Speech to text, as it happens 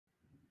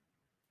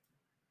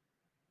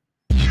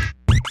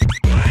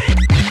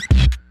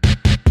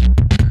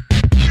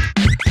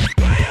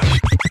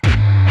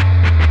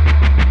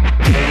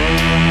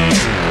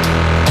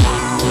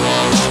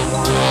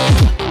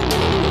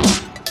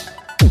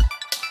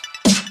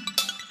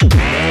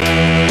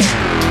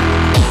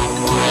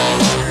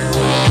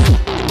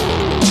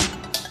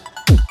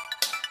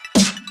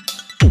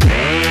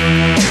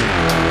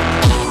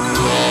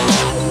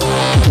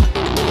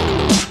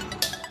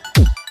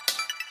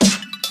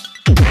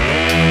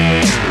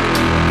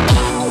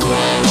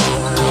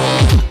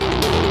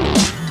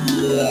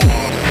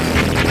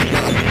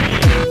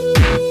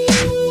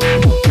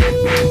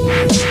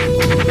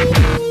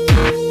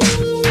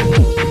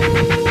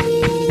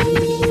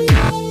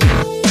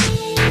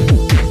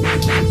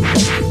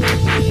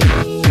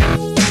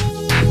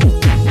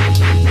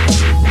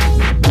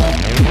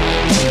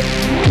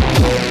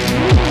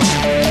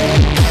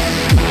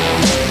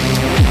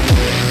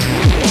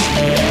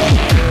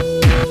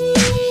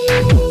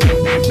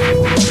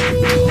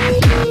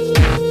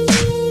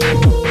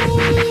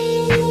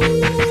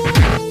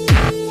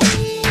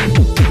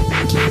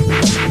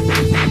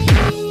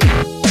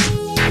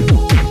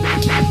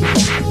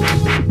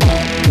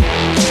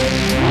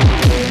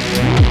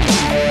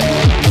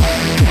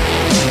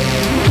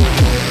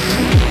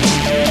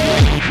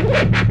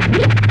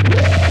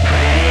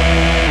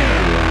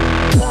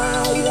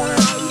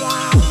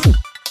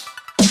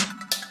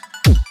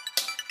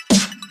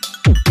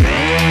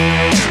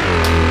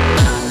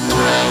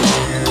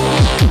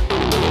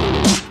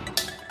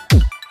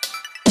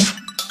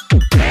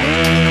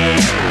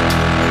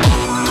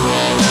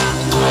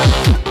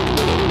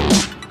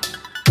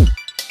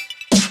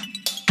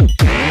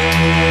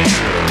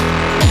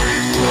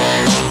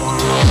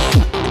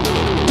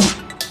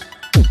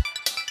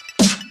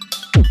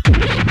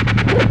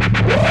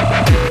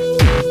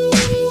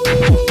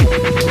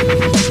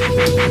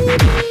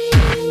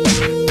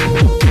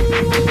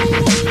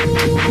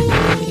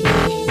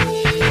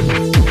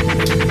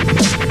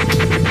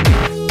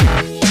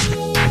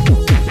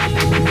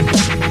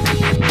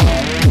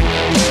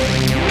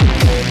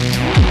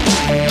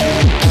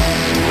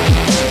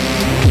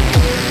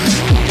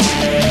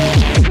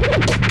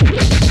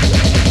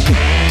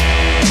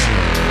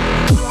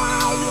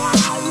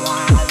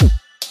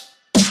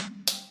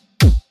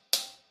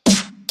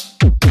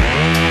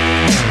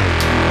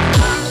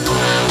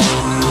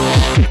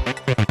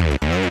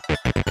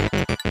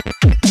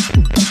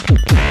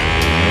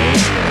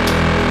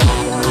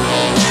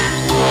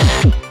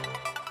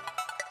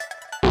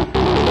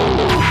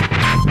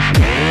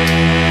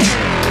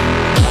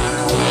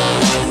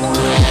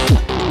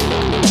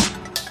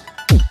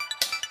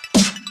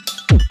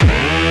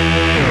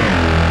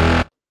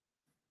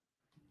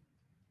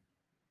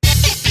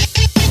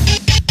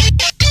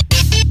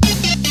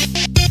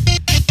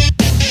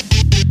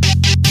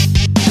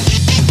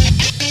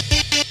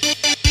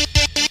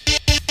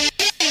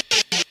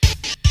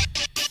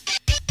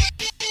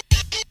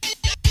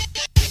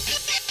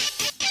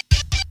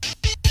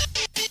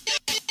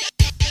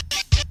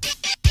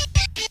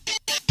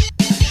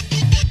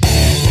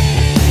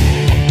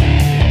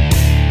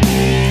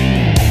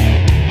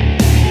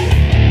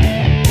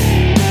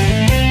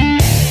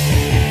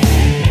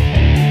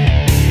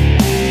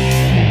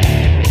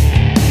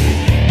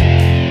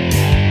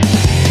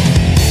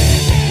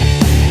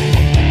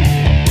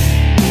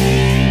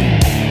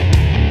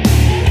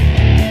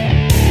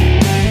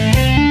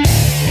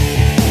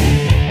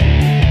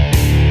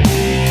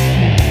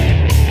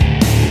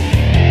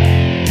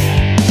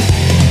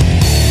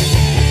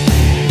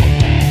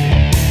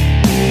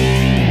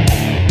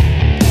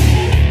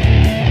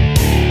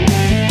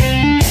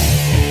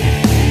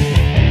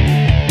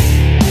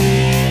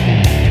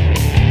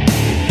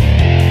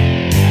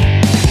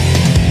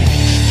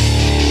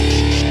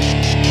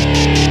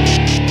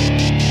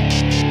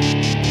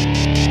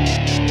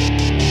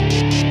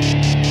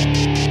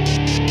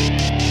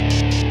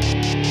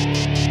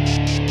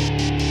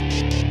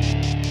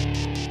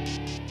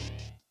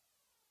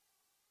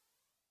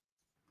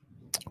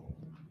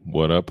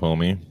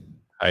homie.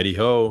 Heidi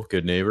ho,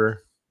 good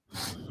neighbor.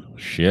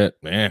 Shit,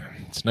 man.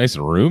 It's nice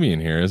and roomy in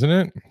here, isn't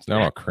it? It's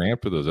not all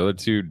cramped with those other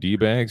two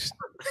D-bags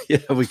Yeah,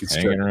 we can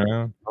hanging stretch.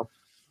 around.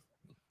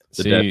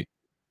 The See,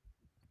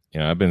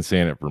 I've been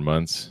saying it for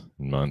months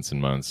and months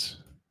and months.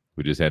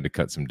 We just had to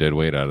cut some dead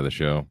weight out of the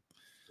show.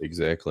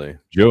 Exactly.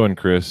 Joe and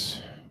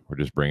Chris were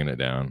just bringing it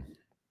down.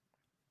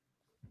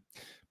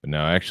 But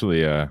now,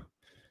 actually, let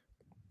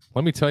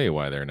me tell you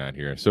why they're not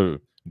here. So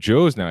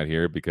Joe's not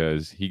here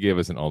because he gave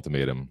us an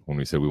ultimatum when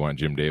we said we want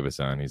Jim Davis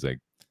on. He's like,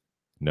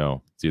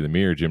 no, it's either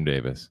me or Jim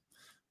Davis.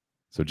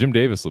 So Jim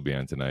Davis will be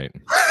on tonight.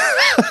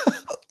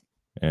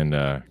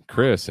 And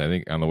Chris, I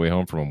think on the way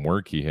home from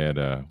work, he had,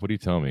 what did he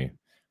tell me?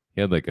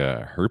 He had like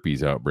a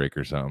herpes outbreak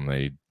or something.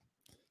 They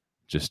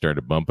just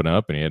started bumping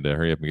up and he had to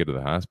hurry up and get to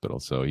the hospital.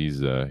 So he's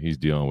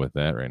dealing with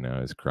that right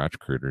now, his crotch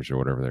critters or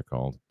whatever they're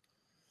called.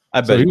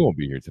 I bet so he won't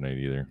be here tonight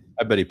either.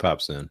 I bet he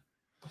pops in.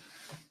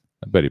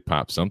 I bet he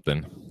popped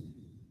something.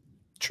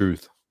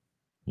 Truth.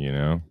 You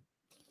know?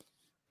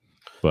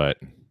 But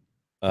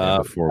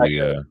before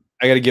we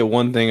I got to get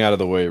one thing out of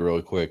the way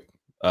real quick.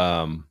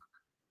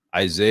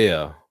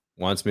 Isaiah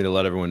wants me to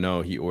let everyone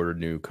know he ordered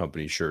new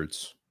company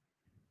shirts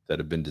that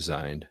have been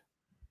designed.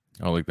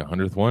 Oh, like the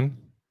 100th one?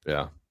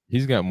 Yeah.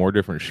 He's got more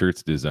different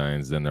shirts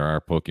designs than there are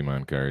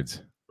Pokemon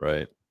cards.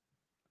 Right.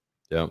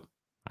 Yep.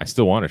 I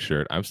still want a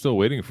shirt. I'm still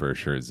waiting for a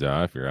shirt,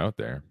 Zah, if you're out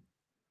there.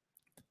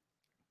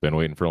 Been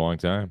waiting for a long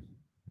time.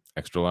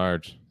 Extra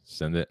large.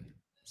 Send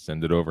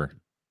it over.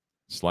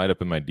 Slide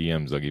up in my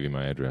DMs. I'll give you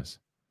my address.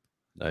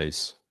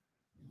 Nice.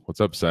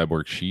 What's up,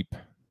 Cyborg Sheep?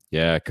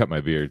 Yeah, I cut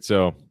my beard.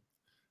 So,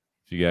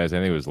 if you guys, I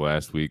think it was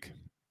last week,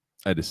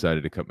 I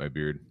decided to cut my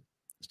beard.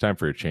 It's time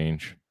for a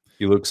change.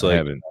 He looks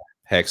like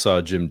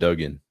Hacksaw Jim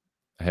Duggan.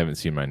 I haven't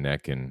seen my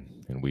neck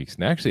in weeks.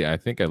 And actually, I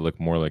think I look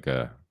more like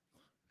a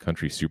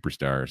country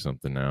superstar or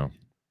something now.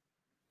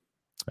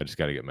 I just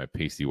got to get my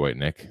pasty white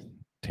neck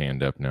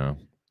tanned up now.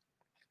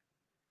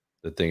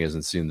 That thing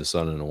hasn't seen the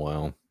sun in a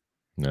while.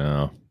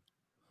 No.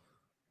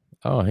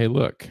 Oh, hey,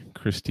 look.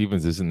 Chris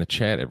Stevens is in the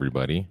chat,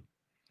 everybody.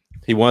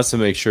 He wants to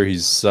make sure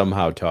he's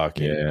somehow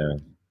talking. Yeah.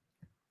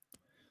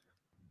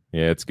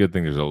 Yeah, it's a good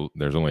thing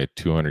there's only a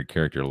 200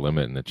 character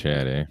limit in the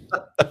chat, eh?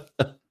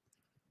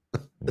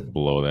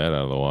 Blow that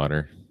out of the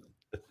water.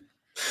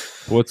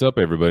 What's up,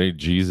 everybody?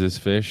 Jesus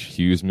Fish,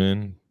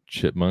 Hughesman,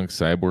 Chipmunk,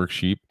 Cyborg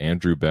Sheep,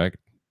 Andrew Beck.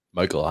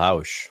 Michael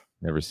Hausch.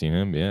 Never seen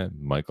him. Yeah,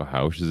 Michael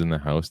Hausch is in the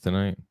house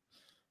tonight.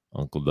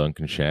 Uncle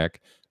Duncan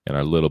Shack. And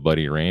our little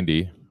buddy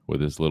Randy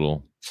with his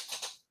little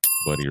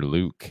buddy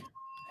Luke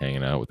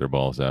hanging out with their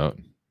balls out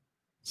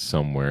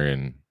somewhere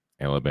in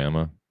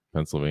Alabama,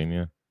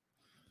 Pennsylvania.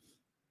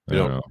 I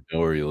don't know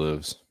where he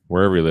lives.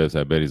 Wherever he lives,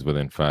 I bet he's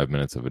within 5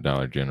 minutes of a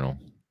Dollar General.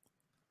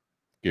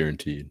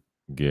 Guaranteed.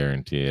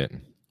 Guarantee it.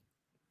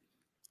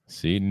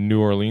 See, New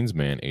Orleans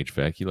man,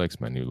 HVAC, he likes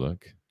my new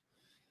look.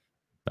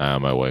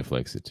 My wife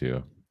likes it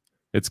too.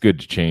 It's good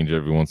to change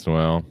every once in a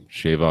while.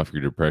 Shave off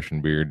your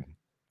depression beard,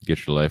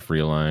 get your life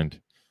realigned,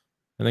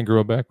 and then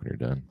grow it back when you're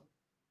done.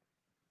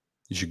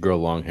 You should grow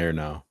long hair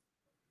now.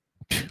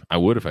 I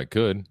would if I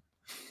could.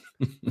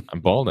 I'm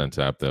bald on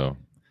top, though.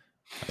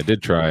 I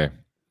did try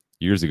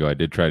years ago. I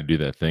did try to do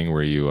that thing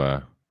where you,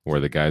 where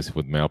the guys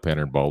with male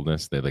pattern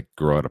baldness, they like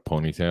grow out a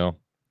ponytail.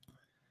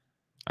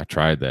 I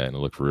tried that and it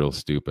looked real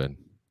stupid.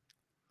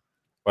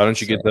 Why don't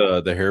you get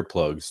the hair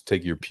plugs?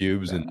 Take your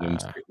pubes and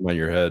stick them on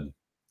your head.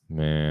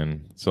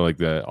 Man, so like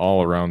the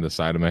all around the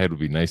side of my head would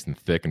be nice and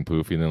thick and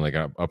poofy, and then like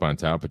up on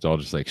top, it's all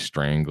just like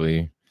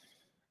strangly,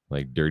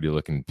 like dirty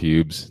looking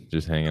pubes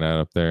just hanging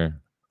out up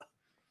there.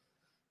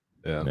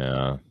 Yeah.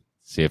 No.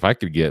 See, if I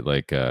could get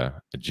like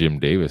a Jim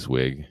Davis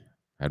wig,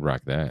 I'd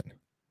rock that.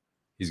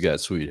 He's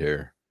got sweet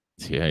hair.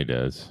 Yeah, he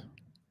does.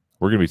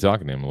 We're going to be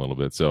talking to him a little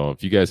bit. So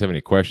if you guys have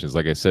any questions,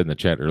 like I said in the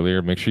chat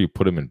earlier, make sure you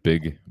put them in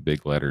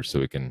big letters so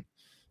we can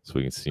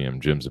see him.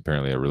 Jim's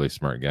apparently a really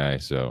smart guy.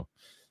 So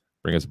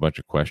bring us a bunch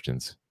of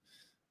questions.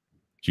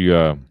 Do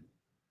you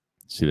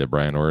see that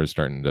Brian Orr is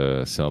starting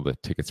to sell the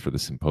tickets for the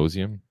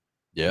symposium?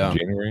 Yeah. In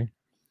January?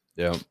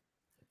 Yeah.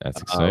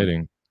 That's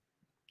exciting.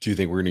 Do you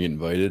think we're going to get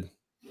invited?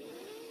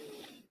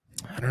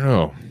 I don't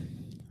know.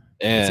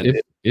 And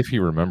if he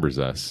remembers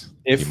us,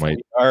 if he might.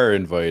 We are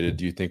invited,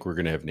 do you think we're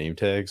going to have name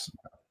tags?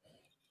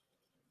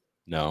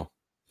 No.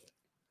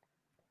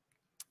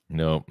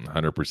 No,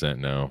 100%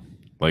 no.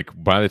 Like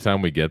by the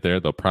time we get there,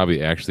 they'll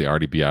probably actually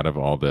already be out of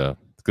all the,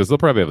 because they'll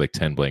probably have like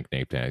 10 blank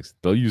name tags.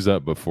 They'll use those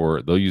up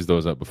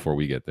before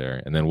we get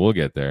there, and then we'll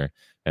get there,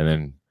 and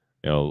then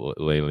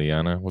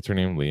Liana, what's her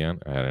name? Leanne?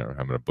 I don't know.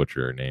 I'm gonna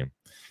butcher her name.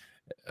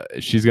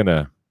 She's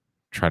gonna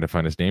try to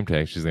find us name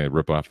tags. She's gonna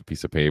rip off a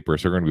piece of paper.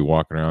 So we're gonna be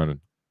walking around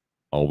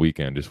all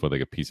weekend just with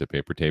like a piece of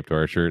paper taped to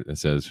our shirt that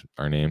says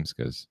our names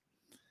because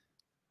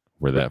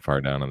we're that far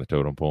down on the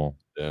totem pole.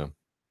 Yeah.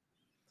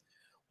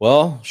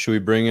 Well, should we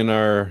bring in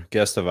our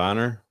guest of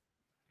honor?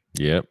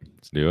 Yep,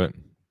 let's do it.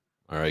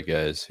 All right,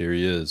 guys, here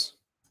he is.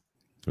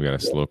 We got a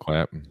slow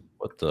clap.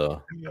 What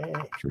the?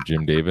 For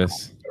Jim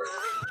Davis.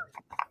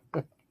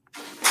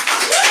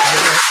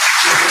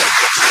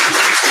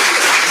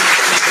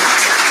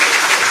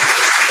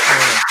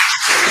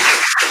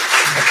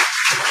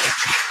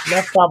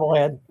 Enough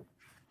bobblehead.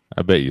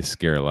 I bet you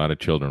scare a lot of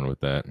children with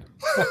that.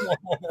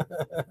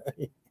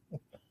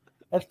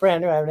 That's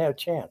brand new. I haven't had a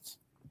chance.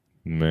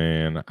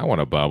 Man, I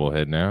want a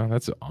bobblehead now.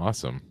 That's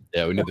awesome.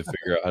 Yeah, we need to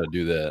figure out how to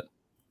do that.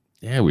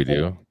 Yeah, we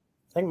do.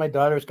 I think my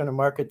daughter's going to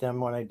market them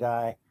when I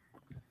die.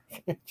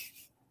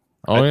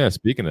 Oh yeah,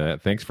 speaking of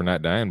that, thanks for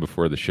not dying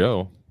before the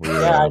show.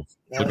 We're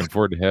looking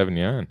forward to having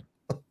you on.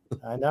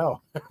 I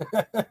know.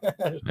 I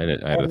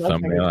had a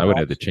thumbnail. I would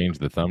have to change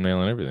the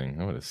thumbnail and everything.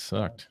 That would have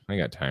sucked. I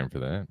got time for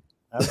that.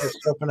 I was just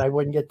hoping I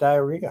wouldn't get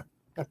diarrhea.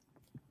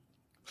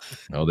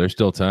 Oh, there's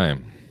still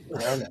time.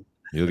 I know.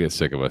 You'll get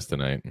sick of us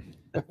tonight.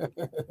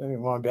 You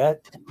want to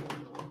bet?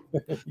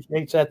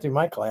 You sat through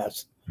my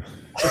class.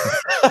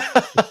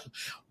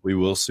 We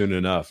will soon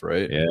enough,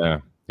 right? Yeah.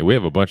 We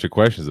have a bunch of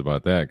questions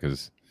about that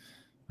because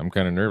I'm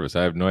kind of nervous.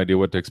 I have no idea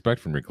what to expect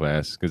from your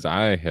class because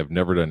I have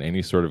never done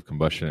any sort of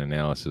combustion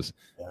analysis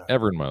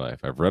ever in my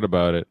life. I've read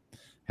about it,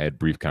 had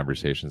brief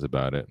conversations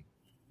about it,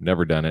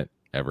 never done it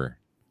ever.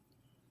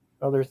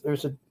 Well,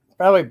 there's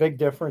probably a big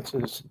difference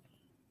is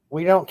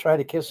we don't try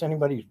to kiss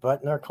anybody's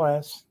butt in our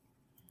class.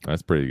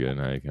 That's pretty good.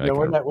 We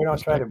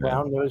don't try to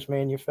brown nose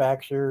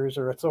manufacturers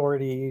or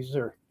authorities,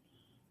 or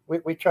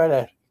we try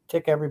to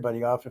tick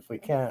everybody off if we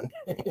can.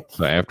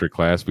 So after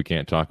class, we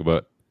can't talk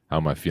about how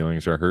my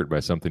feelings are hurt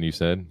by something you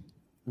said?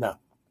 No.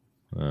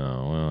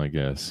 Oh, well, I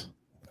guess.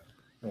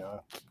 Yeah.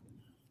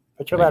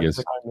 But you'll have to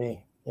pick on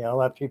me. You know, a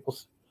lot of people,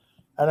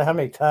 I don't know how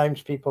many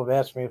times people have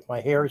asked me if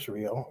my hair is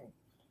real.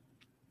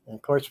 And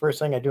of course, first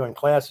thing I do in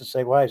class is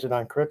say, why is it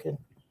on crooked?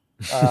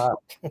 I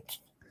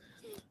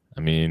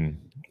mean,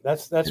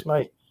 that's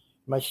my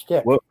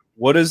shtick.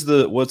 What's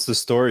the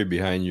story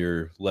behind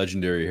your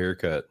legendary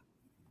haircut?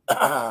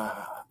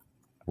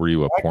 Were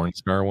you a porn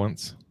star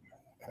once?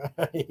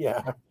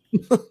 Yeah.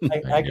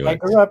 I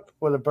grew up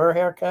with a burr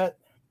haircut.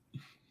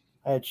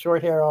 I had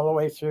short hair all the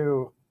way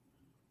through,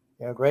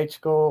 grade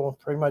school,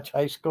 pretty much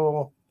high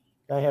school.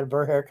 I had a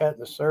burr haircut in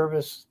the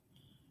service,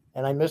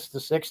 and I missed the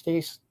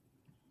 60s.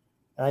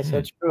 And I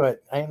said, screw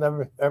it. I ain't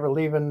never ever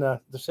leaving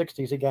the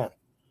 60s again.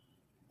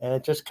 And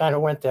it just kind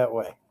of went that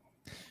way.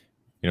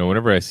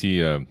 Whenever I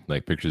see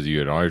like pictures of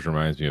you, it always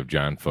reminds me of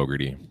John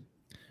Fogerty.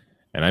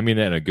 And I mean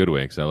that in a good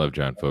way because I love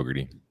John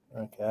Fogerty.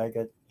 Okay,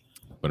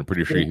 but I'm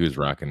pretty sure he was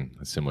rocking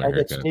a similar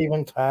haircut. I get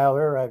Steven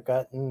Tyler. I've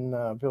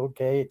gotten Bill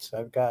Gates.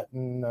 I've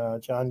gotten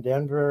John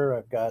Denver.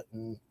 I've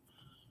gotten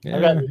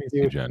a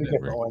few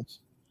different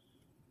ones.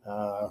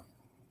 But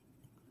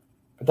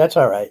that's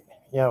all right.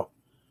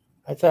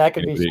 I say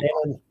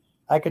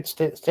I could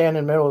stand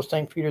in the middle of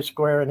St. Peter's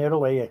Square in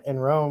Italy, in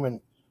Rome, and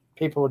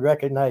people would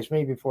recognize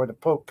me before the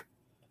Pope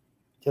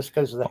just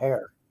because of the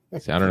hair.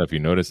 See, I don't know if you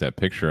noticed that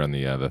picture on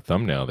the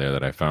thumbnail there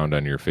that I found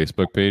on your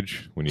Facebook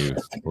page when you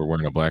were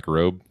wearing a black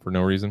robe for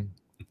no reason.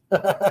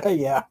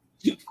 Yeah,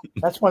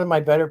 that's one of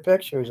my better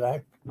pictures.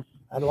 I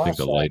think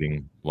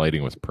the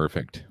lighting was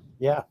perfect.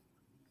 Yeah,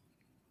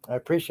 I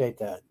appreciate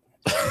that.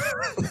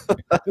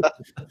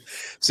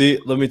 See,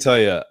 let me tell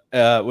you,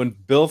 when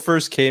Bill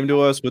first came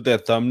to us with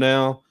that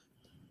thumbnail,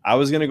 I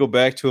was gonna go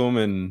back to him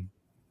and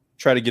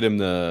try to get him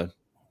to,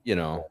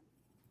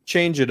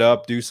 change it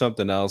up, do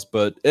something else,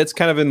 but it's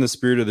kind of in the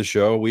spirit of the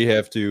show. We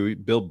have to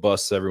build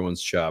busts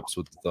everyone's chops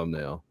with the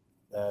thumbnail.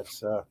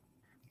 That's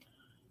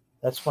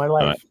my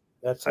life.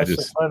 That's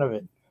the fun of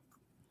it.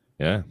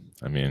 Yeah,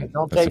 I mean,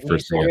 don't take me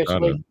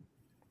seriously.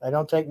 I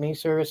don't take me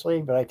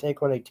seriously, but I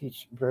take what I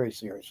teach very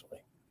seriously.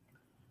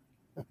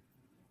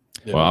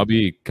 Well, I'll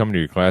be coming to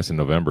your class in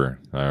November.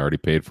 I already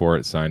paid for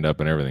it, signed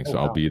up and everything, so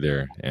I'll be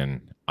there.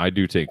 And I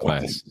do take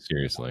class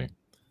seriously.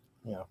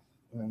 Yeah.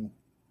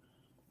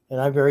 And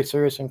I'm very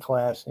serious in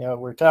class.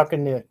 We're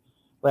talking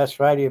last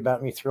Friday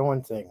about me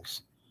throwing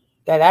things.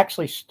 That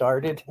actually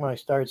started when I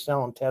started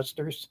selling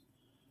testers.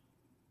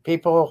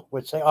 People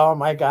would say, oh,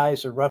 my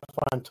guys are rough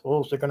on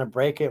tools. They're going to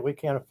break it. We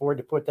can't afford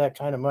to put that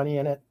kind of money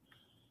in it.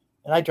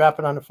 And I drop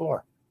it on the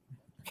floor.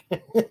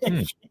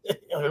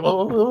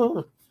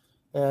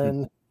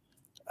 And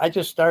I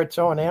just started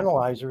throwing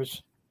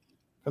analyzers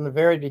from the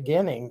very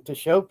beginning to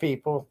show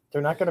people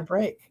they're not going to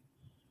break.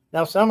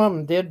 Now, some of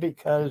them did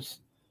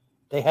because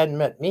they hadn't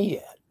met me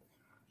yet.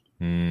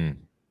 And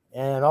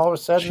all of a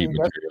sudden,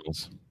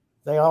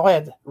 they all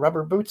had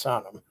rubber boots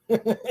on them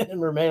and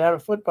were made out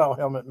of football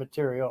helmet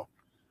material.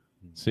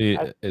 See,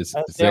 is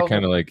that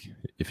kind of like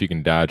if you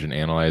can dodge an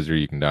analyzer,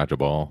 you can dodge a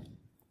ball?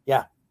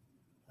 Yeah.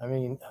 I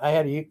mean, I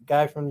had a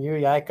guy from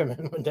UEI come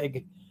in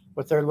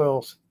with their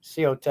little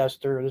CO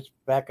tester. This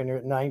back in the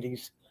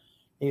 90s.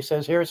 He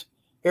says, here's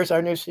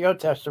our new CO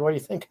tester. What do you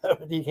think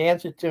of it? He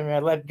hands it to me. I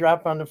let it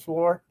drop on the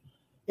floor.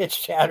 It's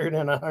shattered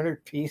in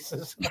 100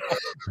 pieces.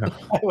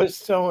 I was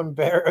so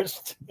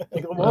embarrassed. I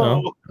go,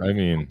 whoa. Well, I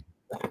mean,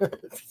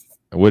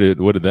 what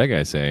did that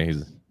guy say?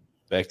 He's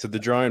back to the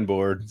drawing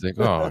board. He's like,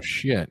 oh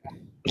shit.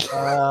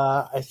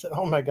 I said,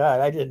 oh my God,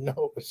 I didn't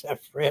know it was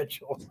that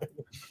fragile.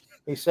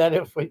 He said,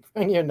 if we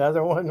bring you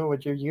another one,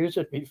 would you use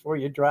it before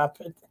you drop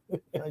it?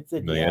 I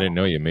said, yeah. I didn't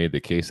know you made the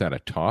case out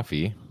of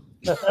toffee.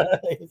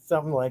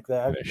 Something like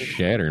that.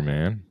 Shatter,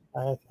 man.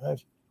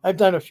 I've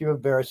done a few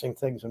embarrassing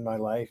things in my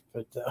life,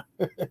 but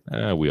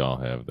we all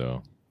have,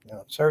 though.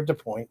 Served a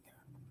point.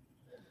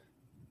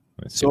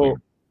 So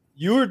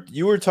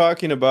you were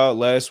talking about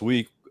last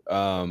week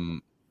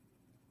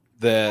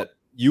that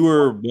you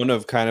were one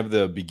of kind of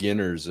the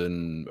beginners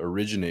and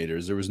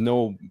originators. There was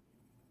no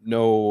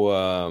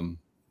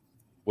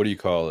what do you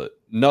call it?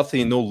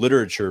 Nothing, no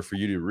literature for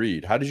you to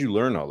read. How did you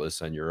learn all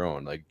this on your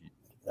own? Like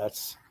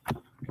that's,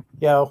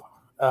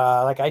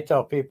 like I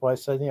tell people, I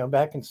said,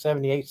 back in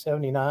 78,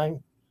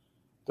 79,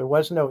 there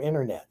was no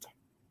internet.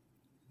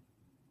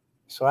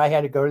 So I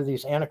had to go to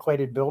these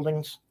antiquated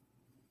buildings.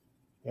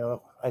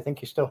 I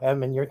think you still have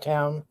them in your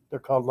town. They're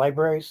called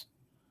libraries.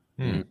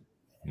 No.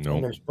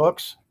 And there's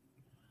books.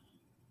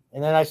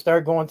 And then I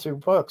started going through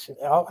books. And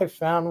all I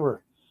found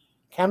were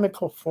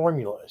chemical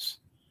formulas.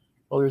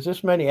 Well, there's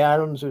this many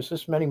atoms. There's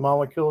this many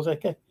molecules. I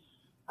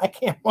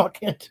can't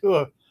walk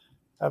into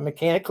a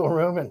mechanical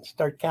room and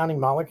start counting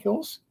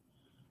molecules.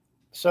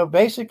 So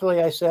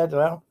basically I said,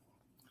 well,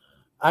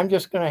 I'm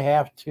just going to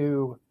have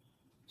to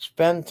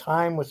spend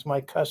time with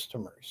my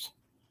customers.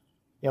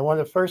 One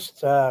of the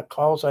first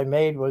calls I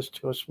made was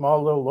to a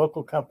small little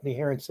local company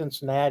here in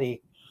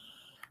Cincinnati.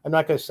 I'm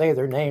not going to say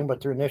their name, but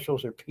their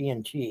initials are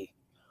P&G.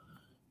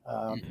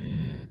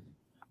 And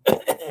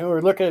we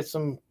were looking at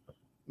some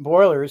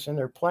boilers in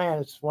their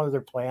plant. It's one of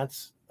their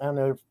plants. I don't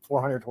know,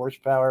 400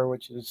 horsepower,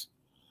 which is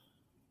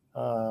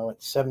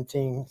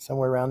 17,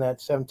 somewhere around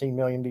that, 17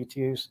 million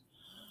BTUs.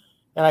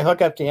 And I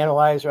hook up the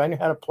analyzer. I knew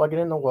how to plug it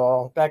in the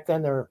wall. Back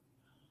then, they were,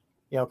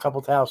 a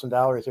couple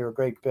 $1,000s. They were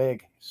great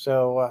big.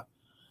 So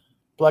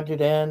plugged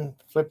it in,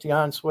 flipped the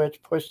on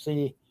switch, pushed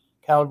the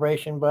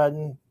calibration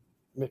button,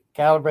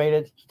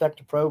 calibrated, stuck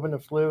the probe in the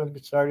flue,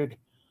 and started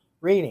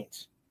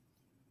readings.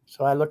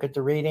 So I look at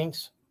the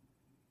readings.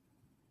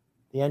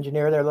 The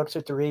engineer there looks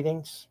at the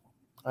readings.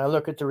 I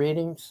look at the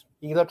readings.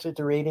 He looks at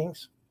the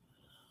readings.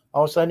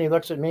 All of a sudden, he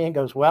looks at me and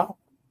goes, well?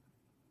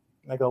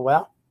 I go,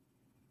 well?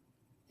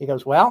 He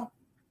goes, well?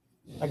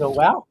 I go,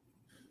 well?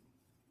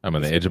 I'm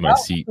on the edge of my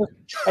seat.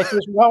 I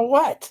says, well,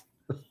 what?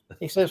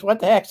 He says, what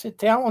the heck's it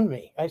telling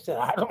me? I said,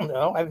 I don't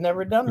know. I've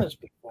never done this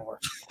before.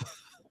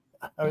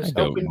 I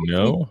don't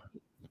know.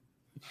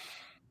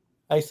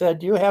 I said,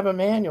 do you have a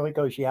manual? He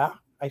goes, yeah.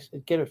 I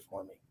said, get it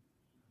for me.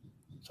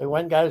 So I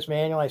went and got his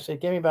manual. I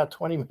said, give me about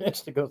 20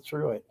 minutes to go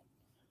through it.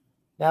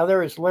 Now,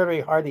 there is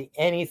literally hardly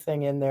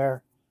anything in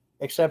there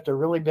except a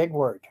really big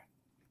word.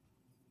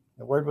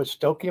 The word was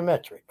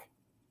stoichiometric.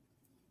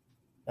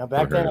 Now,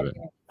 back then,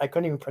 I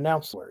couldn't even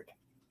pronounce the word.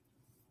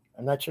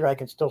 I'm not sure I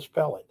can still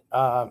spell it.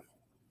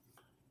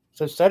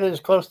 So set it as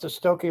close to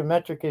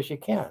stoichiometric as you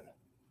can.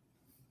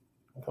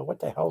 I go, what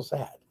the hell's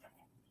that?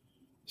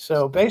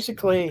 So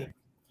basically,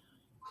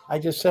 I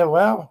just said,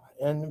 well,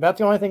 and about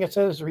the only thing it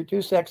says is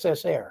reduce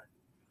excess air.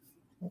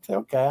 I said,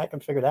 okay, I can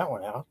figure that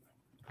one out.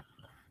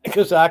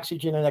 Because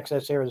oxygen and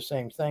excess air are the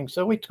same thing.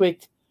 So we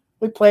tweaked,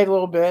 we played a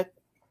little bit.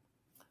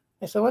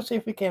 I said, let's see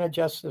if we can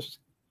adjust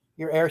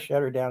your air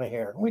shutter down a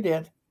hair. We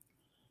did.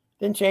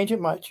 Didn't change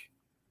it much.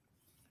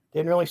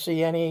 Didn't really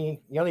see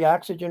any, the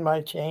oxygen might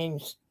have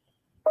changed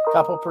a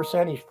couple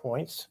percentage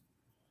points.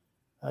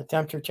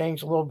 Temperature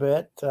changed a little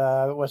bit.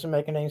 It wasn't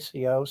making any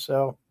CO.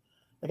 So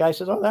the guy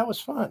says, oh, that was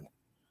fun.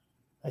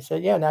 I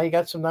said, yeah, now you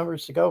got some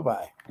numbers to go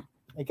by.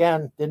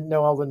 Again, didn't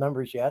know all the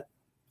numbers yet.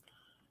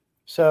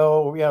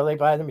 So, they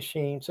buy the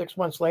machine. 6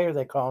 months later,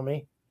 they call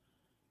me.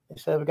 They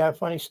said, we got a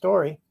funny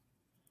story.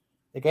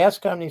 The gas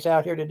company's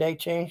out here today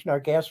changing our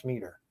gas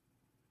meter.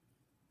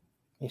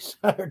 He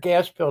said our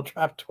gas bill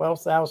dropped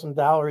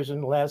 $12,000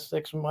 in the last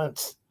 6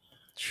 months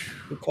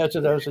because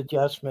of those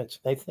adjustments.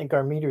 They think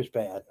our meter's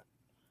bad.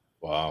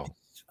 Wow.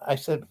 I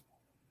said,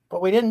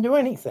 but we didn't do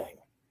anything.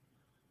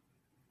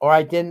 Or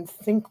I didn't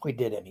think we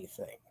did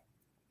anything.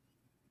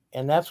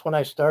 And that's when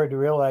I started to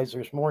realize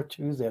there's more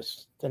to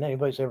this than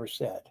anybody's ever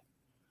said.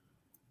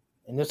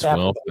 And this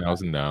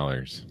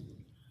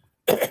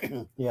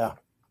 $12,000. Yeah.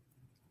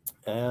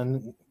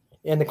 And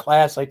in the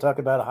class, I talk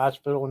about a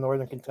hospital in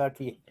Northern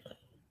Kentucky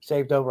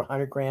saved over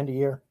 $100,000 a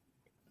year.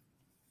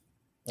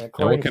 Now,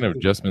 what kind of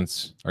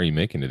adjustments are you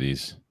making to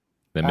these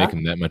that make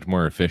them that much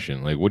more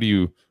efficient? Like, what are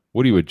you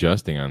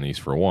adjusting on these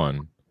for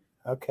one?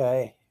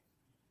 Okay.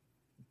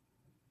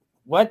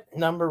 What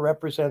number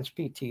represents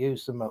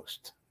BTUs the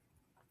most?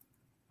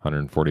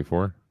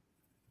 144?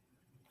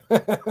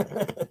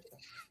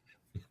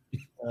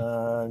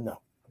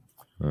 No.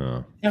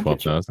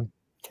 12,000?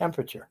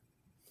 Temperature.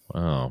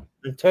 Wow.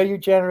 Until you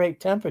generate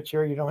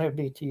temperature, you don't have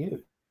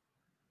BTUs.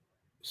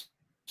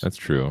 That's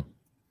true.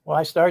 Well,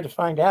 I started to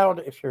find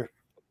out if your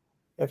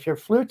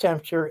flue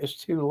temperature is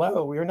too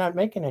low, you're not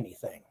making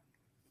anything.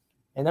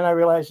 And then I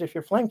realized if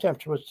your flame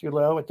temperature was too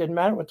low, it didn't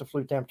matter what the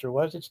flue temperature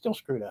was, it's still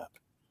screwed up.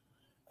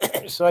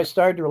 So I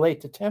started to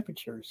relate to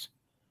temperatures.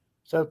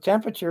 So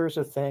temperatures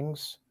of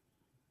things,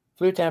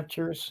 flue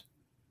temperatures,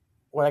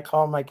 what I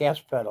call my gas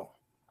pedal.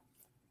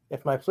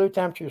 If my flue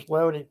temperature is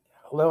low,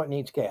 it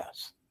needs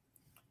gas.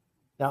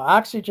 Now,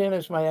 oxygen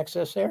is my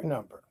excess air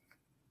number.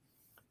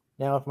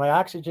 Now, if my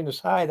oxygen is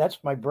high, that's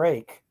my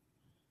brake.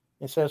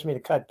 It says me to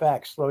cut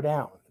back, slow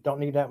down. Don't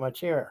need that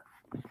much air.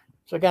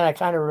 So again, I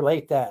kind of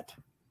relate that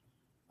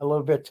a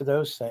little bit to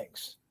those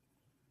things.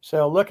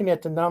 So looking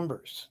at the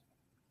numbers,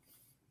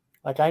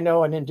 like I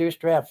know an induced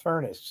draft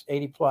furnace,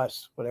 80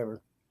 plus,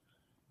 whatever,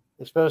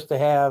 is supposed to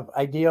have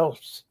ideal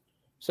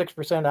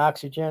 6%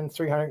 oxygen,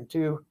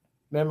 302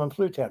 minimum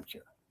flue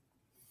temperature.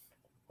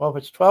 Well, if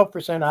it's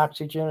 12%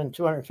 oxygen and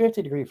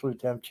 250 degree flue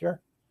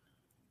temperature,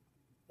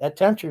 that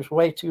temperature is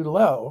way too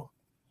low,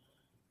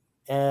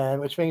 and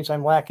which means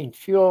I'm lacking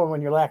fuel. And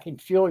when you're lacking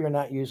fuel, you're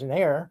not using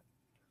air.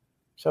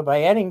 So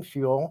by adding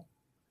fuel,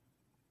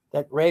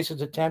 that raises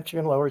the temperature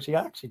and lowers the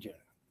oxygen.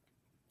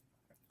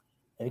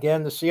 And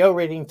again, the CO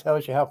rating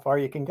tells you how far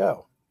you can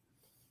go.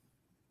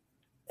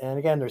 And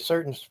again, there's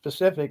certain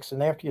specifics,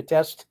 and after you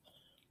test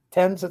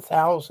tens of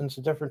thousands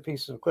of different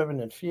pieces of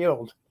equipment in the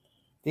field,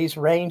 these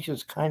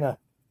ranges kind of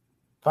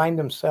find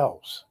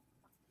themselves.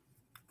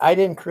 I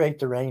didn't create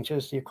the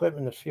ranges, the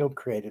equipment in the field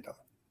created them.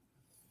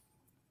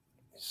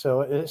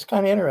 So it's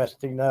kind of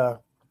interesting.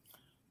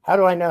 How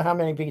do I know how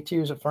many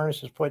BTUs a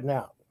furnace is putting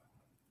out?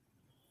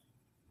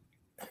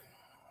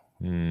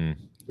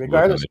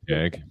 Regardless. Look on the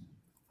tag.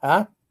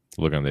 Huh?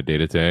 Look on the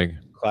data tag.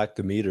 Clock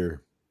the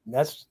meter.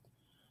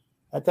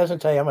 That doesn't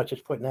tell you how much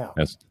it's putting out.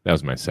 That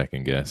was my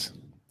second guess.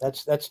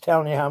 That's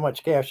telling you how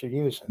much gas you're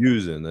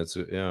using. That's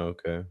it. Yeah,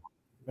 okay.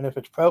 And if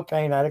it's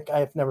propane,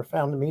 I've never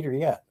found the meter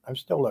yet. I'm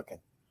still looking.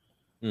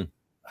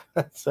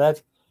 So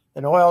that's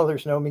in oil.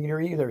 There's no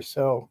meter either.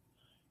 So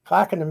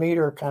clocking the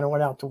meter kind of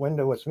went out the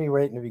window with me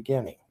right in the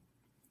beginning.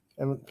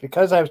 And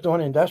because I was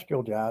doing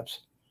industrial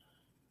jobs,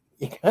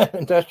 you got an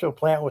industrial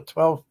plant with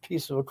 12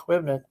 pieces of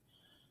equipment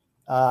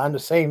on the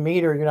same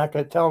meter. You're not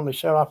going to tell them to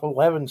shut off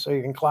 11 so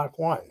you can clock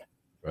one.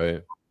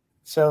 Right.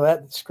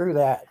 So screw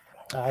that.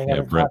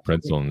 Brett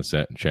Pretzel in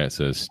the chat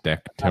says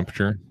stack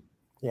temperature.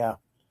 Yeah.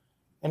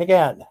 And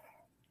again,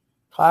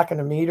 clocking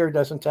a meter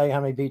doesn't tell you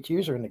how many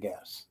BTUs are in the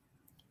gas.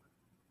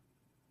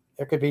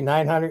 There could be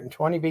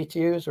 920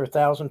 BTUs or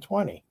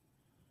 1,020.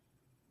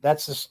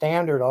 That's the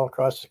standard all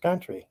across the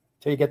country.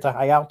 Until you get to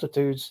high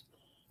altitudes,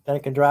 then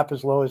it can drop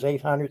as low as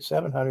 800,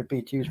 700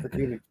 BTUs per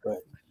cubic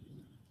foot.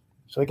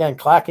 So again,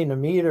 clocking the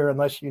meter,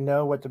 unless you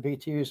know what the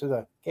BTUs of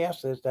the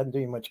gas is, doesn't do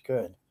you much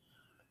good.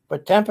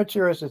 But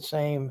temperature is the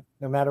same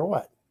no matter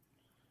what.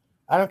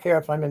 I don't care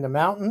if I'm in the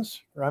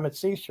mountains or I'm at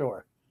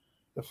seashore.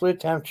 The flue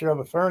temperature of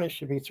a furnace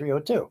should be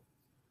 302.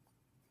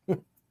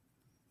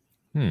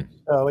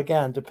 So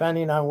again,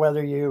 depending on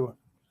whether you,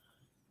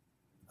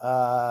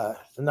 the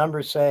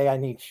numbers say I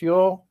need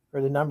fuel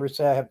or the numbers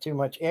say I have too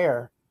much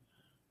air,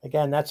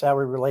 again, that's how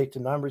we relate to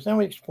numbers. Then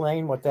we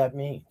explain what that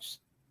means.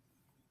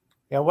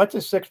 What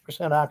does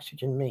 6%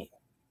 oxygen mean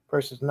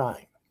versus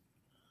 9?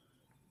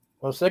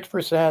 Well,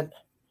 6%,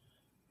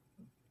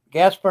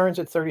 gas burns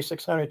at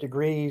 3,600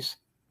 degrees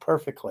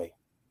perfectly,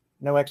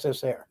 no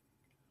excess air.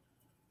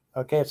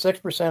 Okay, at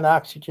 6%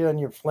 oxygen,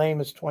 your flame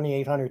is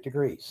 2,800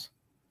 degrees.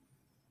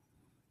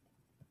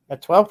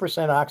 At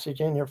 12%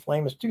 oxygen, your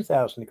flame is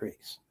 2,000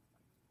 degrees.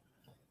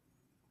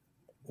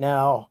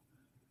 Now,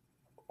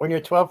 when you're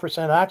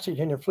 12%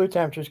 oxygen, your flue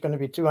temperature is going to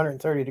be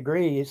 230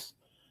 degrees,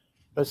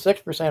 but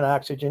 6%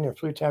 oxygen, your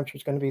flue temperature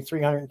is going to be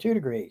 302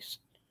 degrees.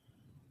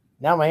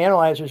 Now my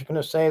analyzer is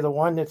going to say the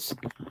one that's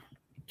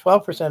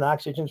 12%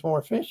 oxygen is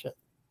more efficient.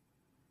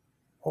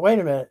 Well, wait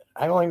a minute.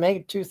 I only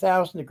made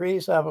 2,000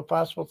 degrees out of a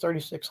possible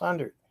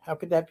 3,600. How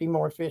could that be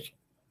more efficient?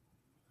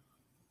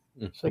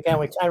 So again,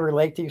 we kind of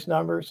relate these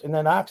numbers. And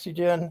then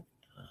oxygen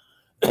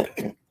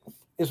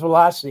is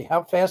velocity.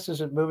 How fast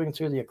is it moving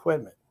through the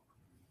equipment?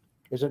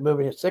 Is it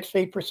moving at 6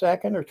 feet per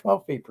second or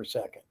 12 feet per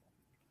second?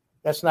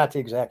 That's not the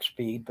exact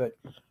speed, but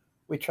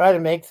we try to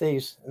make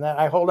these. And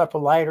I hold up a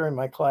lighter in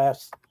my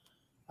class.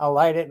 I'll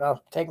light it and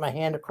I'll take my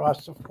hand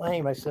across the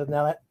flame. I said,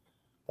 now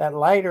that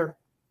lighter,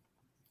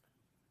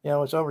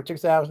 it's over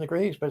 2,000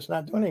 degrees, but it's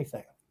not doing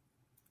anything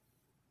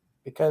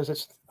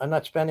because I'm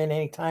not spending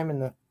any time in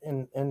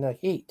the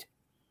heat.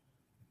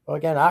 Well,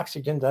 again,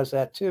 oxygen does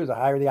that too. The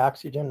higher the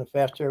oxygen, the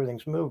faster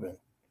everything's moving.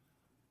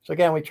 So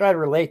again, we try to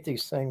relate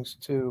these things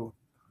to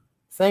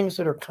things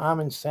that are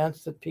common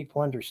sense that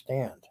people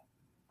understand.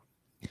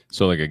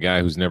 So like a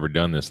guy who's never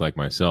done this like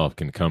myself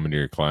can come into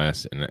your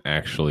class and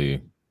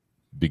actually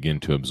begin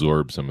to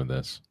absorb some of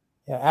this.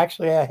 Yeah,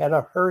 actually, I had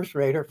a HERS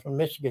rater from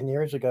Michigan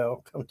years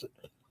ago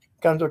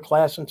come to a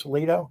class in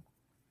Toledo.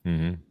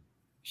 Mm-hmm.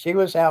 She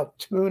was out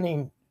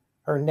tuning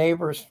her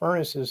neighbor's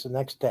furnaces the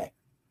next day.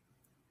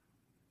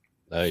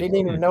 Nice. She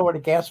didn't even know what a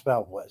gas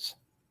valve was.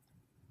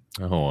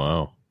 Oh,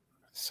 wow.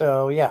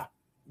 So, yeah,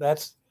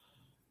 that's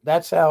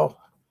how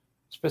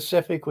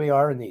specific we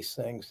are in these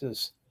things,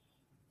 is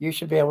you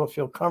should be able to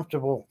feel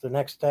comfortable the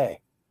next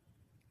day.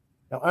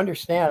 Now,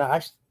 understand,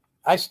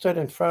 I stood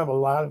in front of a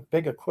lot of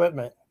big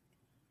equipment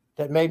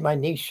that made my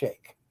knees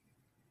shake.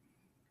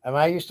 And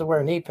I used to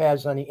wear knee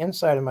pads on the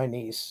inside of my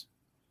knees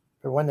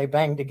for when they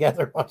bang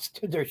together while I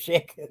stood there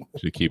shaking.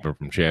 To keep them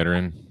from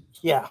chattering?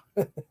 Yeah.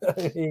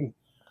 I mean,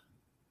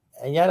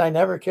 and yet I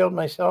never killed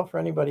myself or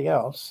anybody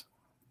else.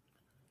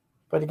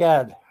 But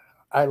again,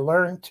 I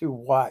learned to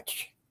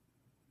watch.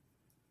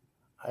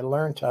 I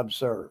learned to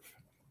observe.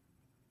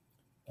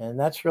 And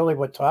that's really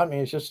what taught me.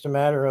 It's just a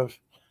matter of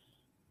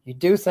you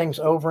do things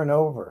over and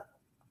over.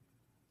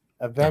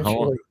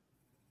 Eventually.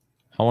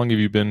 How long have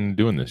you been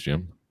doing this,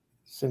 Jim?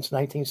 Since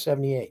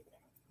 1978.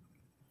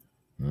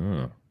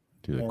 Oh,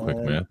 do the quick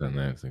math on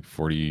that. It's like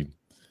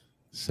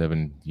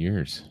 47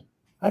 years.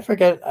 I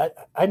forget.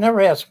 I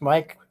never asked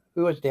Mike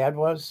who his dad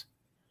was,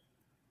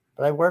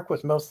 but I work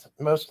with most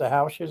of the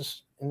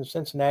houses in the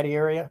Cincinnati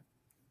area.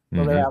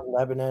 Well, they're out in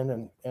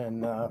Lebanon,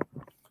 and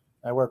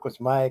I work with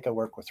Mike. I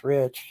work with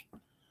Rich.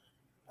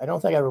 I don't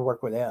think I ever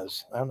worked with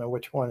Ez. I don't know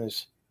which one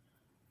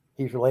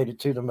he's related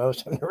to the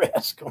most. I've never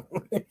asked him.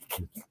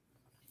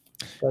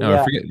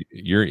 I forget.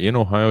 You're in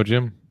Ohio,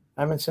 Jim?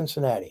 I'm in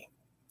Cincinnati.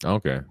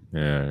 Okay.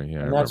 Yeah.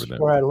 And that's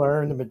where I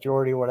learned the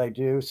majority of what I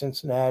do.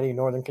 Cincinnati,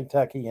 Northern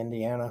Kentucky,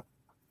 Indiana.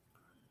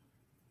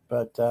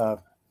 But,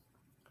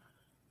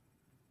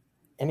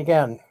 and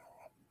again,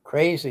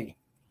 crazy.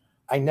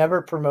 I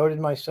never promoted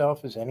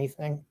myself as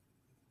anything.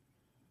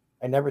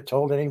 I never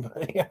told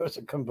anybody I was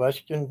a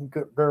combustion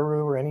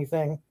guru or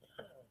anything.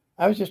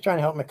 I was just trying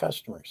to help my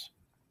customers.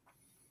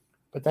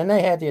 But then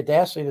they had the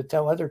audacity to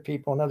tell other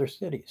people in other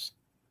cities.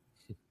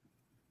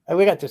 Hey,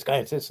 we got this guy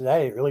in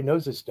Cincinnati that really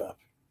knows this stuff.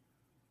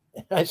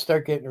 And I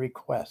start getting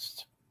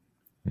requests.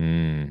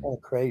 Oh,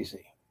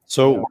 crazy.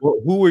 So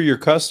who were your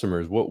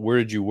customers? Where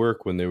did you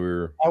work when they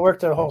were? I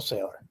worked at a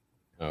wholesaler.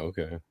 Oh,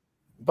 okay.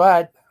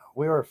 But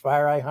we were a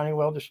FireEye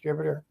Honeywell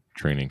distributor.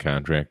 Training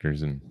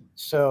contractors.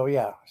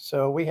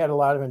 So we had a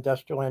lot of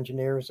industrial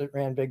engineers that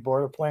ran big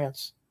boiler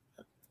plants.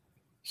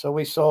 So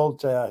we sold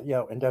to,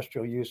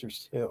 industrial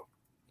users too.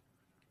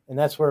 And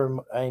that's where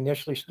I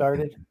initially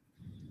started.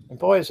 And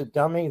boy, as a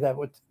dummy,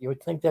 you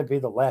would think that'd be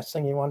the last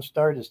thing you want to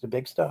start is the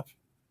big stuff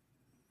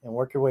and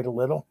work your way to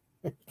little.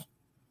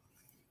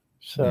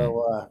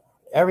 So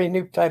every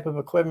new type of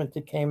equipment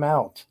that came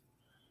out,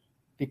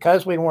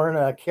 because we weren't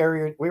a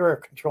carrier, we were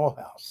a control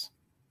house.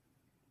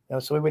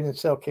 So we didn't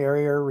sell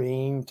Carrier,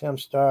 Rheem,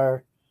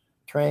 Temstar,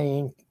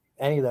 Train,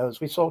 any of those.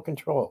 We sold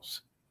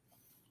controls.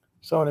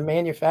 So when a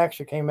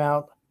manufacturer came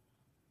out,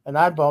 an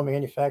oddball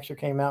manufacturer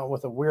came out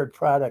with a weird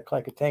product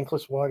like a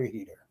tankless water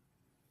heater,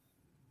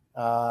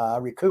 a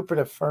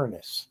recuperative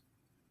furnace.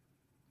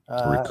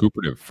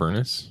 Recuperative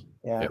furnace?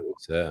 Yeah.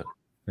 What's that?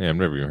 Yeah, I've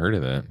never even heard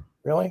of that.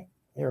 Really?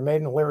 They were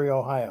made in Elyria,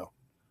 Ohio.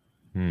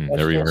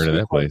 Never even heard of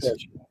that place.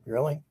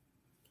 Really?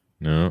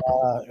 No.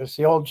 It was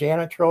the old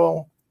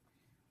Janitrol,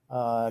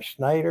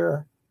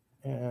 Schneider,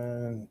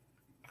 and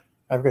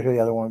I forget who the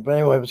other one. But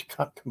anyway, it was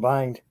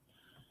combined.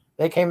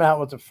 They came out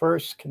with the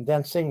first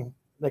condensing.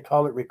 They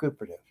called it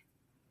recuperative.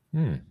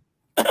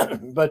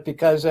 But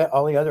because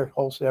all the other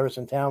wholesalers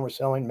in town were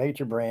selling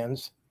major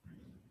brands,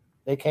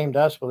 they came to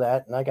us with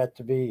that, and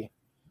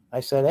I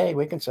said, hey,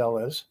 we can sell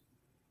those.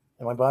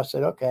 And my boss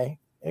said, okay.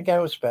 And again,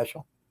 it was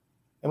special.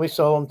 And we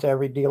sold them to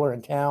every dealer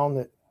in town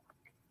that,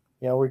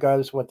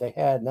 regardless of what they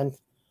had. And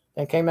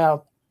then came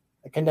out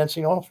a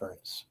condensing oil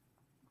furnace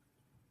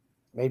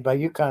made by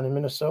Yukon in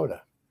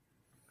Minnesota.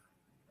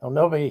 Well,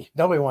 nobody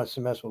wants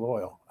to mess with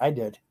oil. I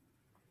did.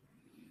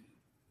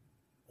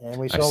 And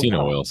I've seen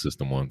an oil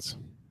system once.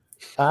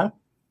 Huh?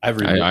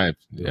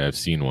 I've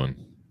seen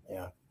one.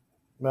 Yeah.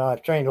 Well,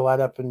 I've trained a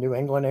lot up in New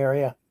England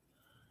area.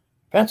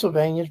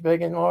 Pennsylvania's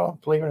big in oil.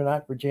 Believe it or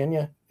not,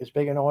 Virginia is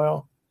big in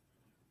oil.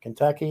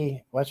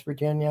 Kentucky, West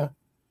Virginia,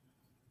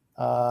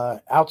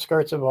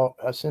 outskirts of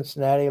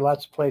Cincinnati,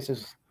 lots of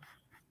places.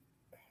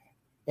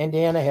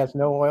 Indiana has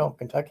no oil.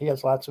 Kentucky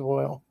has lots of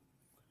oil.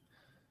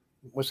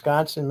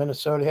 Wisconsin,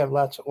 Minnesota have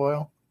lots of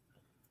oil.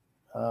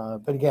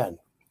 But again,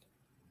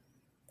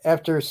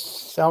 after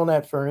selling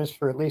that furnace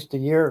for at least a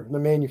year, the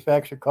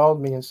manufacturer called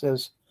me and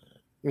says,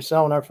 you're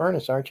selling our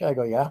furnace, aren't you? I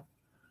go, yeah.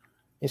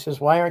 He says,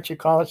 why aren't you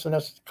calling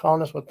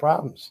us with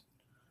problems?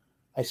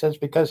 I said, it's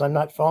because I'm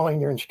not following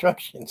your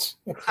instructions.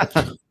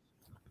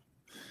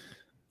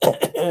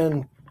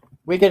 And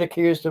we get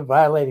accused of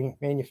violating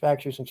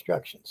manufacturer's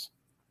instructions.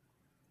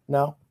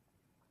 No.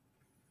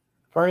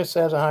 Furnace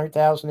says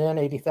 100,000 in,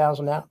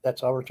 80,000 out.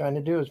 That's all we're trying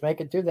to do is make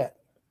it do that.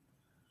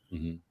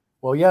 Mm-hmm.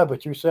 Well, yeah,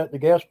 but you set the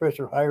gas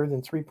pressure higher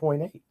than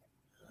 3.8.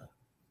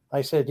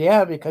 I said,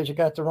 yeah, because you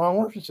got the wrong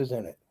orifices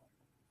in it.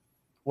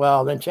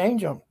 Well, then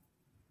change them.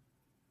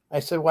 I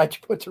said, why'd you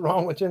put the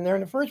wrong ones in there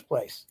in the first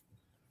place?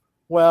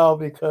 Well,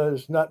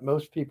 because not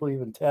most people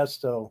even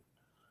test, so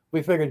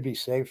we figured it'd be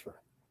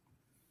safer.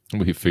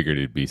 We figured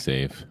it'd be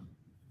safe.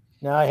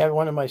 Now, I had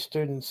one of my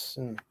students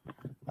in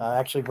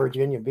actually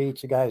Virginia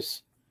Beach, the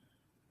guy's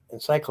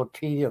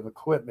encyclopedia of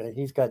equipment.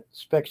 He's got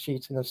spec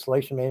sheets and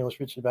installation manuals,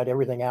 which is about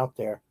everything out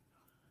there.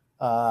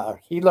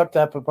 He looked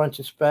up a bunch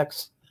of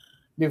specs,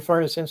 new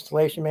furnace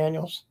installation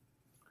manuals.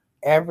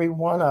 Every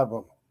one of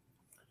them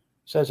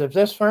says if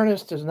this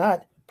furnace does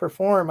not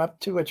perform up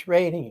to its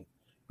rating,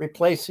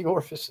 replace the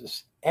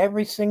orifices.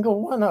 Every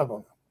single one of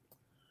them.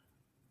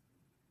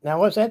 Now,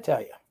 what does that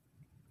tell you?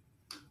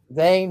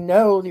 They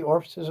know the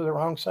orifices are the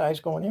wrong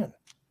size going in.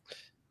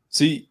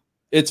 See,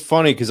 It's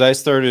funny because I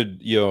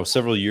started,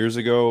 several years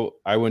ago.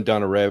 I went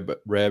down a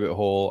rabbit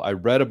hole. I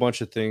read a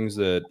bunch of things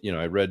that,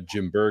 I read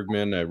Jim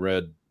Bergman. I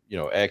read,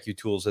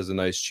 AccuTools has a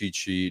nice cheat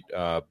sheet.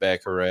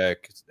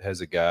 Bacharach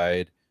has a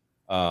guide.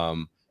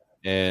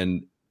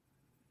 And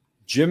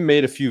Jim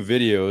made a few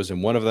videos,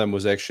 and one of them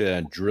was actually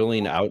on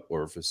drilling out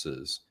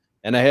orifices.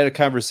 And I had a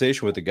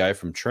conversation with the guy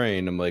from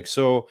Trane. I'm like,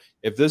 so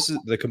if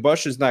the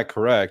combustion is not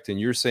correct, and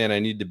you're saying I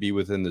need to be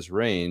within this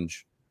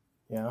range,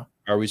 yeah,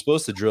 are we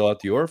supposed to drill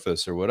out the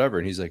orifice or whatever?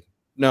 And he's like,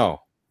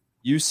 no,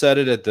 you set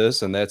it at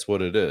this, and that's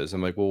what it is.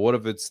 I'm like, well, what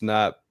if it's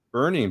not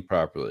burning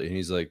properly? And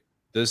he's like,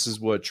 this is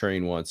what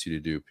Trane wants you to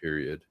do,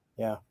 period.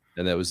 Yeah.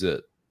 And that was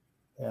it.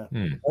 Yeah.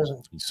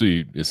 So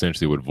you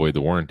essentially would void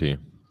the warranty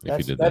if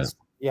you did that.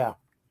 Yeah.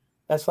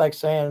 That's like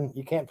saying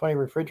you can't put any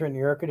refrigerant in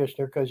your air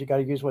conditioner because you got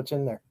to use what's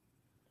in there.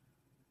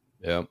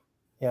 Yeah.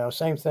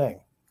 Same thing.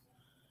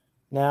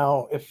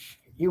 Now, if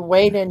you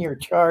weighed in your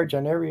charge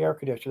on every air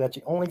conditioner, that's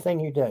the only thing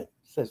you did. It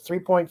says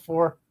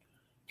 3.4,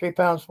 3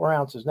 pounds, 4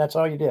 ounces, and that's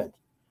all you did.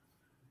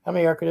 How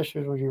many air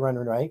conditioners were you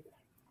running, right?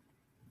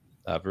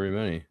 Not very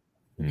many.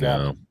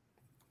 No.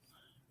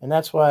 And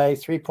that's why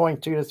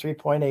 3.2 to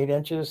 3.8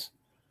 inches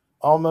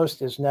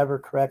almost is never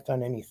correct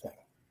on anything.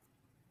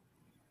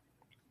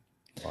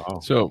 Wow.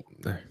 So,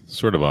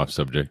 sort of off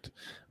subject.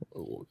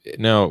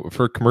 Now,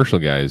 for commercial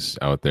guys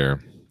out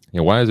there,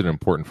 why is it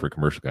important for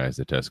commercial guys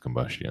to test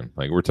combustion?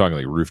 Like we're talking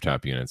like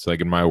rooftop units. Like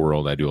in my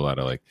world, I do a lot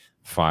of like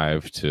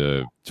 5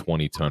 to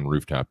 20 ton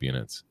rooftop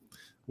units.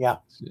 Yeah.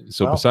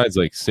 So besides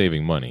like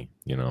saving money,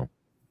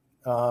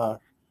 because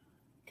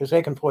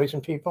they can poison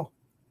people.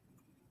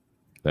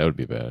 That would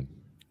be bad.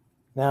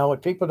 Now,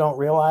 what people don't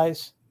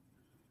realize,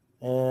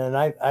 and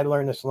I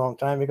learned this a long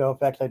time ago. In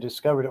fact, I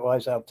discovered it while I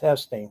was out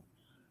testing.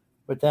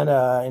 But then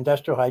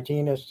industrial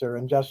hygienist or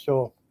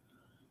industrial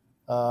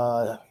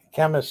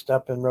chemist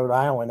up in Rhode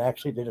Island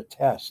actually did a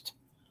test.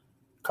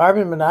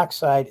 Carbon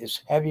monoxide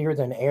is heavier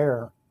than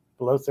air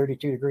below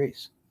 32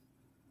 degrees.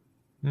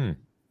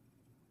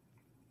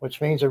 Which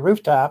means a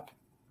rooftop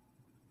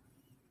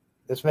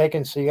that's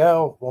making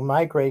CO will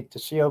migrate the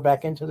CO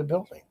back into the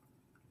building.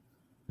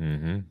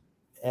 Mm-hmm.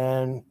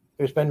 And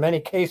there's been many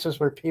cases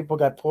where people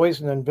got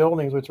poisoned in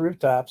buildings with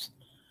rooftops,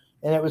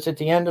 and it was at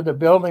the end of the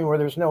building where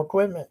there's no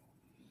equipment.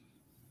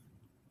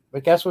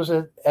 But guess what's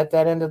at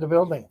that end of the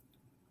building?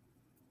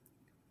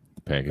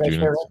 The package Fresh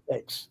units. air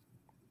intakes.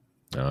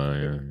 Oh,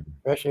 yeah.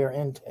 Fresh air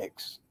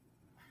intakes.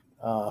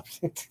 Wow.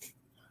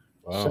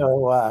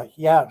 So,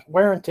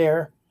 wear and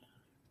tear.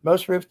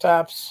 Most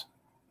rooftops,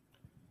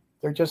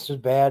 they're just as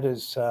bad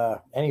as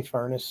any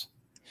furnace.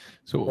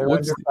 So they're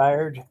what's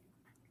underfired.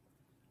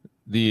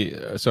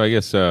 So I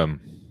guess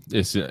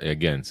it's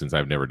again, since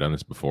I've never done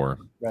this before,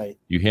 right?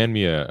 You hand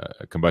me a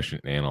combustion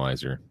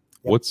analyzer.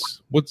 Yep.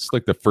 What's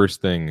like the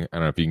first thing? I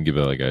don't know if you can give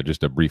it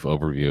just a brief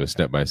overview, a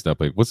step by step.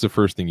 Like, what's the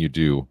first thing you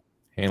do?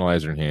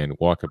 Analyzer in hand,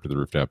 walk up to the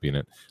rooftop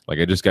unit. Like,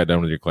 I just got done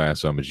with your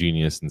class, so I'm a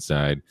genius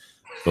inside.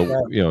 But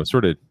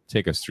sort of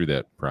take us through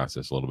that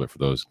process a little bit for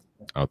those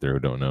out there who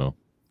don't know.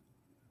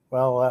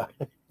 Well,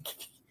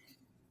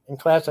 in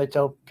class, I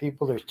tell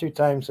people there's two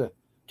types of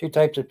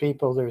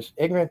people. There's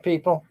ignorant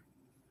people.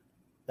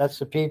 That's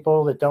the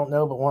people that don't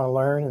know but want to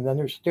learn. And then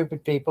there's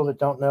stupid people that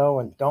don't know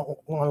and don't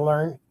want to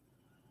learn.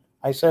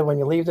 I said, when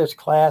you leave this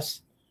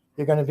class,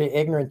 you're going to be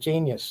ignorant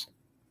genius,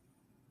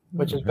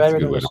 which is better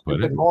than a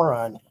stupid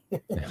moron. Okay,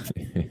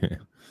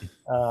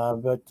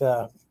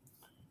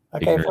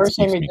 first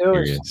thing we do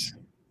is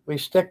we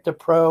stick the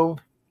probe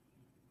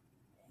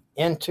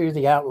into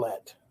the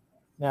outlet.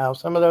 Now,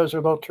 some of those are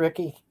a little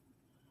tricky.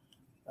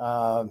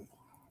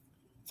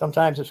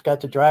 Sometimes it's got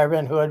the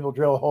driver-in hood. We'll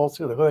drill a hole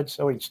through the hood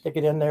so we stick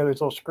it in there.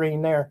 There's a little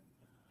screen there.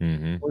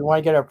 Mm-hmm. We want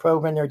to get our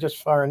probe in there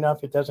just far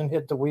enough it doesn't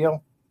hit the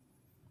wheel.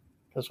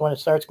 Because when it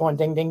starts going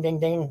ding, ding, ding,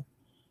 ding,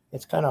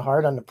 it's kind of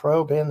hard on the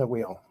probe and the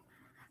wheel.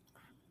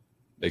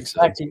 In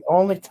fact, the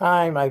only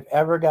time I've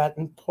ever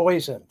gotten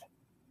poisoned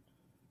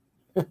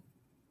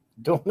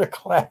doing a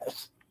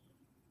class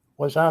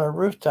was on a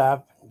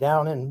rooftop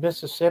down in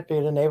Mississippi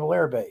at a Naval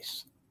Air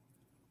Base.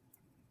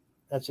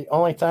 That's the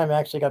only time I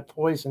actually got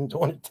poisoned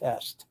doing a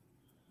test.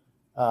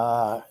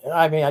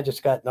 I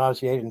just got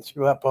nauseated and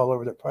threw up all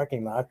over the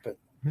parking lot, but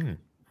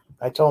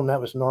I told them that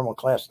was a normal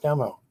class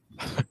demo.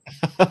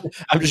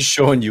 I'm just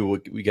showing you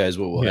what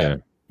will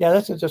happen. Yeah,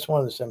 this is just one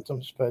of the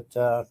symptoms, but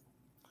there's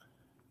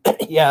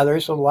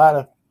a lot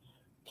of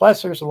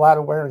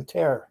wear and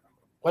tear.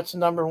 What's the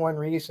number one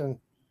reason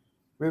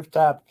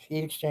rooftop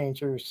heat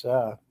exchangers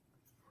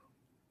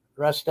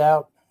rust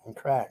out and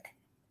crack?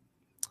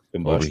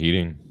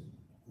 Overheating.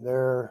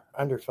 They're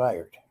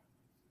underfired.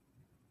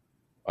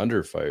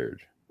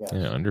 Underfired. Yes.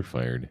 Yeah,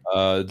 underfired.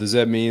 Does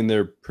that mean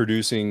they're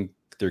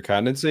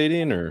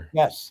condensating or?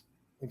 Yes,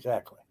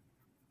 exactly.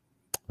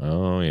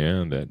 Oh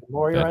yeah, that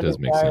does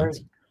make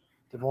sense.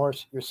 The more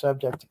you're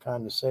subject to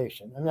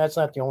condensation. I mean, that's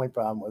not the only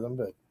problem with them,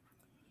 but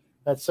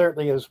that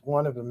certainly is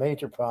one of the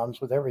major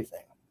problems with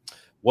everything.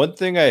 One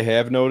thing I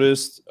have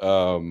noticed,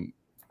 in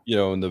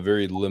the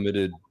very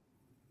limited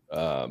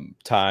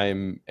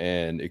time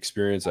and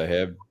experience I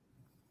have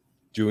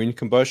doing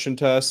combustion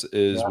tests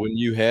is when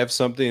you have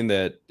something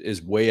that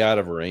is way out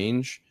of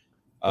range,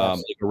 like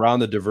around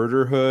the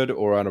diverter hood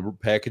or on a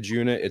package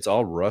unit, it's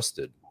all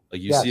rusted.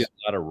 Like you see a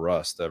lot of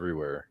rust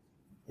everywhere.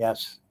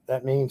 Yes,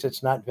 that means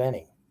it's not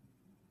venting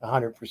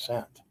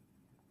 100%.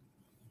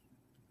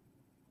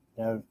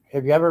 Now,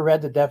 have you ever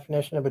read the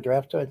definition of a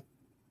draft hood?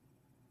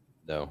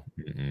 No.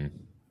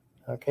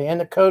 Okay, in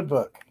the code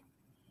book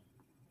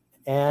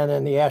and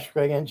in the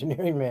Ashgrove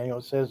Engineering Manual,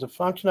 it says the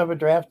function of a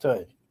draft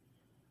hood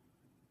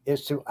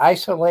is to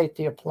isolate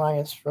the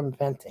appliance from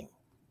venting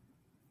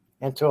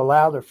and to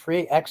allow the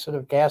free exit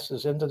of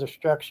gases into the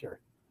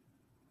structure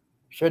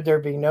should there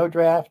be no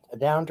draft, a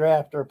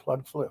downdraft, or a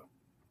plug flue.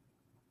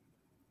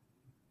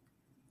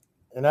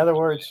 In other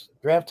words,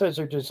 draft hoods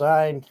are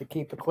designed to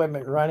keep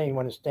equipment running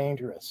when it's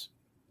dangerous.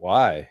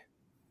 Why?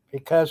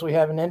 Because we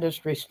have an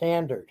industry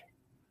standard.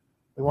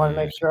 We want to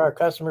make sure our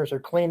customers are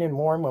clean and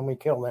warm when we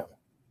kill them.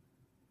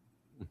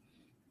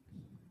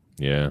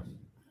 Yeah,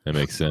 that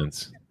makes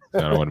sense.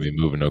 I don't want to be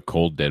moving no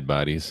cold dead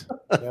bodies.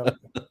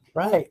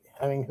 Right.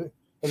 I mean,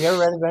 have you ever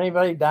read of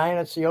anybody dying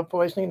of CO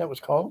poisoning that was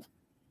cold?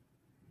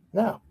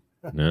 No.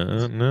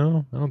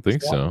 No, I don't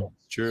think so.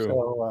 It's true.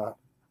 So,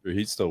 your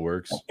heat still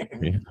works.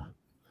 Yeah.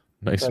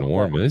 Nice and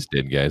warm. This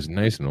dead guy's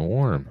nice and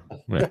warm. I'm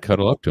going to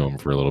cuddle up to him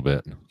for a little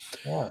bit.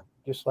 Yeah,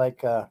 just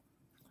like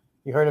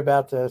you heard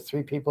about the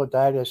 3 people that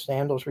died at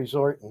Sandals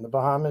Resort in the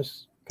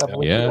Bahamas a couple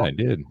weeks ago? I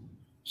did.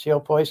 CO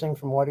poisoning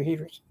from water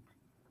heaters.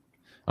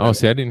 Oh,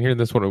 see, I didn't hear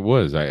that's what it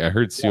was. I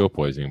heard CO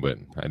poisoning, but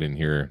I didn't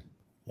hear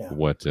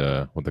what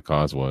the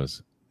cause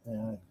was.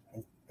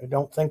 I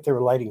don't think they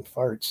were lighting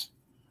farts.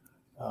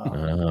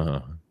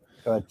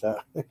 But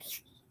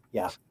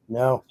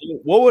no.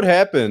 What would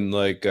happen?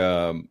 Like,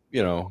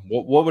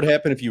 what would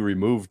happen if you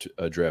removed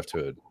a draft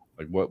hood?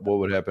 Like, what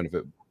would happen if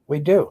it? We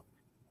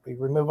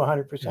remove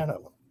 100%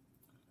 of them.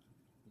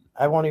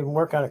 I won't even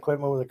work on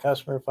equipment with a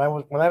customer.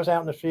 When I was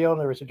out in the field,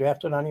 and there was a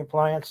draft hood on the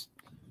appliance,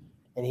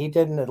 and he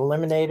didn't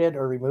eliminate it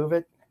or remove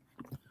it,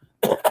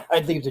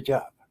 I'd leave the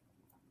job.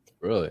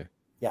 Really?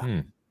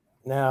 Yeah.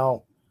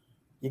 Now,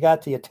 you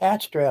got the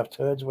attached draft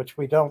hoods, which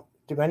we don't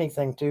do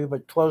anything to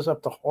but close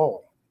up the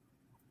hole.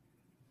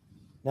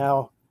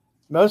 Now,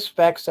 most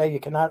specs say you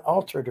cannot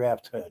alter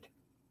draft hood.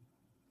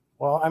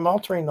 Well, I'm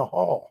altering the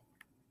hole.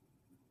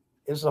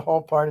 Is the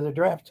hole part of the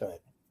draft hood?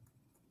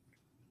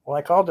 Well,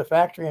 I called the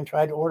factory and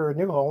tried to order a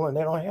new hole, and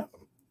they don't have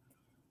them.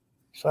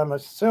 So I'm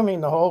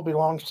assuming the hole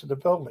belongs to the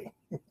building.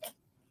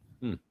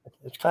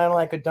 It's kind of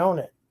like a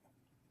donut.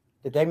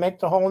 Did they make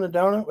the hole in the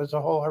donut? Was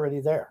the hole already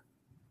there?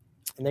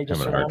 And they just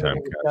having a hard time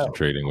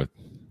concentrating with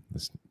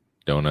this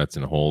donuts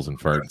and holes and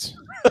farts.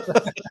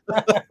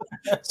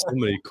 So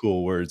many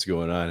cool words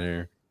going on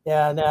here.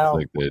 Yeah, now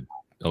it's like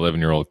the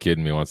 11-year-old kid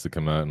in me wants to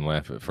come out and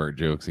laugh at fart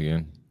jokes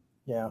again.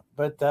 Yeah,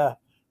 but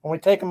when we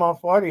take them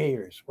off water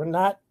heaters, we're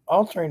not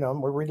altering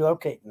them, we're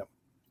relocating them.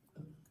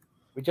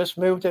 We just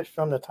moved it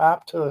from the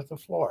top to the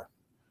floor.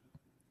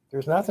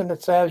 There's nothing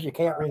that says you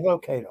can't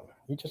relocate them.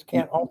 You just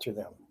can't alter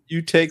them.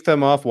 You take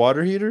them off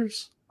water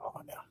heaters? Oh,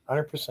 yeah,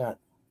 100%.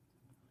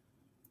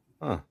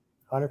 Huh.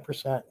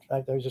 100%. In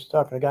fact, I was just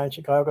talking to a guy in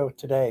Chicago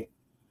today.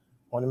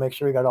 Want to make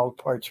sure he got all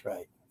the parts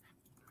right.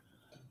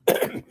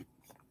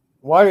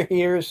 Water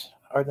heaters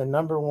are the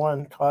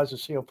 #1 cause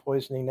of CO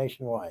poisoning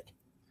nationwide.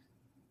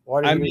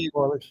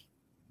 Boilers.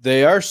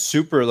 They are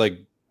super, like,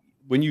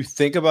 when you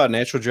think about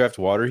natural draft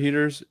water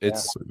heaters,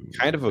 it's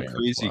kind of a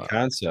crazy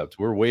concept.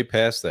 We're way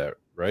past that,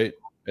 right?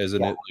 As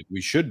in it, like, we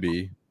should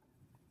be.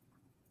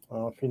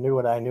 Well, if you knew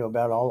what I knew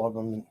about all of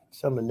them,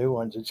 some of the new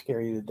ones would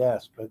scare you to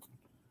death. But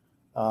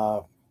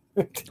wow,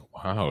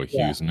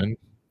 Huseman.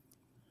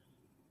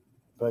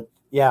 But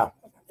yeah,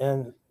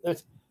 and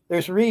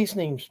there's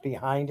reasonings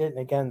behind it. And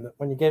again,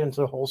 when you get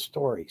into the whole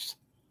stories,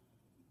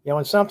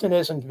 when something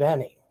isn't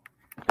venting,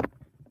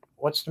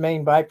 what's the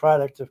main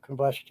byproduct of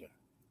combustion?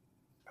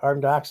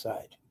 Carbon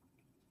dioxide.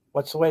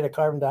 What's the weight of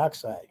carbon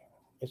dioxide?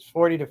 It's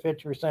 40 to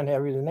 50%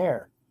 heavier than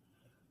air.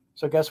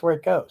 So guess where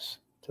it goes?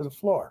 To the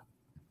floor.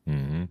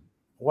 Mm-hmm.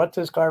 What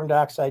does carbon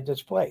dioxide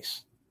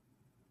displace?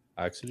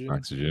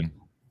 Oxygen.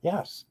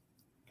 Yes,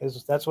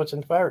 because that's what's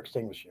in fire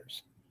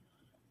extinguishers.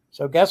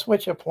 So guess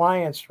which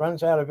appliance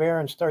runs out of air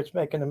and starts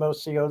making the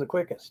most CO the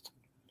quickest?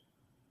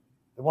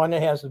 The one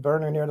that has the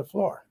burner near the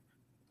floor.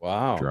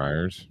 Wow.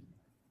 Dryers.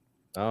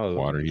 Oh,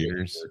 water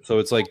heaters. So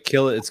it's like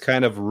it's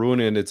kind of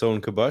ruining its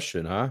own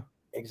combustion, huh?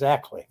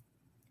 Exactly.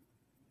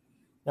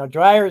 Now,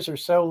 dryers are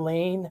so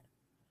lean,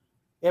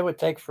 it would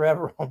take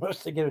forever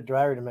almost to get a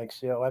dryer to make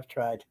CO. I've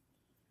tried.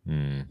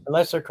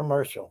 Unless they're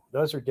commercial.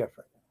 Those are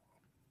different.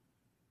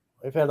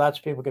 We've had lots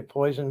of people get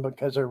poisoned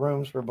because their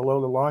rooms were below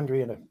the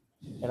laundry in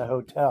a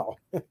hotel.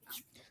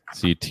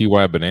 See,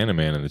 TY Banana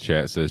Man in the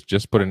chat says,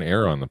 just put an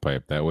arrow on the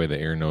pipe. That way the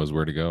air knows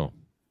where to go.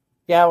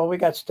 Yeah, well, we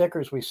got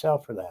stickers we sell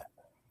for that.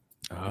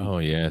 Oh,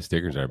 yeah.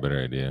 Stickers are a better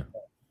idea.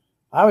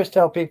 I always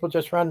tell people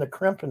just run the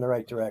crimp in the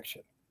right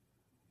direction.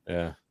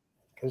 Yeah.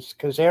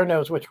 Because air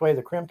knows which way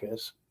the crimp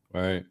is.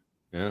 Right.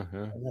 Yeah.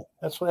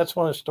 That's one of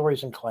the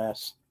stories in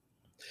class.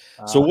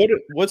 So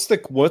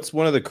what's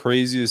one of the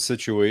craziest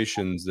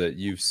situations that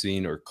you've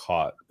seen or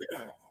caught?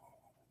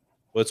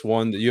 What's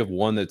one that you have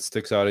one that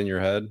sticks out in your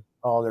head?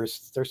 Oh,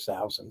 there's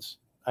thousands.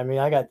 I mean,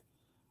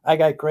 I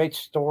got great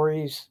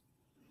stories.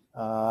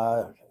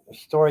 A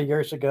story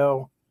years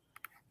ago,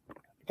 a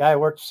guy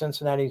worked at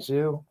Cincinnati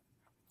Zoo,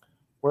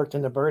 worked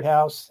in the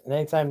birdhouse, and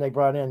anytime they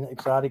brought in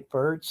exotic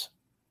birds,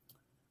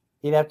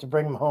 he'd have to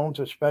bring them home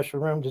to a special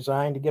room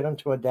designed to get them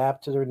to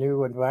adapt to their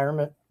new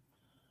environment.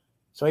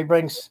 So he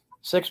brings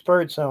 6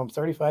 birds home,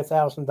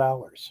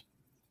 $35,000.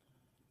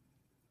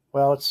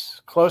 Well,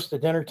 it's close to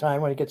dinner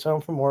time when he gets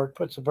home from work,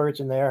 puts the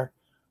birds in there.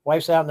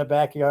 Wife's out in the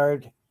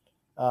backyard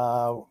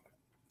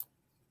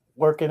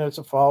working. It's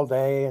a fall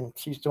day, and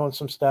she's doing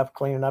some stuff,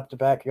 cleaning up the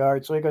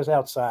backyard. So he goes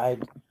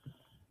outside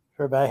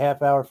for about a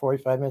half hour,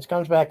 45 minutes,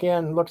 comes back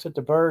in, looks at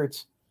the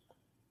birds,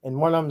 and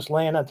one of them's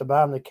laying at the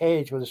bottom of the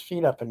cage with his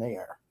feet up in the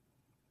air.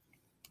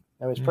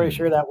 I was pretty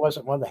sure that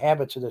wasn't one of the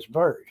habits of this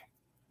bird.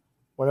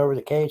 Went over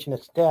the cage, and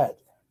it's dead.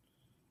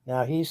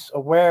 Now, he's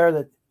aware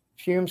that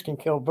fumes can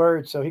kill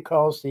birds, so he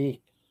calls the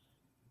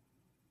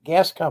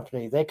gas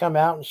company. They come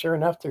out, and sure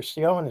enough, there's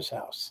CO in his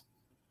house.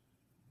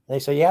 They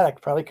say, yeah,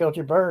 that probably killed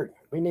your bird.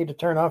 We need to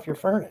turn off your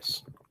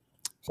furnace.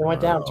 So I went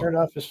down and turned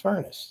off his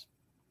furnace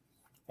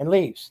and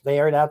leaves. They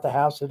aired out the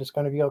house that it's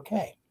going to be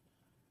okay.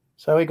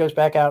 So he goes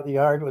back out in the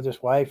yard with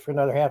his wife for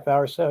another half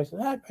hour or so. He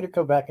said, I better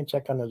go back and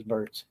check on those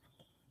birds.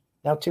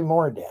 Now 2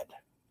 more are dead.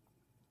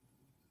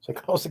 So he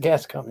calls the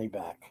gas company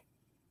back.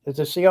 Does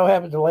the CO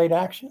have a delayed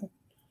action?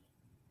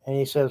 And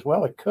he says,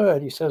 well, it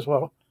could. He says,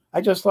 well, I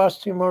just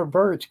lost 2 more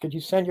birds. Could you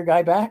send your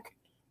guy back?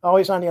 Oh,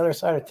 he's on the other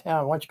side of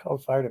town. Why don't you call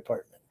the fire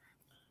department?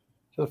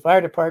 So the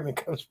fire department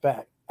comes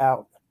back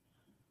out.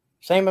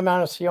 Same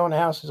amount of CO in the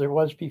house as there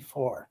was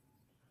before.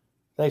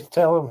 They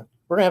tell him,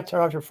 we're going to have to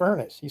turn off your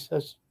furnace. He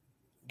says,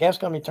 gas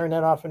company turned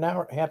that off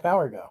half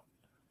hour ago.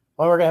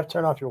 Well, we're going to have to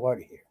turn off your water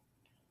heater.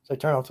 So they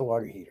turn off the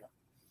water heater.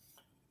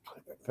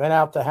 Vent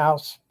out the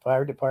house.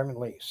 Fire department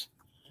leaves.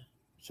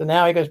 So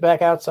now he goes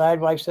back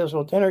outside. Wife says,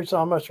 well, dinner's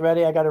almost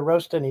ready. I got a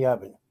roast in the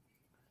oven.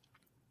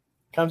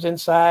 Comes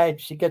inside.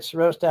 She gets the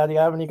roast out of the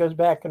oven. He goes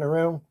back in the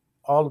room.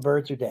 All the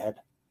birds are dead.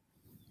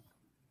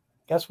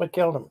 Guess what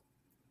killed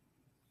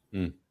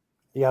him?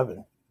 The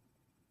oven.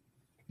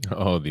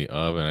 Oh, the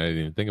oven. I didn't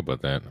even think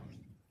about that.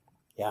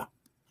 Yeah.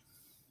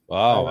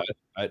 Wow.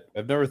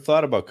 I've never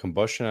thought about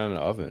combustion on an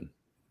oven.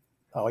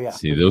 Oh, yeah.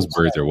 See, those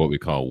birds are what we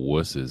call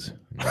wusses.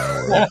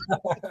 I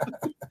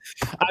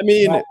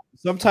mean,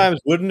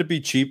 sometimes wouldn't it be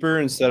cheaper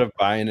instead of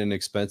buying an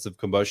expensive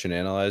combustion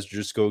analyzer,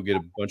 just go get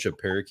a bunch of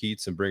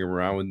parakeets and bring them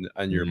around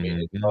on your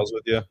maintenance calls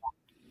with you?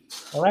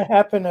 Well, that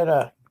happened at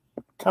a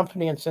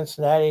company in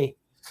Cincinnati.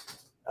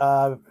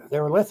 They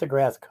were a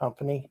lithograph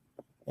company.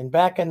 And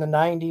back in the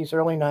 90s,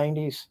 early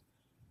 90s,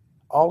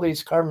 all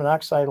these carbon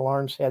monoxide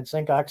alarms had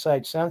zinc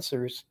oxide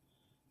sensors,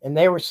 and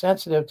they were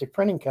sensitive to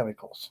printing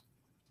chemicals.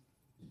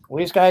 Well,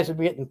 these guys had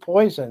been getting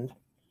poisoned.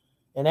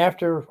 And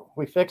after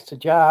we fixed the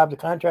job, the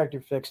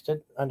contractor fixed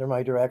it under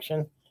my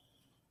direction.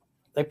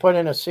 They put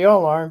in a CO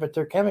alarm, but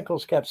their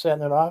chemicals kept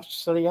setting it off.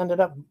 So they ended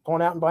up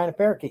going out and buying a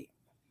parakeet.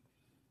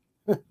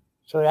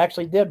 So they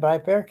actually did buy a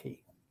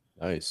parakeet.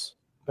 Nice.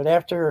 But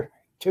after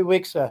 2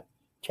 weeks of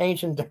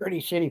changing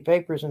dirty, shitty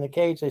papers in the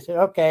cage, they said,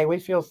 okay, we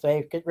feel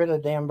safe. Get rid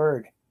of the damn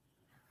bird.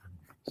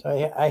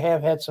 So I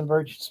have had some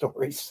bird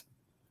stories.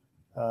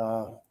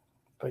 But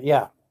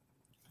yeah.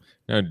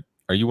 Now,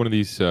 are you one of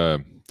these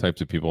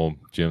types of people,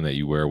 Jim, that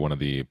you wear one of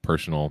the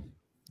personal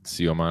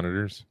CO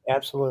monitors?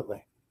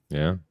 Absolutely.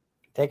 Yeah.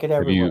 Take it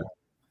everywhere.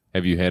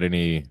 Have you had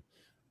any,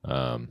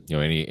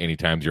 any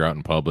times you're out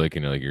in public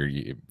and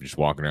you're just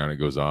walking around, it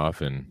goes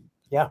off and.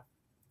 Yeah.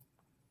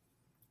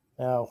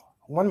 Now,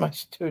 one of my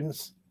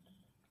students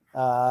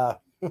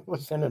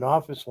was in an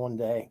office one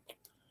day.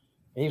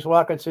 He's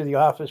walking through the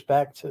office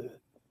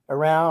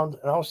around,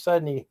 and all of a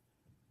sudden he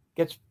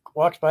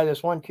walks by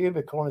this one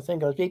cubicle, and the thing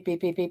goes beep, beep,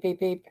 beep, beep, beep,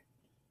 beep.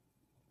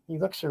 He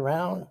looks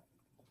around,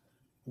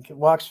 he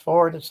walks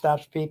forward, it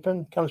stops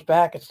beeping, comes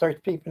back, it starts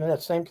beeping in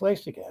that same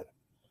place again.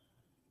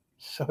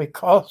 So he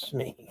calls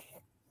me.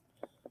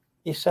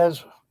 He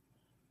says,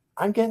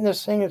 I'm getting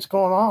this thing that's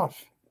going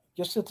off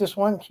just at this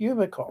one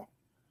cubicle.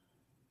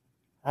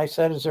 I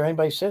said, is there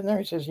anybody sitting there?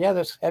 He says, yeah,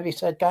 this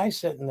heavy-set guy's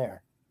sitting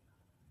there.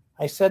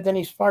 I said, then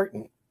he's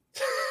farting.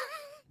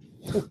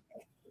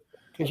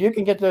 Because you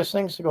can get those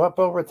things to go up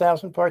over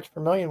 1,000 parts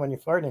per million when you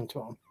fart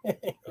into them.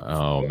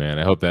 Oh, man.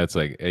 I hope that's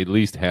like at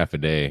least half a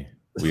day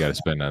we got to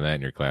spend on that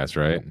in your class,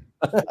 right?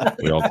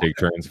 We all take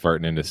turns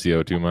farting into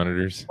CO2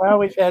 monitors. Well,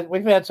 we've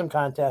had some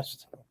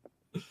contests.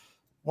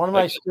 One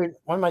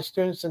of my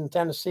students in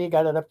Tennessee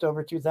got it up to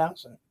over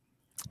 2,000.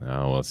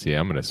 Oh, well, see,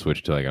 I'm going to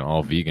switch to like an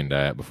all vegan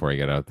diet before I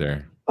get out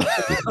there.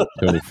 Get some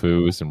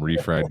tofu, some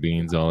refried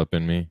beans all up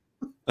in me.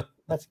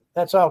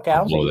 That's all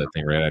cows blow that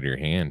thing right out of your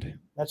hand.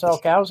 That's all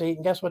cows eat,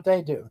 and guess what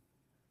they do?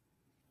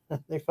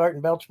 They fart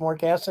and belch more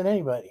gas than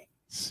anybody.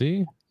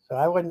 See? So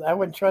I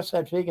wouldn't trust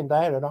that vegan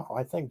diet at all.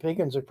 I think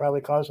vegans are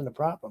probably causing the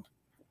problem.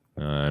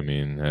 I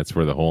mean, that's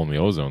where the hole in the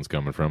ozone's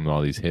coming from,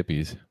 all these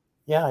hippies.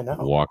 Yeah, I know.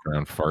 Walk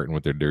around farting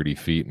with their dirty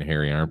feet and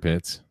hairy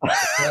armpits.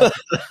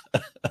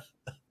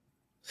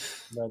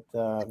 But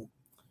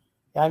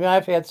I mean,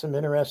 I've had some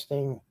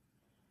interesting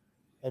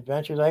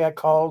adventures. I got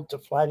called to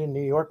fly to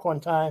New York one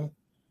time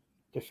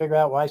to figure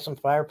out why some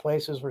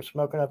fireplaces were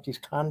smoking up these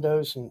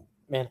condos in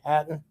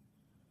Manhattan.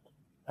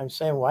 I'm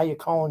saying, why are you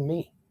calling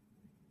me?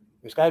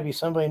 There's got to be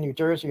somebody in New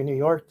Jersey or New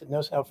York that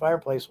knows how a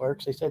fireplace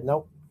works. They said,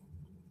 nope.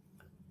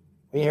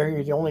 We hear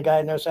you're the only guy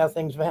that knows how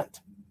things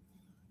vent.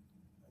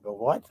 I go,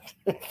 what?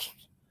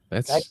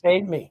 Guy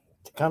paid me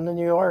to come to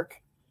New York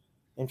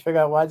and figure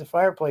out why the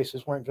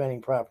fireplaces weren't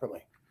venting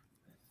properly.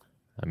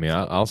 I mean,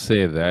 I'll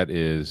say that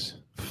is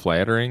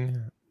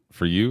flattering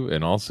for you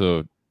and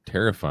also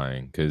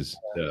terrifying because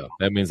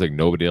that means like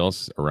nobody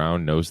else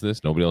around knows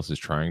this. Nobody else is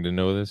trying to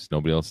know this.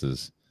 Nobody else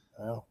is.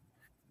 Well,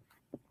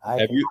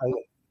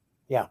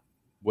 yeah.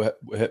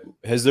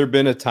 Has there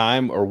been a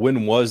time, or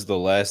when was the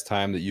last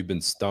time that you've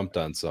been stumped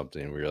on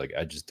something where you're like,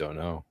 I just don't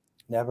know?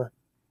 Never.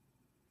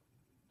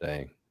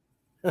 Dang.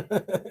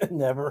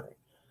 Never.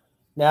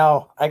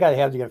 Now I got to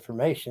have the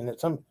information.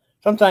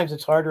 Sometimes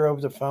it's harder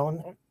over the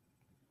phone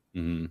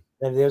than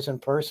it is in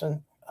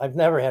person. I've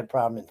never had a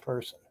problem in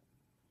person.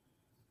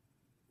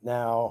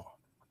 Now,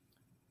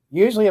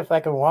 usually if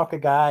I can walk a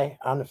guy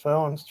on the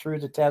phone through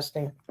the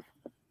testing,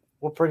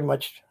 we'll pretty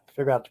much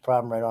figure out the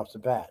problem right off the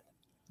bat.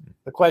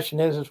 The question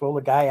is will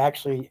the guy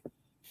actually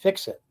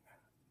fix it?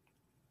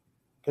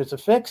 Because the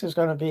fix is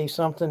going to be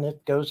something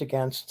that goes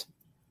against,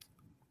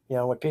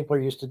 what people are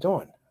used to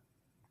doing.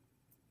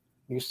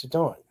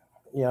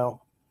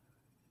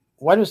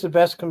 What is the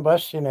best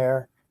combustion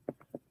air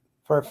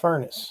for a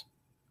furnace?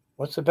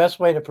 What's the best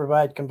way to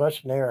provide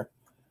combustion air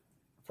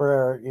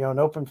for, an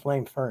open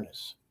flame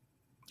furnace?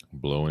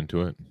 Blow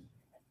into it.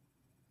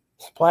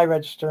 Supply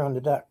register on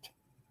the duct.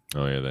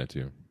 Oh, yeah, that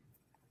too.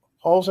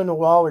 Holes in the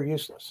wall are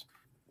useless.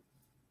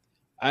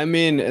 I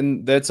mean,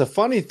 and that's a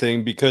funny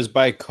thing because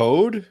by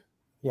code,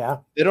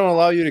 they don't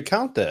allow you to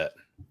count that.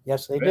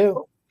 Yes, they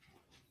do.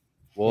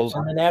 Well, it's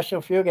in the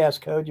National Fuel Gas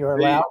Code. You're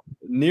allowed.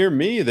 Near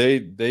me,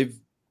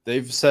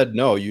 they've said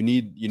no. You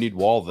need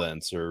wall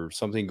vents or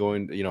something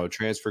going. A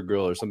transfer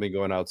grill or something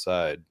going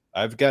outside.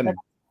 I've gotten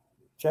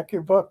check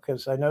your book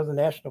because I know the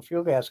National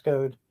Fuel Gas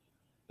Code.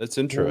 That's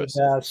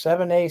interesting.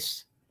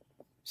 7/8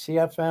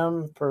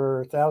 CFM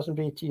per 1,000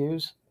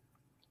 BTUs,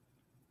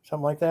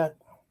 something like that.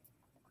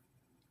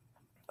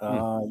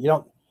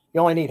 You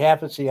only need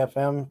half a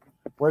CFM,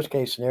 worst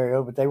case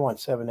scenario, but they want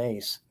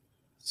 7/8.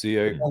 See,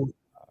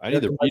 I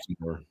need to read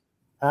more.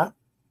 Huh?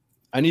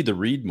 I need to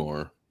read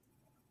more.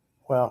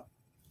 Well,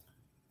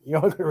 you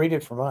don't read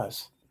it from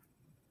us.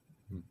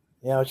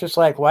 It's just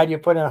like, why do you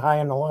put in a high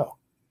and a low?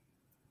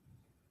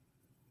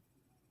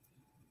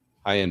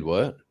 High end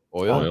what?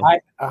 Oil?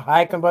 A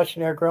high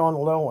combustion air grill and a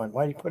low one.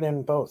 Why do you put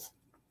in both?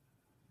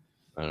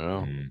 I don't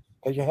know.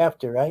 Because you have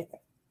to, right?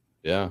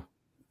 Yeah.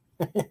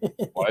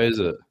 Why is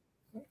it?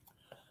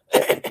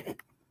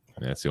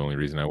 That's the only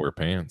reason I wear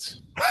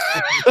pants.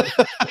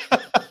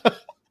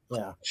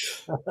 Yeah.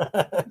 You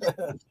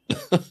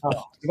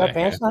got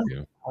pants on?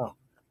 Oh.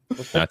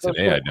 Not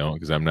today, I don't,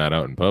 because I'm not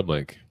out in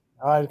public.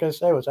 I was going to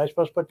say, was I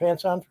supposed to put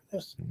pants on for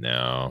this?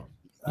 No.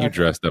 You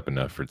dressed up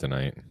enough for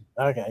tonight.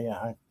 Okay, yeah.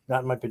 I'm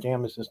not in my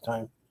pajamas this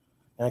time.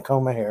 And I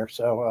comb my hair.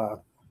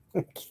 So,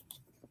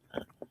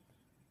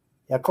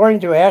 according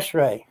to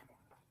ASHRAE,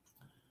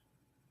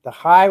 the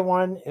high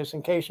one is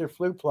in case your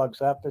flue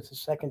plugs up. It's a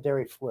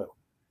secondary flue.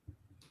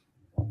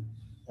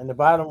 And the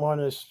bottom one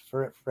is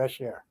for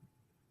fresh air.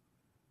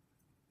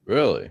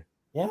 Really?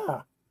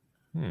 Yeah.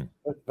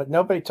 But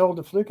nobody told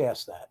the flue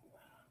gas that.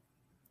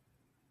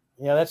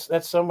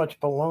 That's so much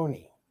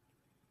baloney.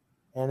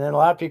 And then a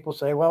lot of people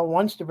say, well,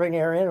 one's to bring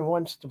air in and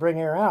one's to bring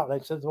air out. I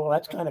said, well,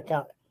 that's kind of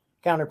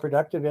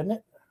counterproductive, isn't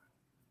it?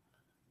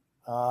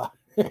 I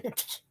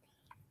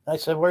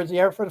said, where's the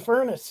air for the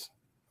furnace?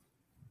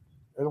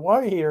 Or the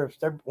water heater? If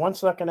they're one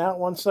sucking out,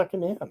 one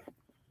sucking in.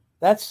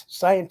 That's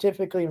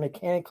scientifically and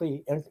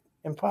mechanically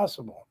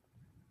impossible.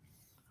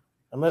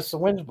 Unless the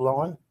wind's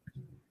blowing.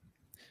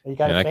 You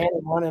got a fan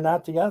in one and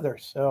not the other.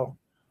 So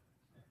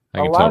I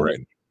can tell right.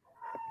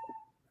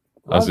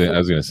 I was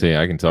going to say,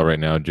 I can tell right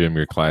now, Jim,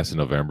 your class in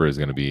November is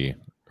going to be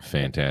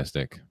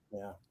fantastic.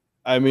 Yeah.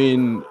 I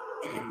mean,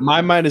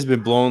 my mind has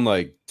been blown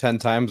like 10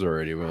 times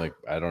already. We're like,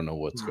 I don't know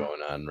what's going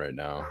on right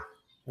now.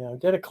 I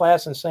did a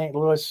class in St.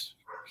 Louis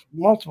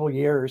multiple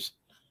years.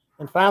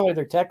 And finally,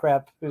 their tech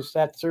rep who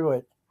sat through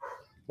it,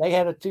 they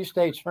had a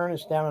 2-stage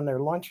furnace down in their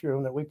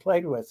lunchroom that we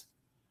played with.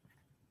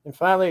 And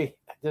finally,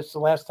 this is the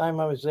last time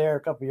I was there a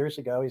couple of years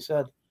ago. He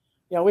said,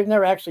 we've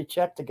never actually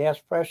checked the gas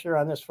pressure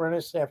on this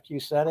furnace after you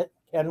set it.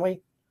 Can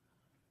we?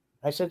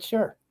 I said,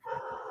 sure.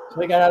 So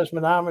he got out his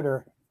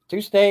manometer,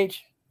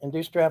 2-stage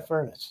induced draft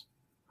furnace.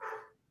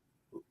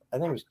 I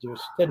think it was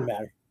deuce. Didn't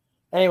matter.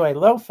 Anyway,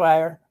 low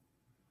fire,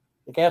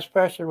 the gas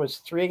pressure was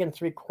 3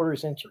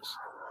 3/4 inches.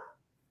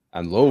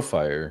 On low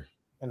fire?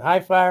 And high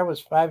fire was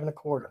 5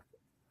 1/4.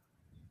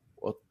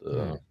 What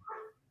the?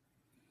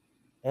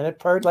 And it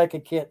purred like a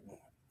kitten.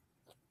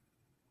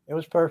 It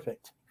was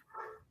perfect.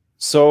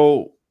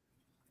 So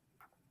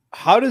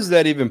How does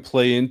that even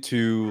play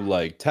into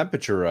like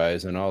temperature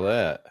rise and all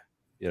that?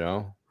 You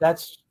know,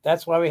 that's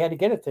why we had to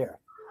get it there.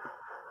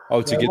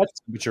 Oh, to get the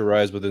temperature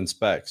rise within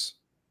specs.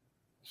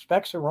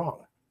 Specs are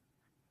wrong.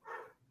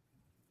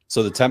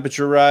 So the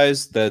temperature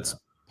rise that's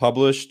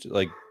published,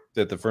 like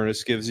that the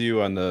furnace gives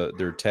you on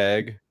their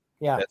tag,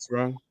 that's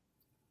wrong.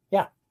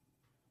 Yeah.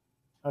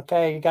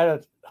 Okay, you got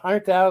a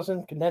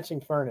 100,000 condensing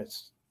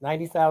furnace,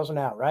 90,000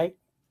 out, right?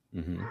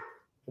 Mm-hmm.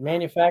 The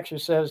manufacturer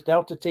says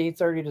delta T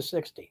 30 to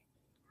 60.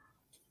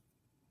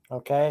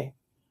 Okay.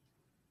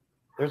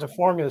 There's a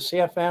formula,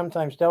 CFM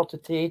times delta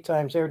T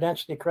times air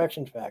density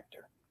correction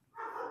factor.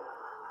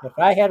 If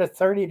I had a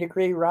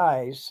 30-degree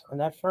rise in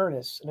that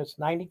furnace and it's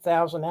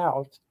 90,000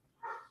 out,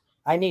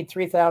 I need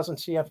 3,000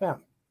 CFM.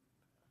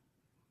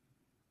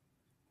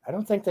 I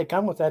don't think they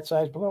come with that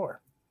size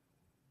blower.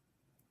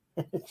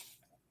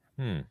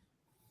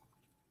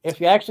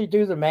 If you actually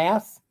do the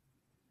math,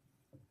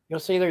 you'll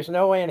see there's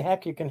no way in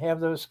heck you can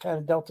have those kind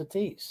of delta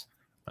T's.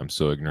 I'm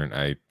so ignorant,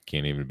 I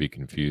can't even be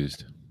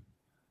confused.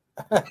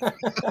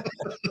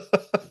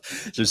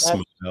 Just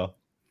smile.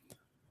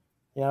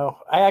 You know,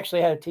 I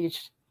actually had to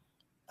teach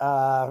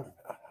the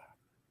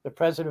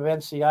president of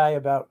NCI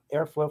about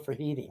airflow for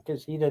heating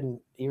because he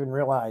didn't even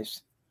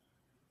realize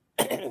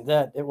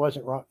that it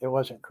wasn't wrong. It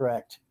wasn't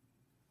correct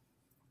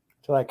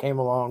until I came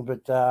along.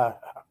 But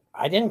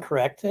I didn't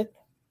correct it.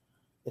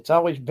 It's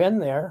always been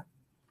there.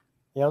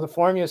 You know, the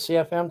formula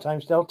CFM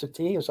times delta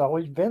T has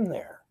always been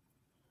there.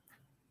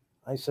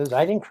 I says,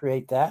 I didn't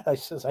create that. I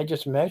says, I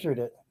just measured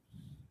it.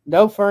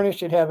 No furnace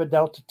should have a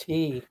delta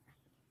T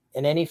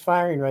in any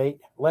firing rate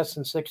less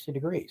than 60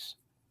 degrees,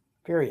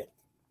 period.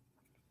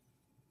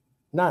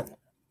 None.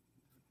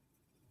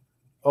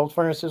 Old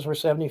furnaces were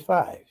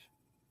 75.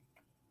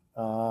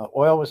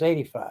 Oil was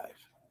 85.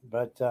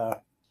 But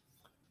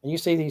and you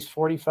see these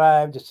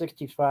 45 to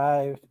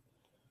 65,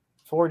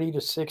 40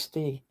 to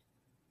 60.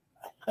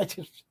 It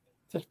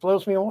just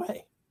blows me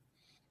away.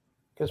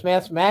 Because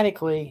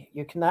mathematically,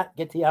 you cannot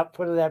get the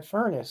output of that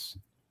furnace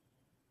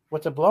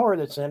with the blower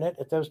that's in it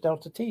at those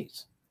delta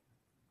T's.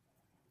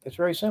 It's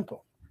very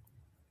simple.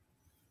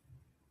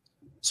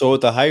 So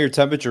with the higher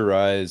temperature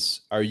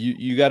rise, are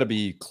you got to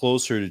be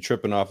closer to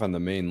tripping off on the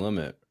main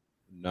limit?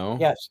 No?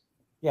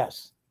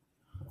 Yes.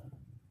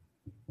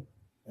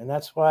 And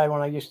that's why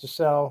when I used to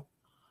sell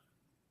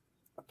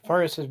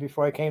furnaces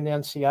before I came to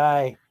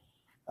NCI,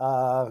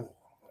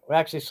 we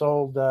actually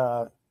sold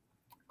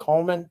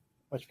Coleman,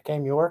 which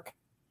became York.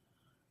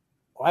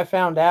 Well, I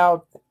found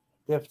out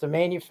if the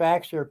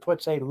manufacturer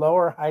puts a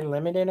lower high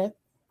limit in it,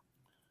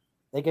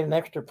 they get an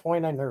extra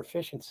point on their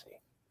efficiency.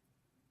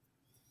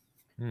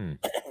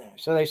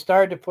 So they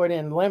started to put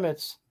in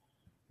limits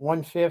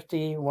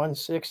 150,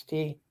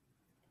 160.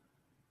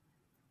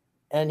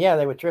 And yeah,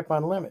 they would trip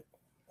on limit.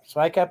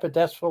 So I kept a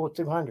desk full of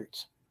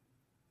 200s.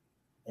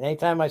 And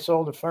anytime I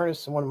sold a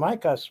furnace to one of my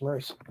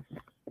customers,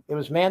 it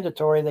was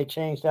mandatory they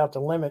changed out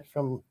the limit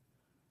from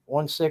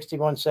 160,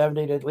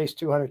 170 to at least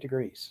 200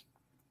 degrees.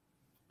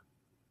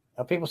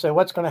 Now people say,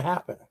 what's going to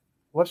happen?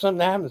 What if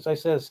something happens? I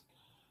says,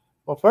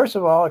 well, first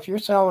of all, if you're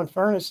selling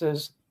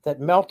furnaces that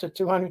melt at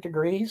 200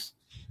 degrees,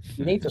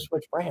 you need to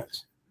switch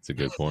brands. That's a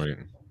good point.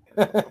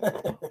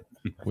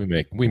 we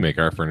make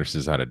our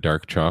furnaces out of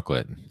dark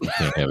chocolate. You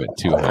can't have it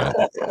too hot.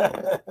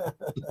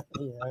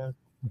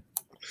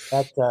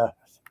 Yeah,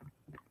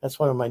 that's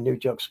one of my new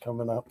jokes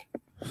coming up.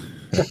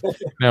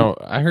 Now,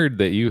 I heard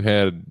that you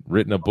had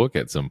written a book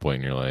at some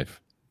point in your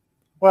life.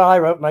 Well, I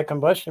wrote my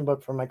combustion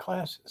book for my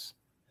classes.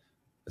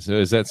 So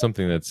is that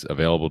something that's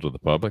available to the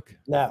public?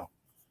 No,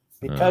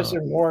 because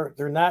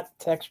they're not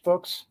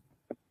textbooks.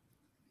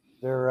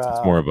 They're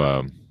it's more of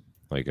a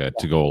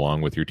to go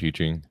along with your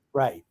teaching.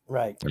 Right.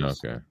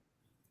 Okay.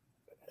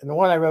 And the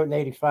one I wrote in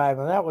 '85,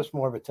 and that was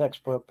more of a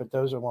textbook, but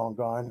those are long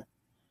gone.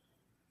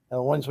 And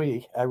the ones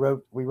I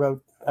wrote for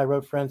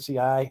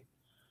NCI, at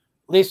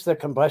least the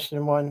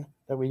combustion one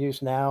that we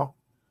use now,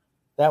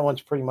 that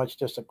one's pretty much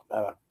just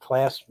a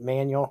class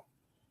manual.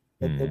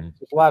 There's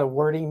a lot of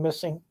wording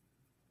missing.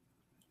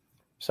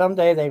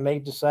 Someday they may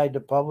decide to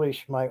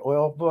publish my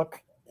oil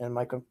book and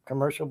my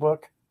commercial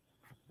book,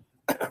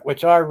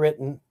 which are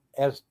written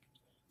as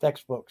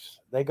textbooks.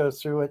 They go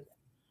through it,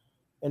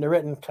 and they're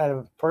written kind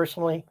of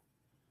personally,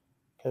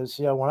 because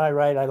when I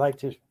write, I like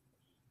to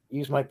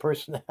use my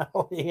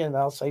personality, and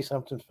I'll say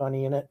something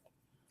funny in it.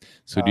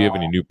 So, do you have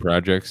any new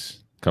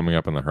projects coming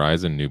up on the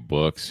horizon? New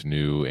books,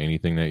 new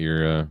anything that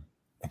you're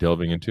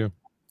delving into?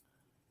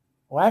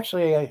 Well,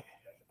 actually, I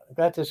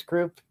got this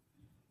group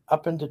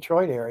up in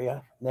Detroit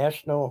area,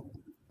 National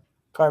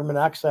Carbon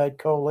Monoxide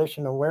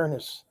Coalition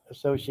Awareness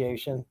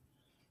Association,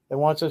 that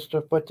wants us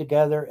to put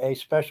together a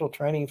special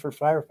training for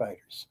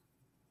firefighters.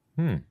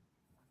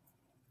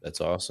 That's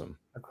awesome.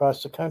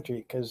 Across the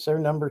country, because they're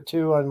number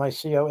 2 on my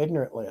CO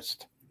ignorant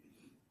list.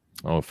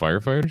 Oh,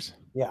 firefighters?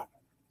 Yeah.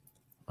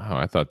 Wow,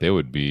 I thought they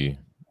would be,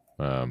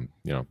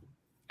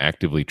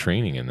 actively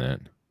training in that.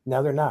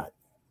 No, they're not.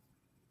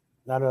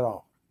 Not at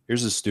all.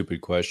 Here's a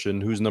stupid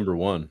question. Who's number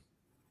 1?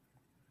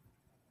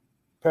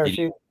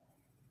 Parachute.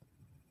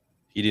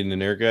 Heating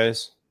and air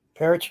guys?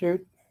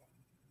 Parachute.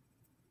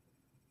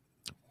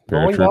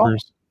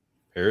 Paratroopers.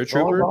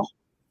 Paratroopers.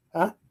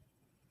 Huh?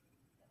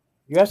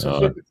 You asked a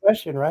stupid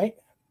question, right?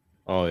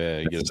 Oh yeah,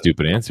 you get a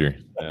stupid answer.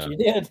 Yeah. You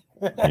did.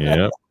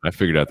 Yeah, I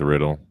figured out the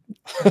riddle.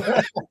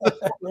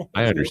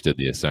 I understood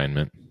the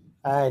assignment.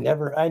 I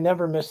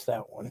never missed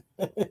that one.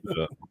 I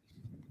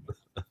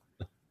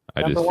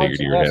just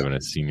figured you were having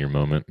a senior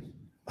moment.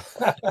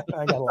 I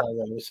got a lot of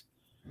those.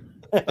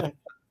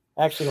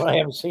 Actually, when I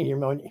have a senior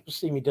moment, you'll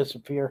see me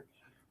disappear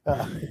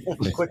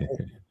quickly.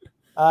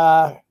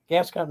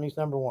 Gas company's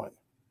number 1.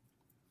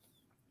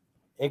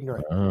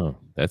 Ignorant. Oh,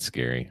 that's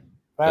scary.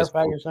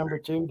 Firefighters number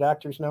 2.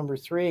 Doctors number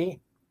 3.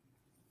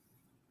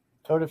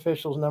 Code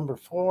officials number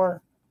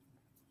 4.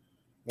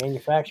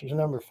 Manufacturers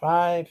number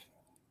 5.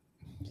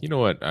 You know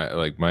what?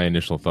 Like my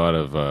initial thought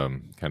of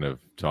kind of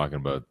talking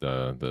about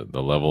the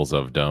levels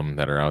of dumb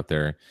that are out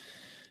there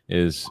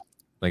is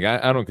like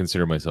I don't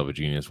consider myself a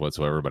genius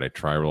whatsoever, but I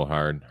try real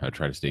hard. I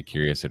try to stay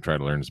curious. I try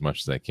to learn as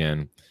much as I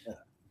can. Yeah.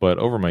 But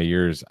over my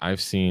years,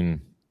 I've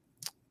seen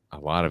a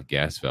lot of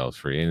gas valves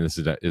free, and this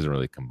isn't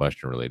really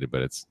combustion related,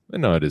 but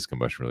it is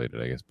combustion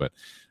related, I guess. But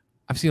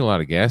I've seen a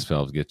lot of gas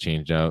valves get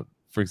changed out.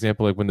 For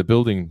example, like when the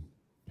building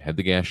had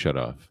the gas shut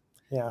off.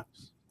 Yeah.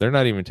 They're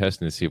not even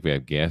testing to see if we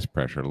have gas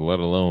pressure, let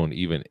alone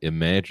even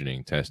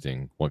imagining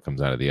testing what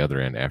comes out of the other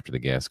end after the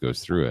gas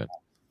goes through it.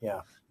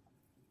 Yeah.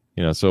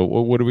 You know, so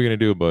what are we going to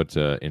do about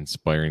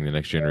inspiring the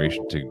next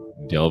generation to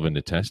delve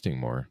into testing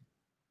more?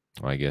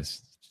 Well, I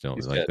guess still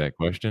like that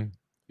question.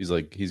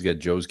 He's got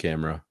Joe's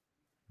camera.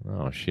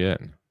 Oh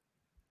shit.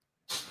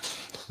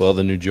 Well,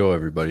 the new Joe,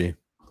 everybody.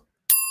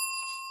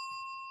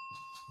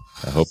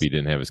 I hope he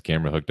didn't have his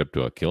camera hooked up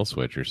to a kill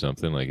switch or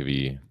something. Like if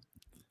he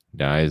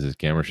dies, his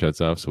camera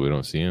shuts off so we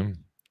don't see him.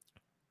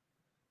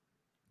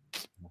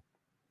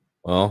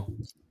 Well,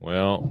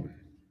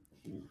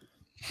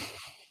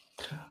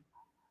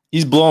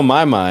 he's blowing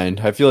my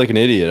mind. I feel like an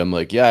idiot. I'm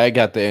like, yeah, I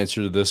got the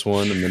answer to this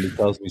one, and then he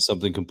tells me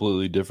something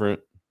completely different.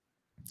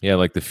 Yeah,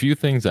 like the few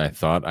things I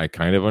thought I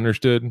kind of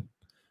understood,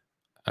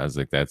 I was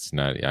like, that's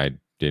not. I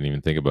didn't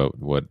even think about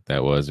what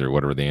that was or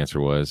whatever the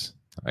answer was.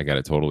 I got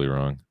it totally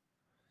wrong.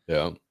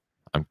 Yeah,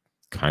 I'm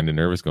kind of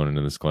nervous going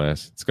into this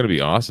class. It's going to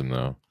be awesome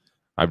though.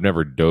 I've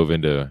never dove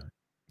into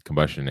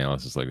combustion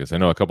analysis like this. I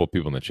know a couple of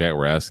people in the chat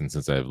were asking,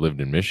 since I've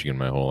lived in Michigan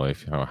my whole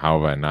life, how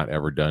have I not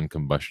ever done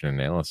combustion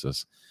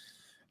analysis?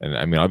 And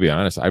I mean, I'll be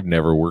honest, I've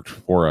never worked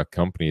for a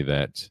company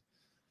that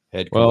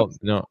had. Well,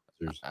 no,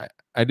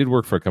 I did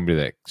work for a company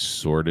that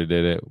sort of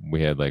did it.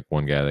 We had like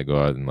one guy that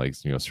go out and like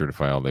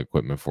certify all the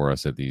equipment for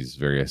us at these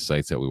various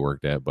sites that we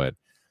worked at, but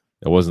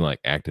it wasn't like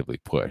actively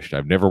pushed.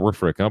 I've never worked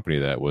for a company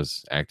that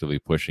was actively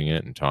pushing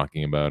it and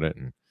talking about it,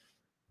 and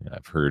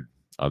I've heard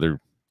other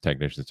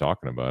technicians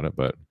talking about it,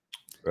 but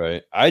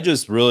right. I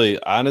just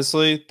really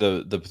honestly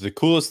the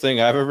coolest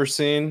thing I've ever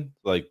seen,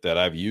 like that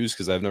I've used,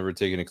 because I've never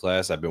taken a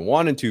class. I've been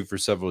wanting to for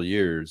several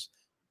years.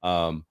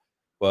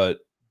 But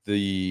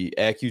the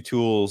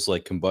AccuTools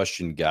like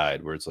combustion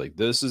guide, where it's like,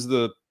 this is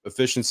the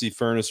efficiency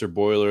furnace or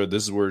boiler,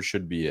 this is where it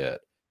should be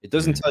at. It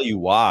doesn't tell you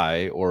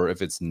why, or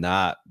if it's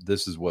not,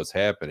 this is what's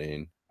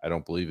happening. I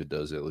don't believe it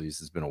does, at least.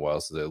 It's been a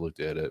while since I looked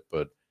at it,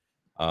 but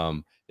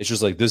it's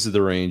just like, this is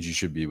the range you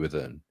should be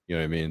within. You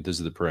know what I mean? This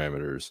is the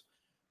parameters.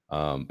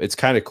 It's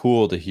kind of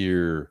cool to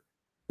hear.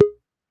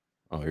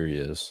 Oh, here he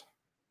is.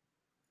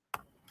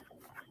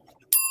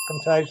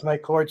 Sometimes my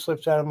cord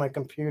slips out of my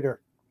computer.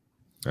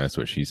 That's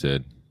what she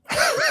said.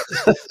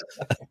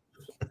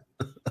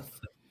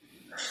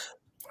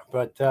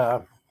 But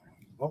what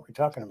were we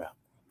talking about?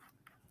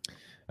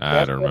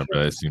 I don't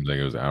remember. That seems like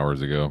it was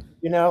hours ago. Do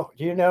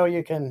you know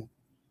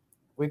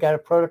we got a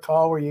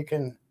protocol where you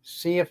can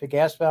see if a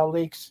gas valve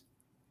leaks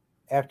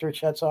after it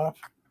shuts off?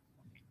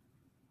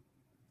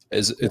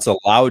 It's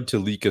allowed to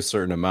leak a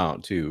certain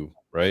amount too,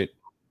 right?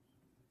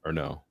 Or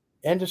no?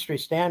 Industry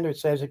standard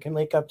says it can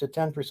leak up to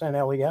 10%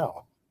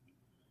 LEL.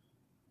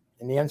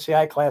 In the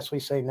NCI class, we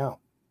say no.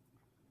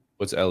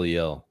 What's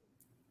LEL?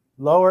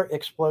 Lower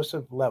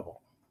explosive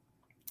level.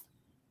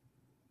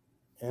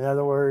 In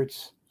other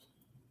words,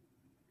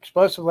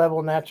 explosive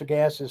level natural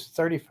gas is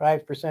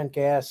 35%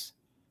 gas,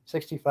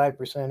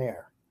 65%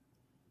 air.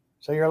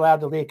 So you're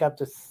allowed to leak up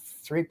to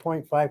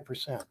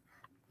 3.5%.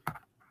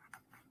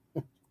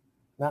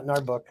 Not in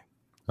our book.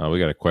 We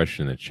got a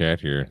question in the chat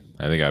here.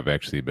 I think I've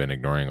actually been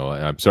ignoring a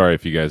lot. I'm sorry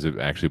if you guys have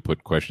actually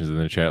put questions in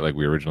the chat like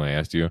we originally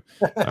asked you.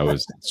 I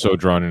was so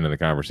drawn into the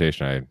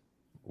conversation, I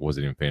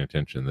wasn't even paying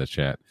attention in the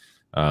chat.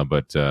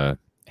 But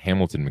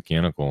Hamilton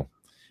Mechanical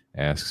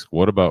asks,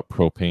 what about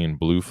propane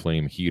blue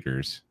flame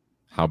heaters?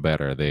 How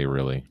bad are they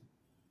really?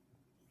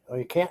 Well,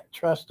 you can't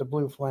trust a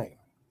blue flame.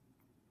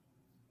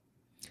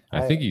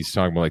 I think he's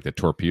talking about like the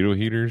torpedo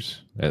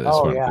heaters. That's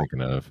what I'm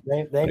thinking of.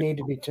 They need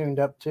to be tuned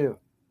up too.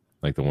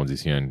 Like the ones you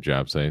see on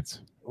job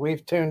sites?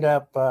 We've tuned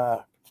up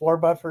floor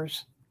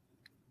buffers,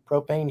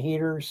 propane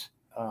heaters,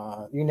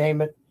 you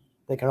name it.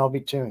 They can all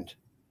be tuned.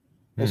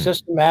 It's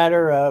just a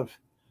matter of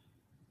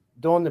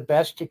doing the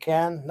best you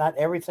can. Not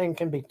everything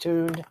can be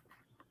tuned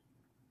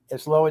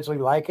as low as we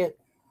like it,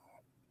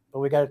 but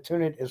we got to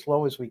tune it as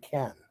low as we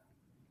can.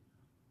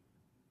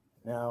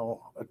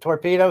 Now, a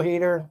torpedo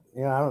heater,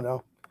 I don't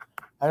know.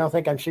 I don't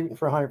think I'm shooting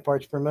for 100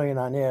 parts per million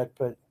on it,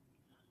 but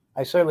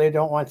I certainly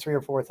don't want 3,000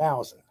 or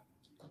 4,000.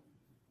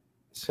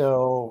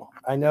 So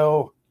I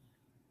know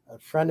a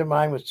friend of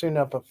mine was tuning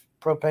up a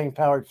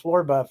propane-powered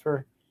floor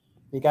buffer.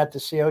 He got the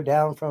CO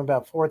down from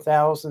about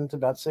 4,000 to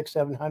about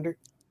 600-700.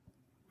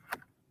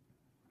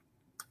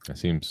 That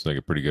seems like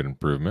a pretty good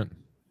improvement.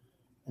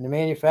 And the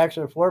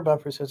manufacturer of the floor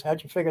buffer says,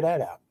 "How'd you figure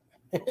that out?"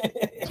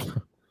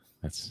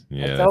 That's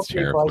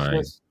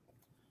terrifying.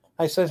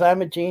 I says,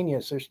 "I'm a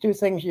genius. There's two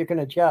things you can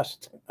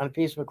adjust on a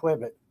piece of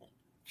equipment: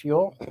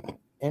 fuel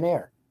and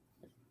air."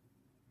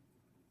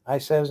 I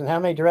says, "And how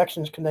many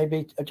directions can they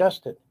be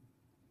adjusted?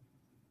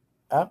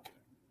 Up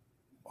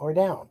or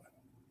down?"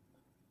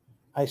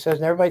 I says,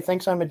 "And everybody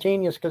thinks I'm a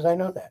genius because I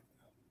know that."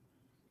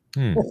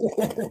 And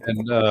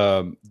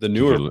the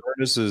newer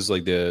furnaces,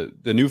 like the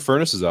new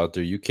furnaces out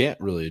there, you can't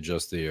really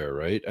adjust the air,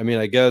 right? I mean,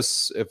 I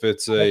guess if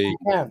it's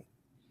how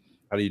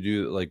do you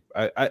do? Like,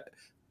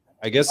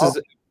 I guess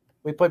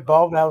we put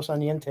ball valves on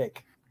the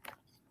intake.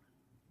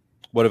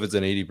 What if it's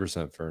an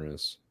 80%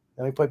 furnace?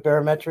 Then we put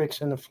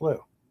barometrics in the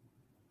flue.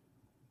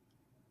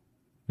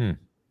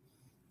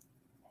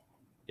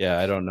 Yeah,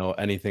 I don't know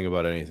anything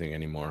about anything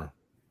anymore.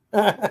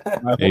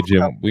 Hey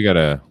Jim, we got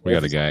a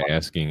guy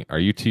asking, are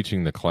you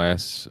teaching the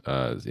class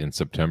in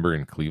September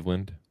in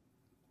Cleveland?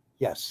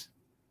 Yes.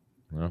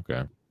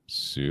 Okay.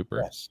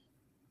 Super. Yes.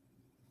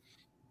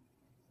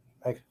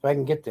 If I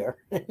can get there.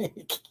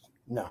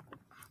 No.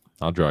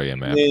 I'll draw you a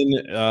map. I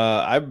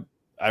mean,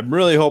 I'm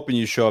really hoping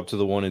you show up to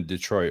the one in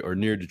Detroit or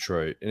near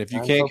Detroit. And if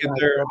you can't get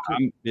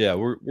there,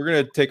 we're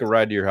gonna take a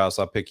ride to your house.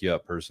 I'll pick you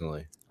up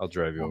personally. I'll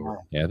drive you over.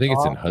 Yeah, I think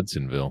it's in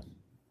Hudsonville.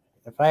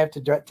 If I have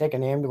to take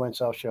an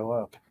ambulance, I'll show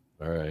up.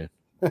 All right.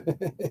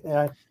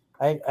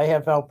 I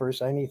have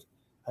helpers. I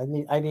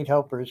need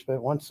helpers,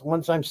 but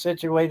once I'm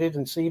situated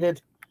and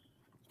seated,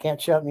 you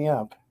can't shut me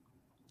up.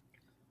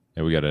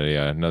 And we got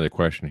another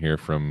question here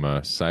from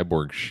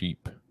Cyborg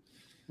Sheep.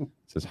 It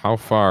says, how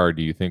far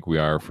do you think we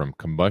are from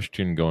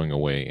combustion going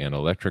away and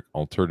electric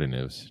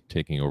alternatives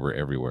taking over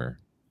everywhere?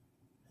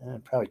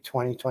 Probably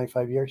 20,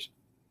 25 years.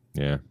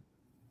 Yeah.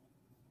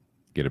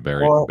 Get a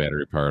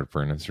battery powered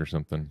furnace or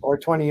something. Or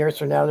 20 years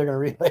from now, they're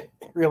going to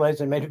realize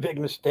they made a big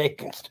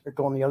mistake and start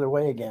going the other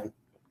way again.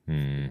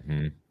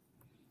 Mm-hmm.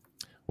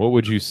 What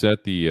would you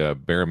set the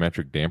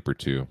barometric damper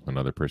to?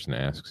 Another person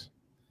asks.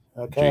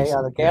 Okay,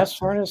 on a gas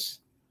furnace,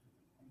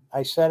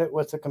 I set it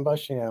with a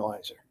combustion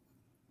analyzer.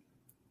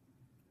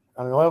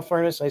 On an oil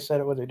furnace, I set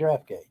it with a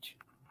draft gauge.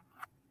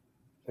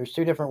 There's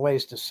two different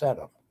ways to set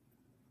them.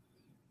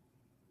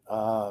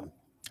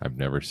 I've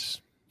never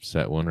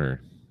set one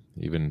or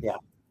even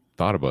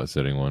thought about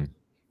setting one.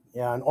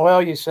 Yeah, on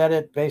oil, you set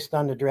it based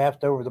on the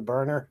draft over the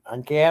burner.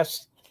 On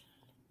gas,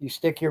 you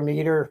stick your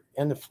meter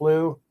in the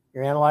flue,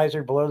 your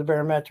analyzer below the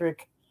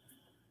barometric,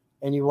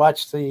 and you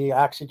watch the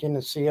oxygen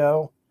and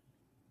CO.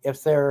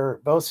 If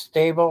they're both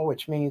stable,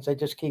 which means they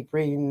just keep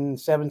reading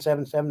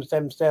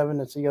 77777,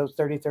 the CO's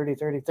 30, 30,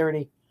 30,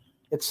 30,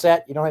 it's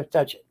set. You don't have to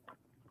touch it.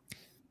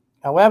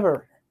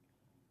 However,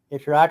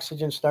 if your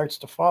oxygen starts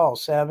to fall,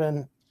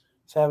 7,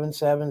 7,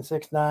 7,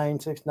 6, 9,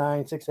 6,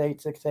 9, 6,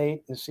 8, 6,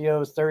 8, and the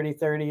CO is 30,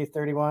 30,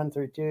 31,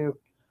 32,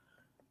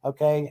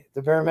 okay,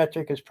 the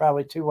barometric is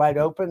probably too wide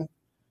open,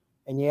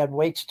 and you add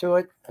weights to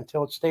it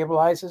until it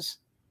stabilizes,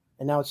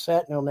 and now it's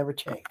set, and it'll never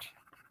change.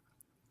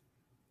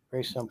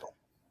 Very simple.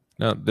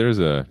 Now, there's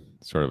a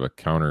sort of a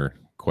counter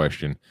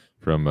question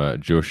from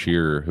Joe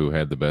Shearer, who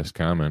had the best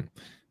comment.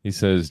 He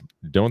says,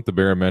 don't the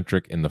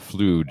barometric and the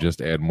flue just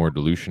add more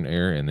dilution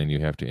air, and then you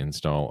have to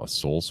install a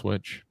soul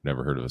switch?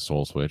 Never heard of a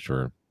soul switch,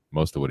 or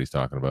most of what he's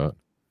talking about.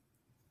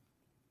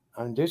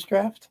 On induced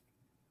draft?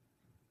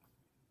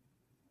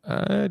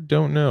 I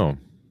don't know.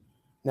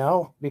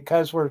 No,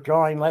 because we're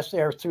drawing less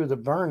air through the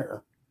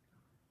burner.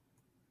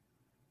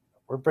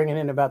 We're bringing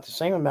in about the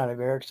same amount of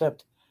air,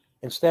 except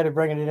instead of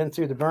bringing it in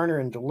through the burner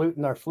and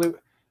diluting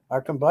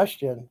our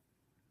combustion,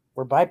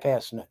 we're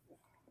bypassing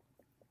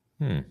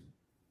it.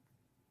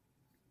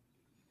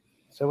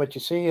 So what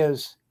you see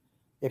is,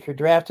 if your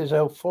draft is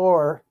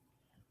 04,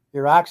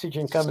 your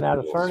oxygen coming out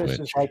of the furnace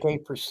is like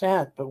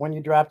 8%, but when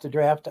you drop the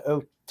draft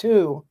to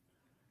 02,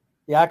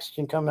 the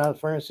oxygen coming out of the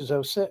furnace is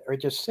 06 or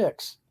just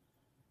 6.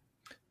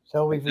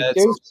 So we've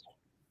reduced.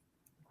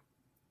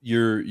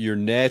 You're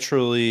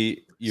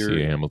naturally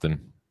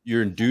Hamilton.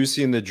 You're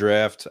inducing the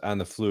draft on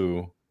the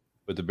flue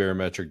with the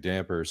barometric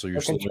damper, so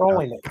you're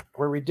controlling it.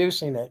 We're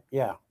reducing it.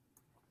 Yeah.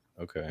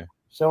 Okay.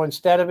 So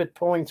instead of it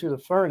pulling through the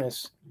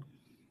furnace,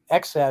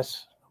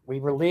 excess, we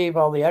relieve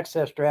all the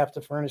excess draft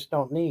the furnace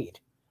don't need.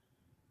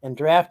 And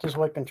draft is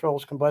what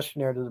controls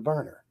combustion air to the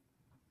burner.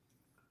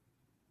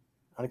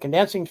 On a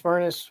condensing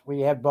furnace,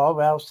 we add ball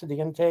valves to the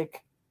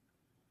intake.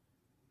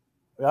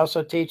 We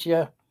also teach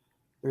you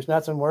there's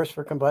nothing worse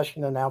for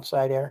combustion than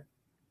outside air.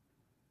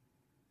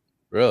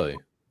 Really?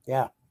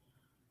 Yeah.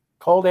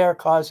 Cold air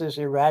causes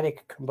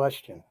erratic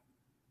combustion.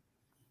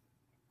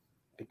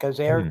 Because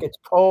air gets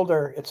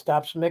colder, it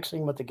stops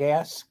mixing with the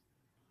gas.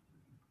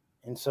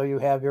 And so you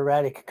have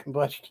erratic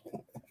combustion.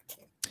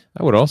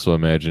 I would also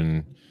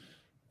imagine,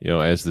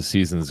 as the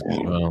seasons,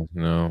 well,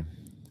 no,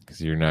 because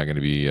you're not going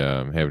to be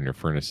having your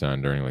furnace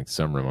on during like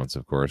summer months,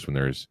 of course, when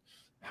there's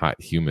hot,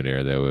 humid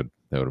air that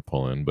would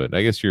pull in. But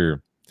I guess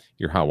your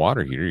hot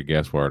water heater, your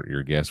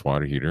gas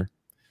water heater.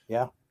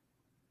 Yeah.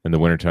 In the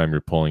wintertime,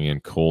 you're pulling in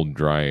cold,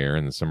 dry air.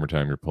 In the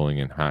summertime, you're pulling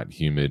in hot,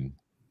 humid,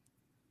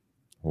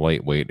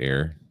 lightweight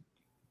air.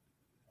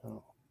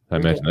 Oh, I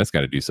imagine that's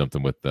got to do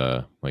something with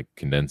like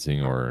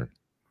condensing or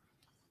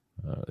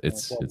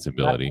its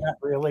ability. Not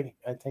really.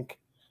 I think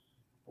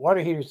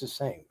water heater is the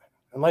same,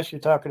 unless you're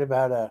talking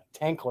about a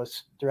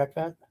tankless direct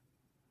vent.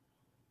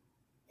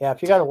 Yeah,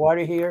 if you got a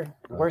water heater,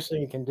 the worst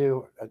thing you can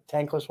do, a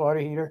tankless water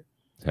heater,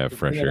 have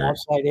fresh air,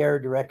 outside air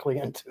directly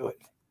into it.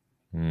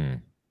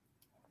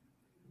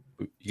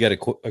 You got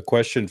a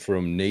question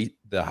from Nate,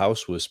 the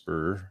House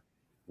Whisperer.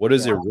 What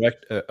does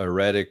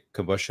erratic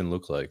combustion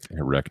look like?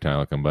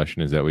 Erectile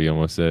combustion, is that what you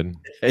almost said?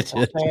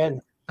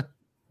 Saying,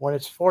 when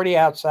it's 40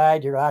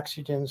 outside, your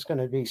oxygen is going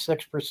to be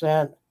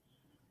 6%.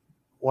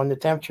 When the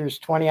temperature is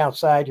 20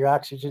 outside, your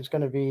oxygen is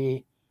going to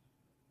be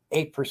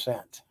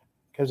 8%,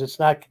 because it's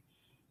not,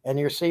 and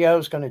your CO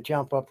is going to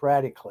jump up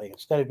radically.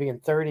 Instead of being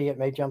 30, it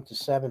may jump to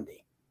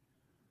 70,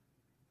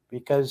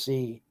 because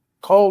the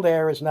cold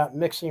air is not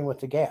mixing with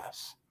the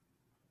gas,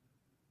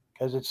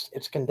 because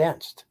it's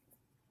condensed.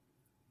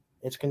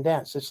 It's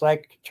condensed. It's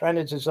like trying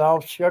to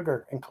dissolve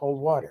sugar in cold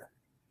water.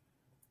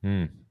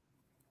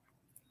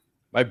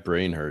 My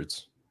brain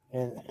hurts.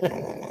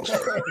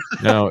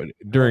 Now,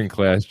 during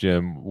class,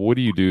 Jim, what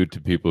do you do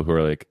to people who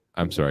are like,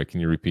 I'm sorry, can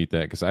you repeat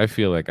that? Because I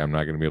feel like I'm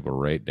not going to be able to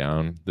write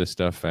down this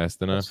stuff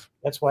fast enough.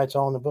 That's why it's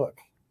all in the book.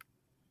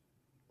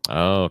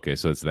 Oh, okay.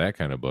 So it's that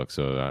kind of book.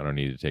 So I don't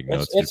need to take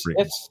notes.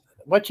 It's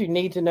what you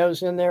need to know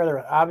is in there. There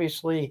are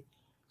obviously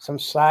some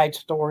side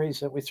stories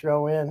that we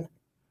throw in.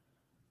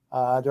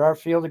 There are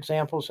field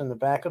examples in the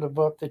back of the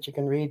book that you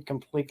can read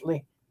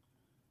completely.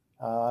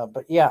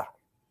 But yeah,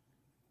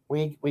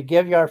 we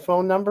give you our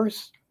phone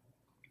numbers.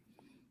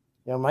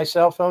 My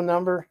cell phone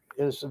number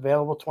is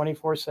available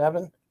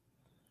 24/7.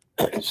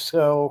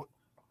 So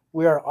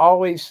we are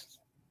always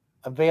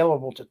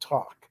available to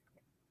talk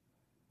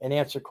and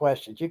answer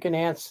questions. You can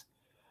answer.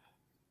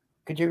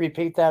 Could you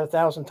repeat that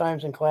 1,000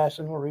 times in class?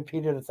 And we'll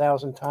repeat it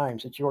 1,000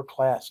 times. It's your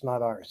class,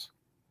 not ours.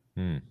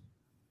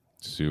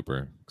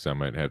 Super. Because I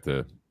might have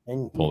to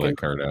pull that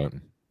card out.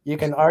 You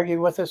can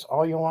argue with us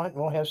all you want,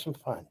 and we'll have some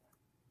fun.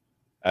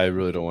 I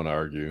really don't want to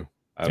argue.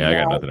 I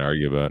got nothing to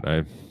argue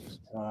about.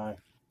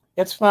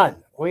 It's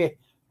fun. We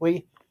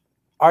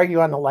argue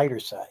on the lighter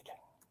side.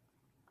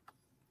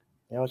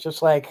 It's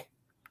just like,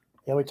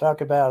 we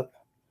talk about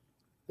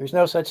there's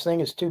no such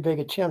thing as too big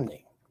a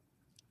chimney.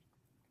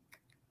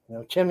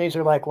 Chimneys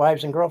are like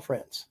wives and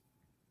girlfriends.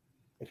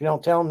 If you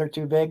don't tell them they're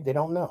too big, they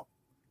don't know.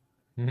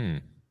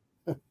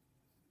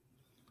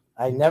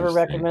 I never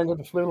recommended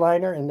the flue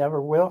liner and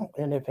never will,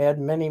 and have had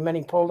many,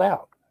 many pulled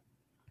out.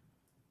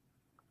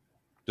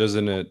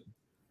 Doesn't it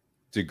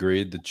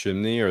degrade the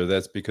chimney, or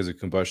that's because the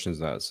combustion's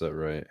not set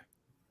right?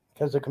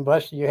 Because the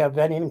combustion, you have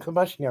venting and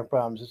combustion air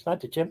problems. It's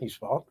not the chimney's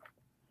fault.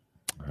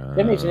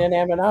 Chimney's an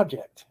inanimate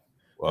object.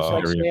 Well, I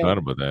never even thought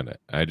about that.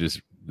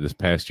 This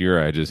past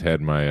year, I just had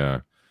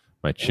my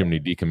my chimney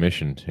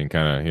decommissioned and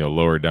kind of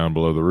lowered down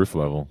below the roof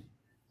level.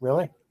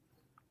 Really?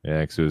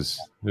 Yeah, because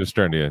it was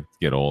starting to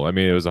get old. I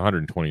mean, it was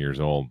 120 years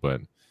old,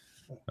 but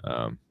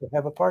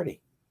have a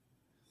party.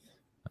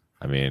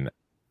 I mean,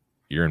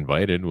 you're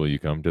invited. Will you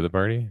come to the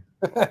party?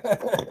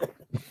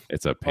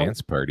 It's a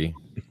pants party.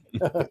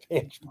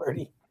 Pants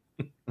party.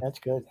 That's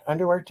good.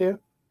 Underwear too?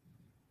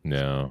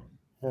 No.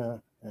 Yeah.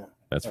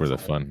 That's where the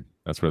fun.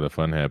 That's where the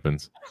fun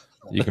happens.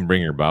 You can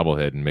bring your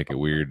bobblehead and make it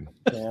weird.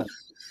 Yeah.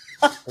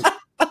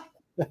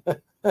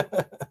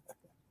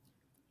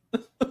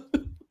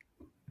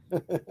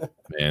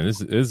 Man,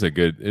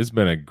 it's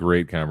been a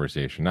great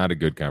conversation. Not a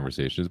good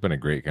conversation. It's been a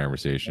great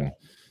conversation.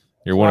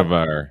 You're one of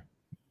our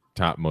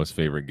top most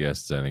favorite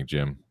guests, I think,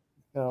 Jim.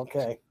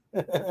 Okay.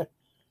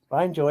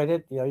 I enjoyed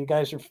it. You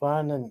guys are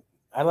fun, and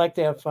I like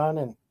to have fun,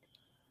 and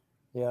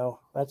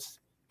that's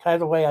kind of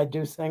the way I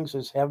do things,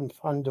 is having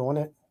fun doing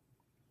it.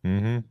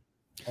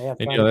 I have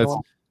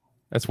fun.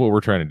 That's what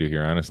we're trying to do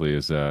here, honestly,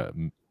 is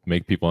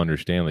make people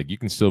understand, like, you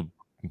can still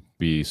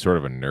be sort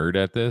of a nerd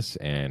at this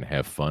and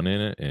have fun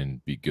in it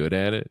and be good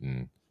at it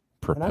and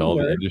propel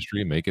the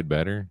industry, make it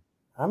better.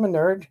 I'm a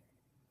nerd.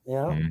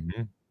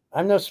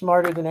 I'm no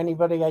smarter than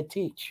anybody I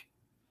teach.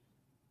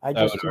 I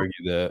would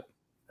argue that.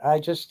 I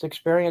just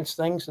experience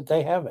things that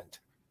they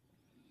haven't.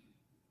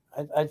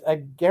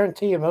 I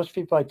guarantee you most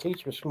people I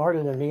teach are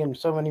smarter than me in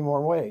so many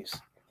more ways.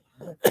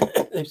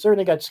 They've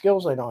certainly got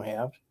skills I don't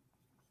have.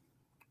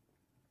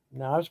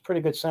 Now, I was a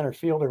pretty good center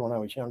fielder when I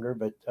was younger,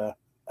 but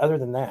other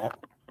than that,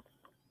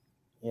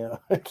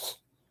 it's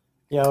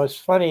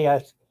funny.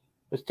 I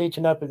was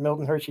teaching up at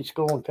Milton Hershey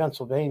School in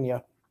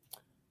Pennsylvania,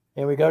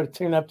 and we go to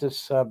tune up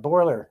this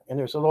boiler, and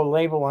there's a little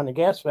label on the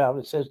gas valve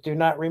that says "Do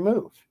not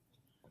remove."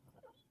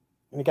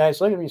 And the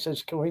guy's looking at me and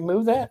says, "Can we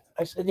move that?"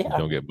 I said, "Yeah."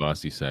 Don't get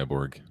bossy,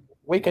 Cyborg.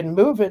 We can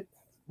move it,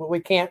 but we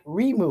can't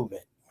remove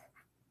it.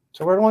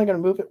 So we're only going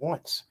to move it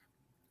once.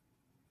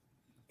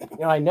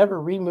 I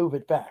never remove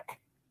it back.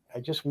 I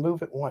just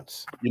move it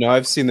once.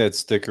 I've seen that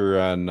sticker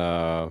on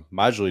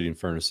modulating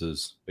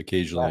furnaces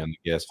occasionally on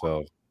the gas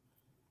valve.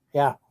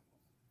 Yeah.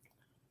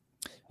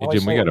 Hey,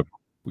 Jim,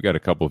 we got a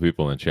couple of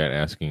people in the chat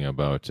asking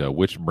about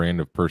which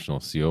brand of personal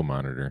CO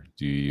monitor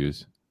do you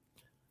use?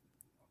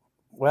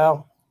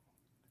 Well,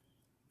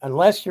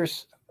 unless you're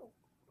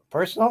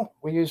personal,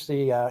 we use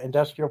the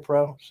Industrial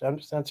Pro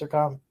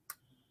SensorCom.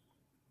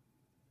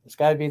 It's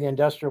got to be the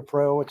Industrial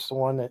Pro. It's the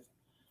one that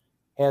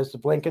has the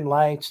blinking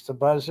lights, the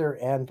buzzer,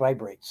 and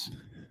vibrates.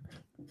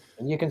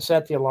 And you can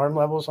set the alarm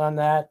levels on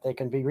that. They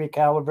can be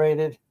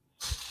recalibrated.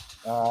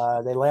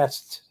 They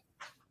last.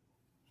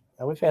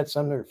 We've had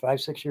some that are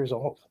 5-6 years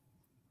old.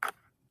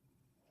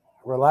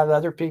 Where a lot of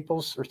other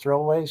people's are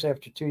throwaways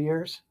after 2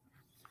 years.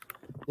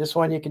 This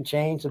one you can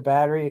change the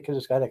battery because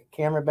it's got a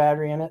camera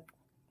battery in it.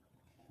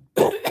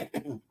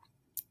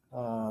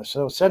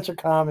 So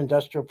SensorCom,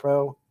 Industrial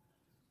Pro,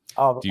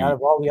 out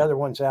of all the other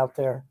ones out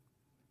there.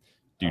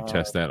 Do you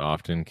test that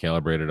often,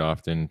 calibrate it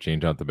often,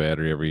 change out the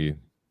battery every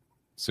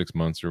 6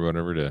 months or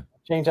whatever to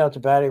change out the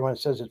battery when it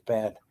says it's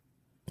bad?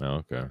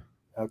 Oh, okay.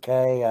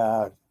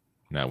 Okay.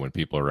 Not when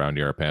people around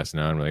you are passing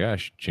out, we're like, I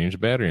should change the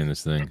battery in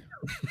this thing.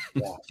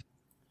 Yeah.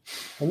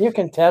 And you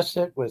can test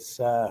it with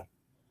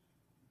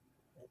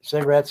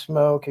cigarette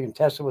smoke. You can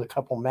test it with a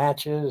couple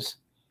matches,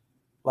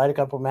 light a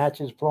couple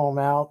matches, blow them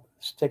out,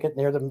 stick it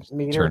near the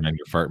meter. Turn on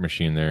your fart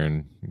machine there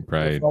and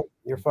probably...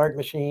 Your fart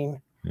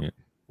machine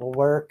will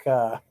work.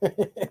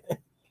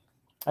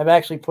 I've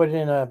actually put it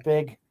in a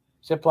big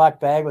Ziploc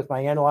bag with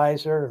my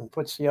analyzer and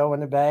put CO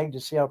in the bag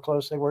to see how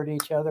close they were to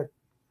each other.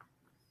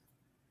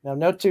 Now,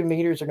 no two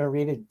meters are going to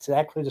read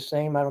exactly the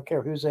same. I don't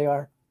care whose they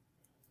are.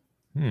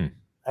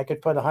 I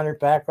could put 100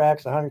 back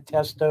racks, 100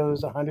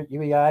 Testos, 100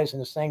 UEIs in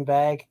the same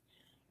bag,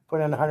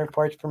 put in 100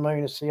 parts per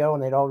million of CO,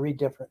 and they'd all read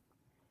different.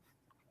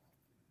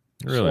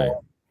 Really?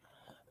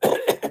 So,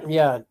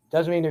 yeah,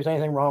 doesn't mean there's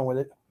anything wrong with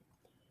it.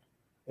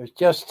 There's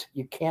just,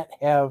 you can't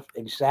have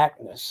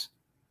exactness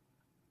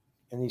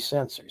in these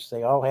sensors.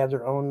 They all have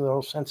their own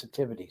little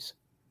sensitivities.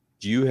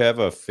 Do you have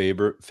a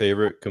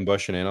favorite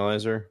combustion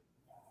analyzer?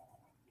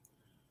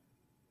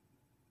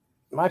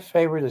 My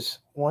favorite is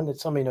one that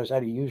somebody knows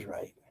how to use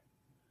right.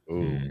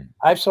 Ooh.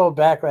 I've sold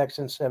back racks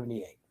since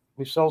 78.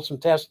 We've sold some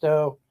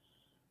Testo.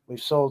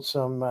 We've sold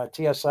some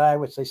TSI,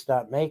 which they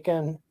stopped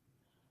making.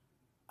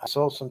 I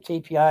sold some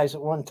TPIs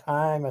at one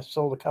time. I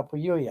sold a couple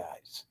of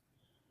UEIs.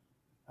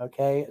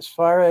 Okay, as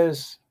far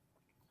as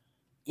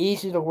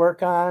easy to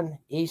work on,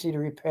 easy to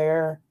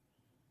repair,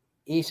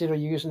 easy to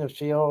use in the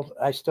field,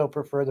 I still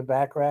prefer the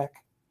back rack.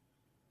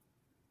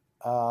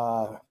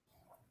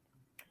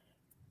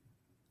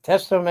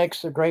 Testo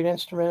makes a great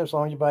instrument as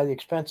long as you buy the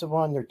expensive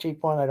one. Their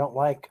cheap one I don't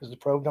like because the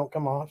probe don't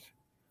come off.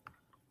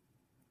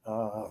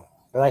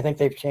 But I think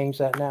they've changed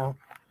that now.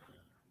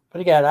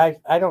 But again,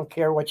 I don't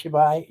care what you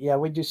buy. Yeah,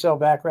 we do sell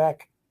back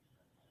rack.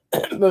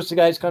 Most of the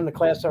guys come to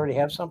class already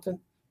have something.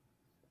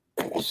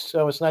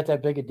 So it's not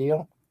that big a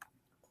deal.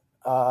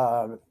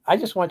 I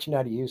just want you to know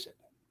how to use it.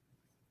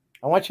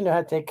 I want you to know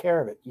how to take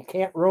care of it. You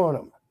can't ruin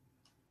them.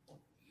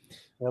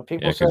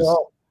 People say,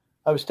 oh,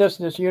 I was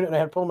testing this unit and I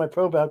had to pull my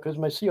probe out because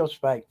my CO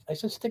spiked. I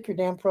said, stick your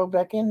damn probe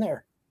back in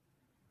there.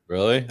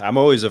 Really? I'm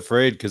always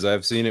afraid because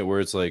I've seen it where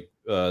it's like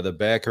the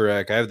back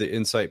rack. I have the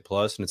Insight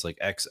Plus and it's like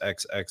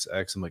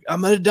XXXX. I'm like,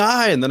 I'm going to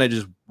die. And then I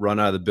just run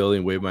out of the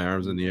building, wave my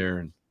arms in the air.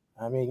 And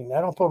I mean, I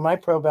don't pull my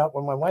probe out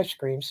when my wife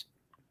screams.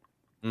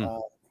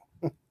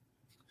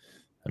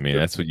 I mean,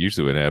 that's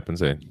usually what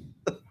happens.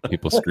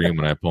 People scream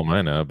when I pull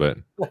mine out, but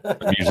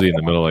I'm usually in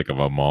the middle of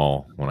a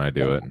mall when I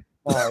do it.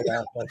 Oh,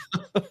 yeah.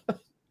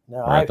 No,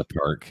 or at the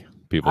park.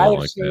 People don't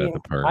like that at the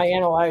park. My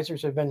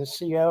analyzers have been the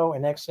CO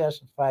in excess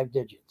of 5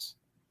 digits.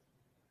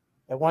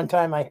 At one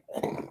time,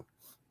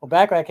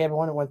 back rack had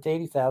one that went to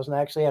 80,000.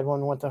 I actually had one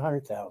that went to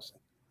 100,000.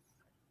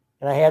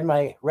 And I had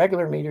my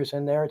regular meters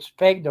in there. It's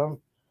pegged them.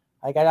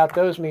 I got out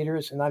those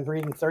meters, and I'm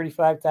reading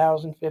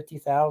 35,000,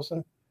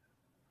 50,000.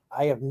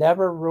 I have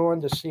never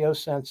ruined a CO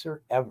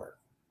sensor ever.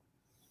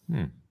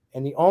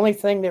 And the only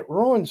thing that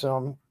ruins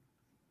them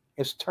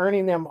is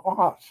turning them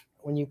off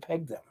when you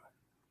peg them.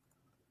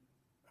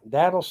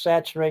 That'll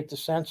saturate the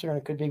sensor, and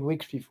it could be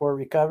weeks before it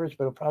recovers,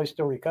 but it'll probably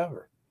still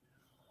recover.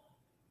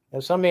 Now,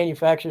 some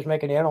manufacturers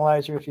make an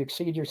analyzer. If you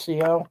exceed your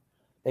CO,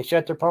 they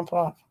shut their pump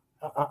off.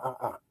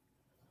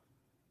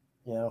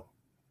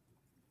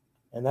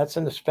 And that's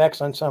in the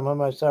specs on some of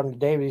them. I was talking to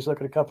David. He's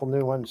looking at a couple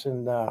new ones,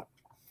 and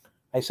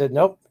I said,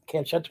 nope,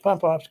 can't shut the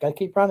pump off. It's got to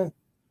keep running.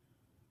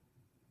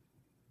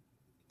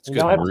 You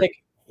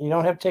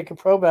don't have to take a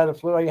probe out of the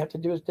fluid. All you have to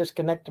do is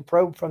disconnect the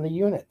probe from the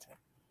unit.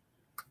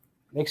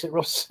 Makes it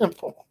real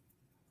simple.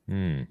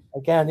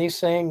 Again, these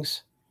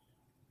things,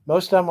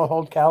 most of them will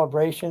hold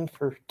calibration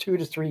for 2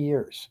 to 3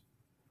 years.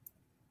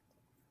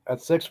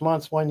 At 6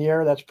 months, 1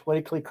 year, that's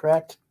politically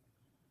correct,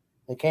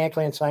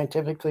 mechanically and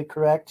scientifically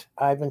correct.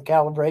 I've been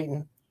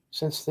calibrating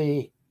since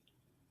the,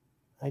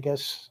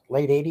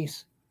 late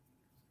 80s.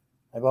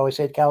 I've always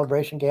had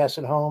calibration gas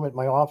at home, at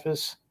my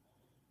office.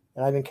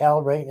 and I've been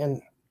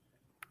calibrating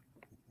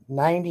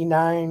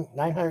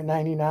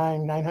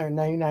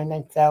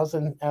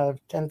 999,000 out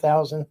of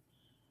 10,000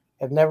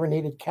 have never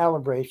needed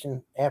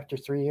calibration after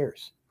 3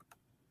 years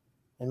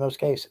in most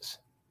cases.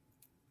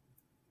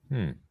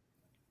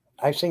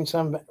 I've seen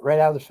some right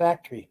out of the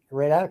factory,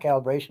 right out of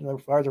calibration. They're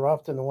farther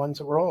off than the ones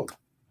that were old.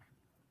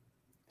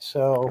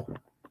 So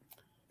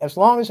as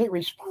long as it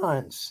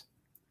responds,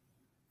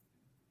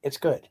 it's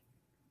good.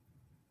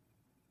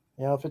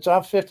 You know, if it's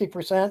off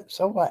 50%,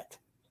 so what?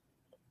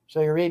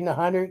 So you're reading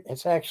 100,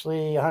 it's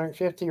actually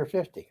 150 or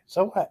 50.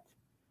 So what?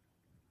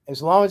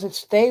 As long as it's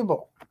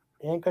stable,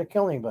 it ain't going to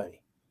kill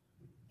anybody.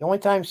 The only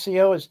time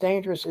CO is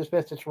dangerous is if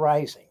it's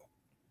rising.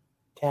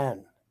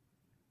 10,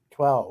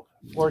 12,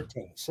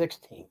 14,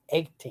 16,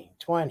 18,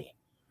 20.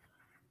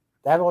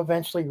 That'll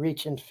eventually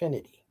reach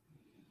infinity.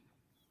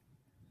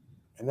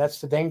 And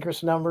that's the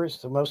dangerous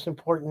numbers, the most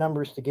important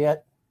numbers to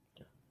get,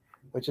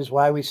 which is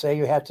why we say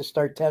you have to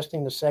start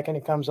testing the second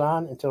it comes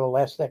on until the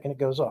last second it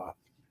goes off.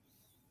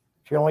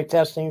 If you're only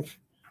testing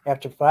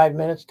after 5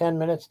 minutes, 10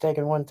 minutes,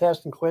 taking one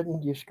test and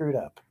quitting, you've screwed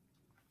up.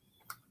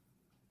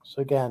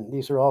 So again,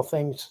 these are all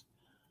things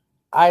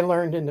I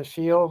learned in the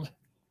field,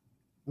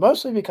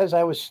 mostly because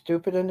I was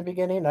stupid in the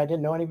beginning and I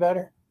didn't know any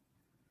better.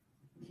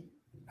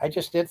 I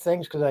just did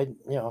things because I,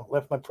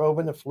 left my probe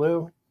in the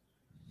flue.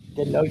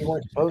 Didn't know you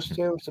weren't supposed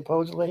to,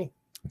 supposedly.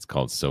 It's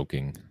called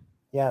soaking.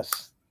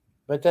 Yes,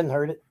 but it didn't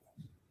hurt it.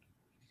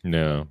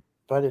 No.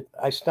 But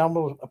I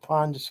stumbled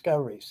upon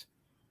discoveries.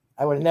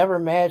 I would never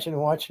imagine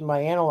watching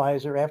my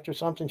analyzer after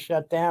something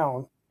shut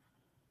down,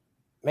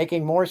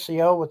 making more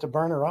CO with the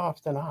burner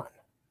off than on.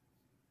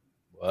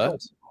 What?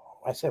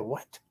 I said,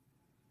 what?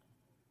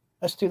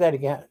 Let's do that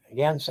again.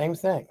 Again, same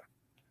thing.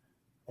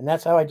 And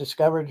that's how I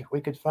discovered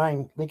we could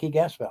find leaky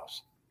gas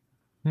valves.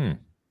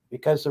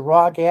 Because the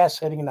raw gas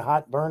hitting in the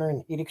hot burner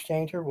and heat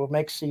exchanger will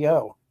make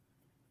CO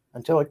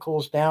until it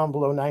cools down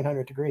below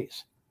 900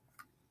 degrees.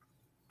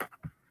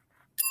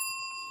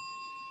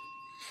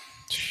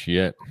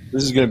 Shit.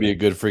 This is going to be a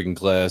good freaking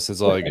class.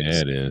 That's all I can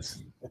say. It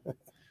is.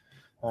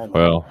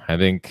 Well, I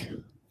think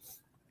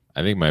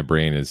my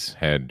brain has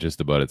had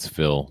just about its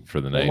fill for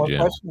the night,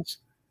 Jim. Questions?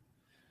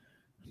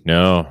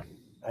 No.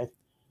 I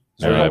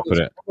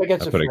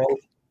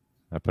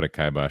put a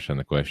kibosh on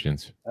the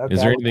questions. Okay.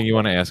 Is there anything you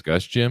want to ask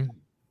us, Jim?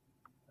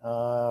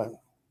 No.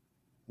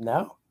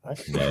 Nah,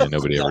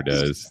 nobody ever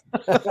does.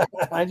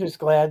 I'm just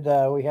glad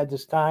we had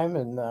this time,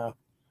 and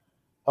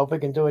hope we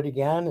can do it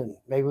again, and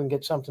maybe we can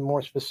get something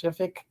more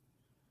specific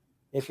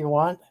if you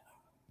want.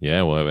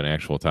 Yeah, we'll have an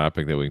actual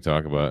topic that we can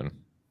talk about.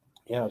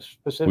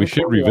 Specifically. We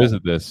should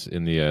revisit this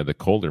in the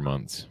colder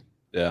months.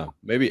 Yeah,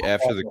 maybe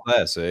after the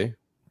class, eh?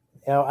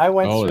 I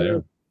went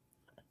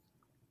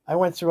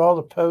through all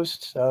the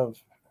posts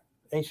of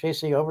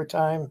HVAC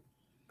overtime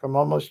from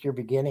almost your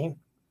beginning.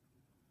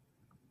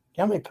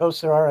 How many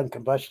posts there are on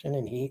combustion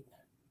and heat?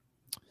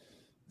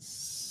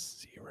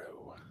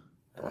 0.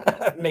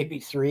 Maybe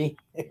 3.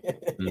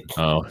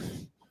 Oh,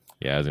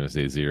 yeah, I was going to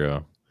say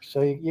 0.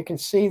 So you can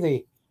see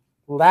the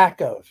lack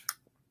of.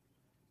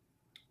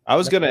 I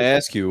was going to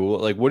ask you,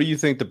 what do you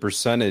think the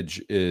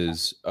percentage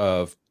is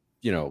of,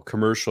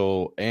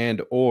 commercial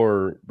and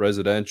or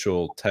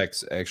residential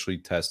techs actually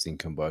testing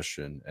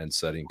combustion and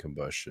setting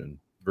combustion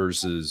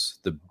versus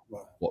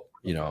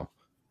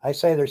I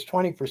say there's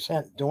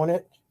 20% doing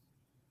it.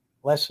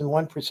 Less than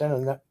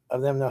 1%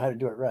 of them know how to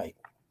do it right.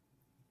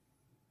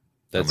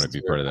 I'm going to be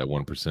part of that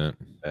 1%.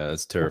 Yeah,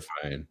 that's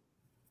terrifying.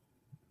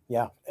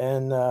 Yeah,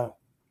 and I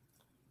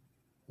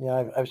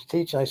was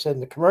teaching. I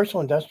said the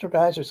commercial industrial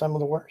guys are some of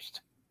the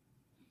worst.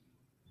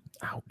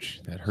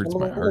 Ouch! That hurts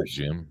my heart,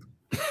 Jim.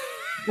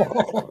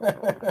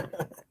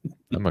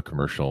 I'm a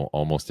commercial,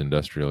 almost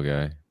industrial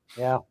guy.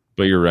 Yeah,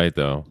 but you're right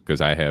though,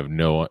 because I have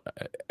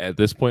at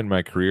this point in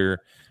my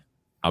career,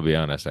 I'll be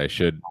honest, I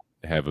should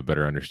have a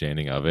better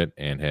understanding of it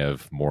and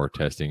have more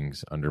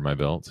testings under my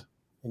belt.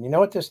 And you know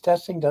what this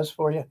testing does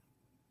for you?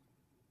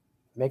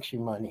 Makes you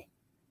money.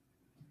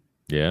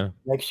 Yeah.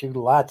 Makes you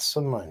lots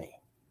of money.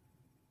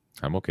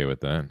 I'm okay with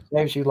that.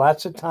 Saves you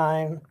lots of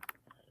time,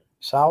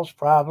 solves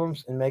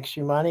problems, and makes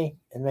you money,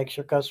 and makes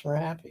your customer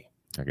happy.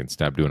 I can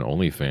stop doing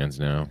OnlyFans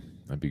now.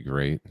 That'd be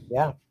great.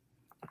 Yeah.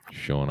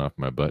 Showing off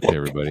my butt to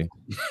everybody.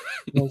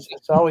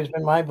 It's always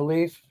been my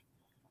belief.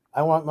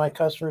 I want my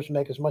customers to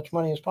make as much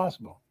money as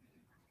possible.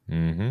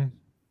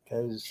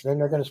 Because then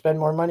they're going to spend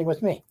more money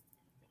with me.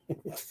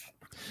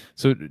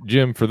 So,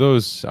 Jim, for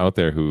those out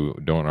there who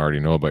don't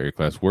already know about your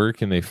class, where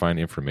can they find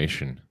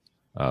information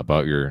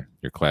about your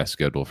class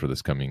schedule for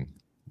this coming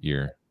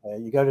year?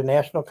 You go to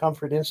National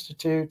Comfort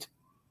Institute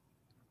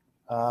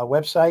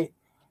website,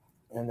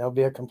 and there'll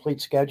be a complete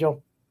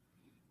schedule.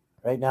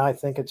 Right now, I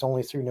think it's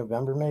only through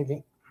November,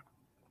 maybe.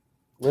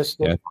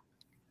 Listed. Yeah,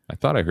 I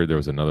thought I heard there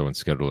was another one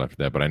scheduled after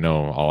that, but I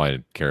know all I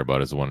care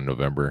about is the one in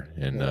November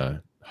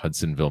in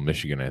Hudsonville,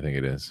 Michigan, I think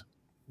it is.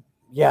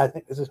 Yeah, I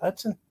think, is it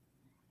Hudson?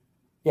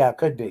 Yeah, it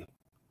could be.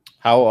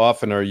 How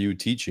often are you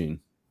teaching?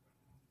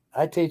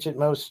 I teach at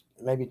most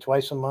maybe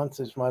twice a month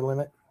is my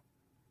limit.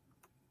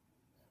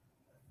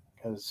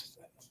 Because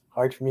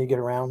hard for me to get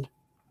around.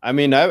 I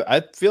mean,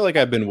 I feel like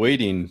I've been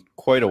waiting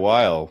quite a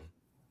while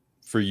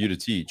for you to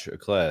teach a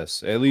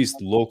class, at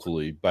least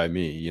locally by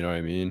me. You know what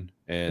I mean?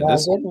 And Yeah,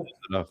 this is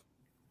enough.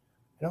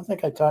 I don't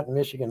think I taught in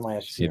Michigan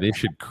last year. They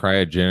should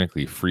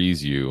cryogenically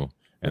freeze you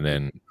and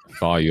then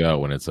thaw you out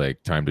when it's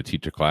like time to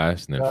teach a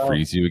class, and then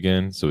freeze you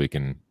again so we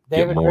can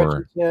David get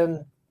more.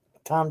 Richardson,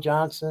 Tom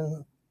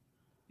Johnson,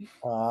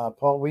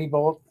 Paul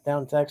Wiebolt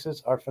down in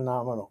Texas are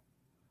phenomenal.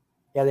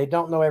 Yeah, they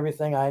don't know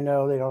everything I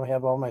know. They don't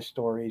have all my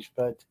stories,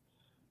 but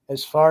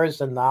as far as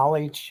the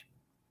knowledge,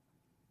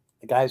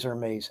 the guys are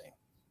amazing.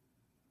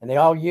 And they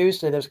all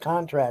used it as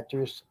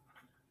contractors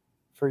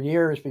for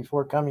years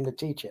before coming to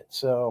teach it.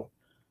 So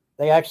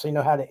they actually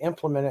know how to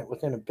implement it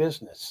within a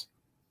business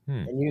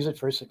and use it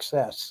for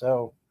success.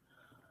 So,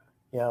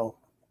 you know,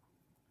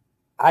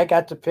 I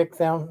got to pick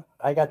them.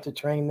 I got to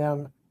train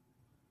them.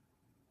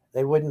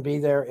 They wouldn't be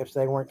there if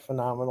they weren't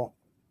phenomenal.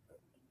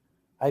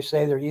 I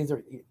say they're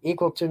either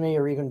equal to me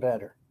or even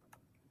better.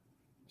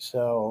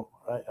 So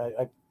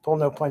I pull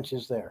no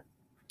punches there.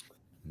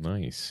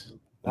 Nice.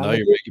 Now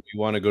you're making me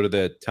want to go to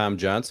that Tom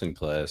Johnson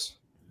class.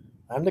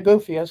 I'm the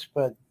goofiest,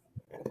 but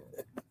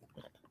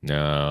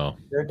no,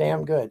 they're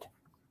damn good.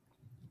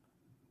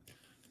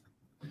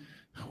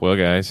 Well,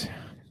 guys,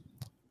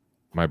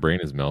 my brain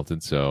is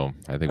melted, so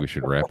I think we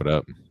should wrap it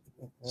up.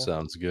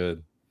 Sounds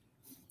good.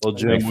 Well,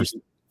 Jim,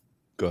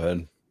 go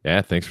ahead.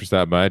 Yeah, thanks for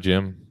stopping by,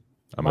 Jim.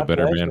 I'm a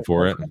better man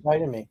for it.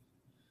 Me.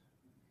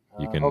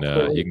 You can go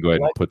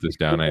ahead and put this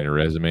down on your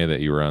resume that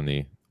you were on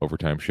the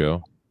overtime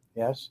show.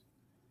 Yes,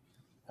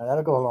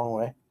 that'll go a long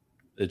way.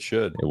 It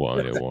should. It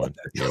won't. It won't.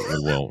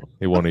 It won't.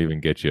 It won't even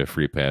get you a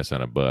free pass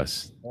on a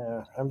bus.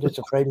 Yeah, I'm just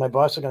afraid my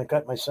boss is going to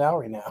cut my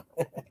salary now.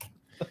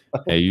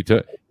 Hey, you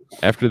took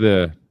after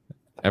the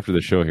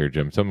show here,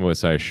 Jim. Tell me what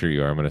size shirt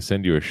you are. I'm going to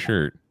send you a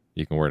shirt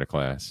you can wear to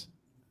class.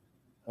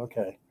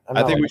 Okay.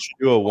 I think we should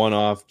do a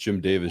one-off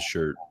Jim Davis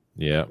shirt.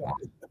 Yeah.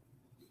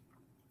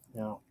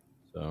 Yeah.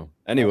 So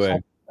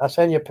anyway, I'll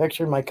send you a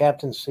picture of my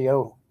Captain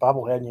CO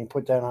bobblehead, and you can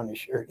put that on the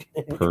shirt.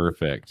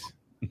 Perfect.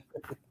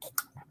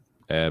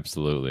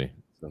 Absolutely.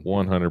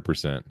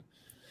 100%.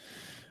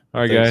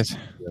 All right, guys.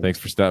 Thanks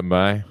for stopping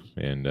by,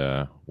 and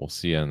we'll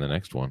see you on the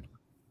next one.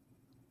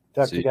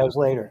 Talk to you guys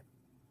later.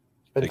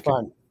 It's been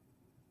fun.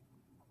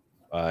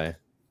 Bye.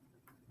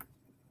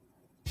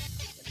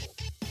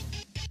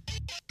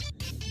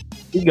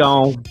 He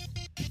gone.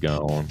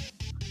 Gone.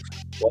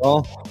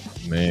 Well,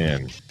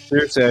 man.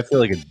 Seriously, I feel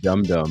like a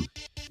dum-dum.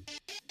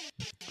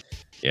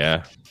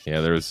 Yeah.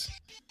 There was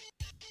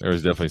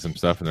definitely some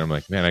stuff in there. I'm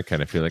like, man, I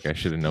kind of feel like I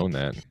should have known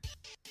that,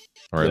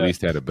 or at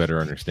least had a better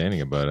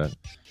understanding about it.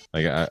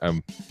 Like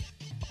I'm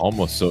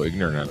almost so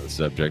ignorant on the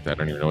subject, I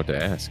don't even know what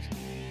to ask.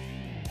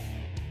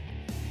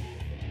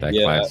 That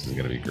class is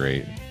going to be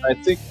great.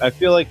 I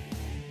feel like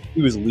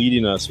he was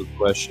leading us with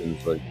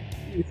questions like,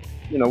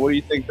 what do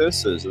you think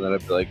this is? And then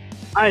I'd be like,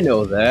 I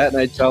know that. And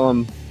I'd tell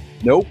him,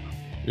 nope.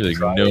 You're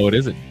like, no, it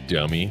isn't,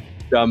 dummy.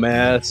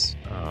 Dumbass.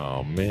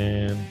 Oh,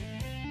 man.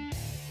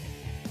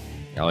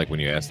 I like when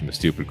you asked him a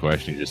stupid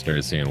question, you just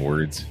started saying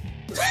words.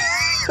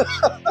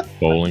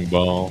 Bowling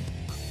ball,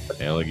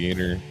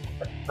 alligator.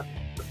 I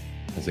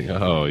was like,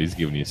 oh, he's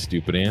giving you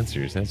stupid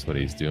answers. That's what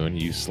he's doing,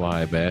 you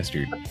sly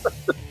bastard.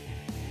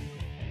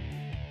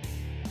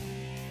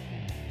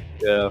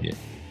 Yeah,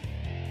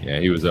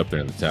 he was up there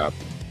in the top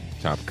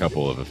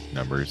couple of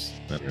numbers.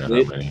 I don't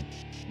know how many.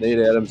 Nate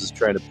Adams is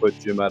trying to put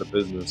Jim out of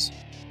business.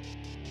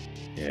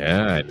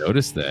 Yeah, I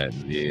noticed that.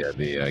 The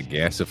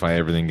gasify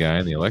everything guy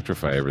and the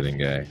electrify everything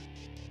guy.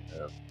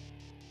 Yeah.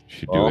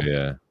 Should do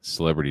a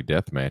celebrity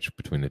death match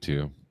between the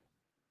two.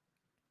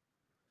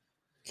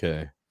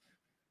 Okay.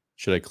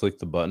 Should I click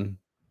the button,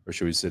 or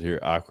should we sit here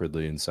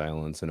awkwardly in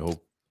silence and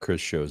hope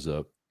Chris shows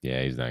up?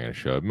 Yeah, he's not going to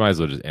show up. Might as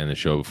well just end the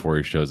show before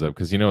he shows up,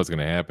 because you know what's going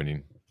to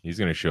happen. He's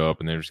going to show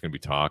up, and they're just going to be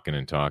talking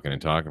and talking and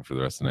talking for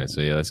the rest of the night.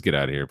 So, yeah, let's get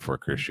out of here before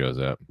Chris shows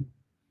up.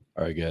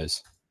 All right,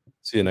 guys.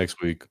 See you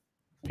next week.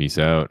 Peace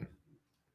out.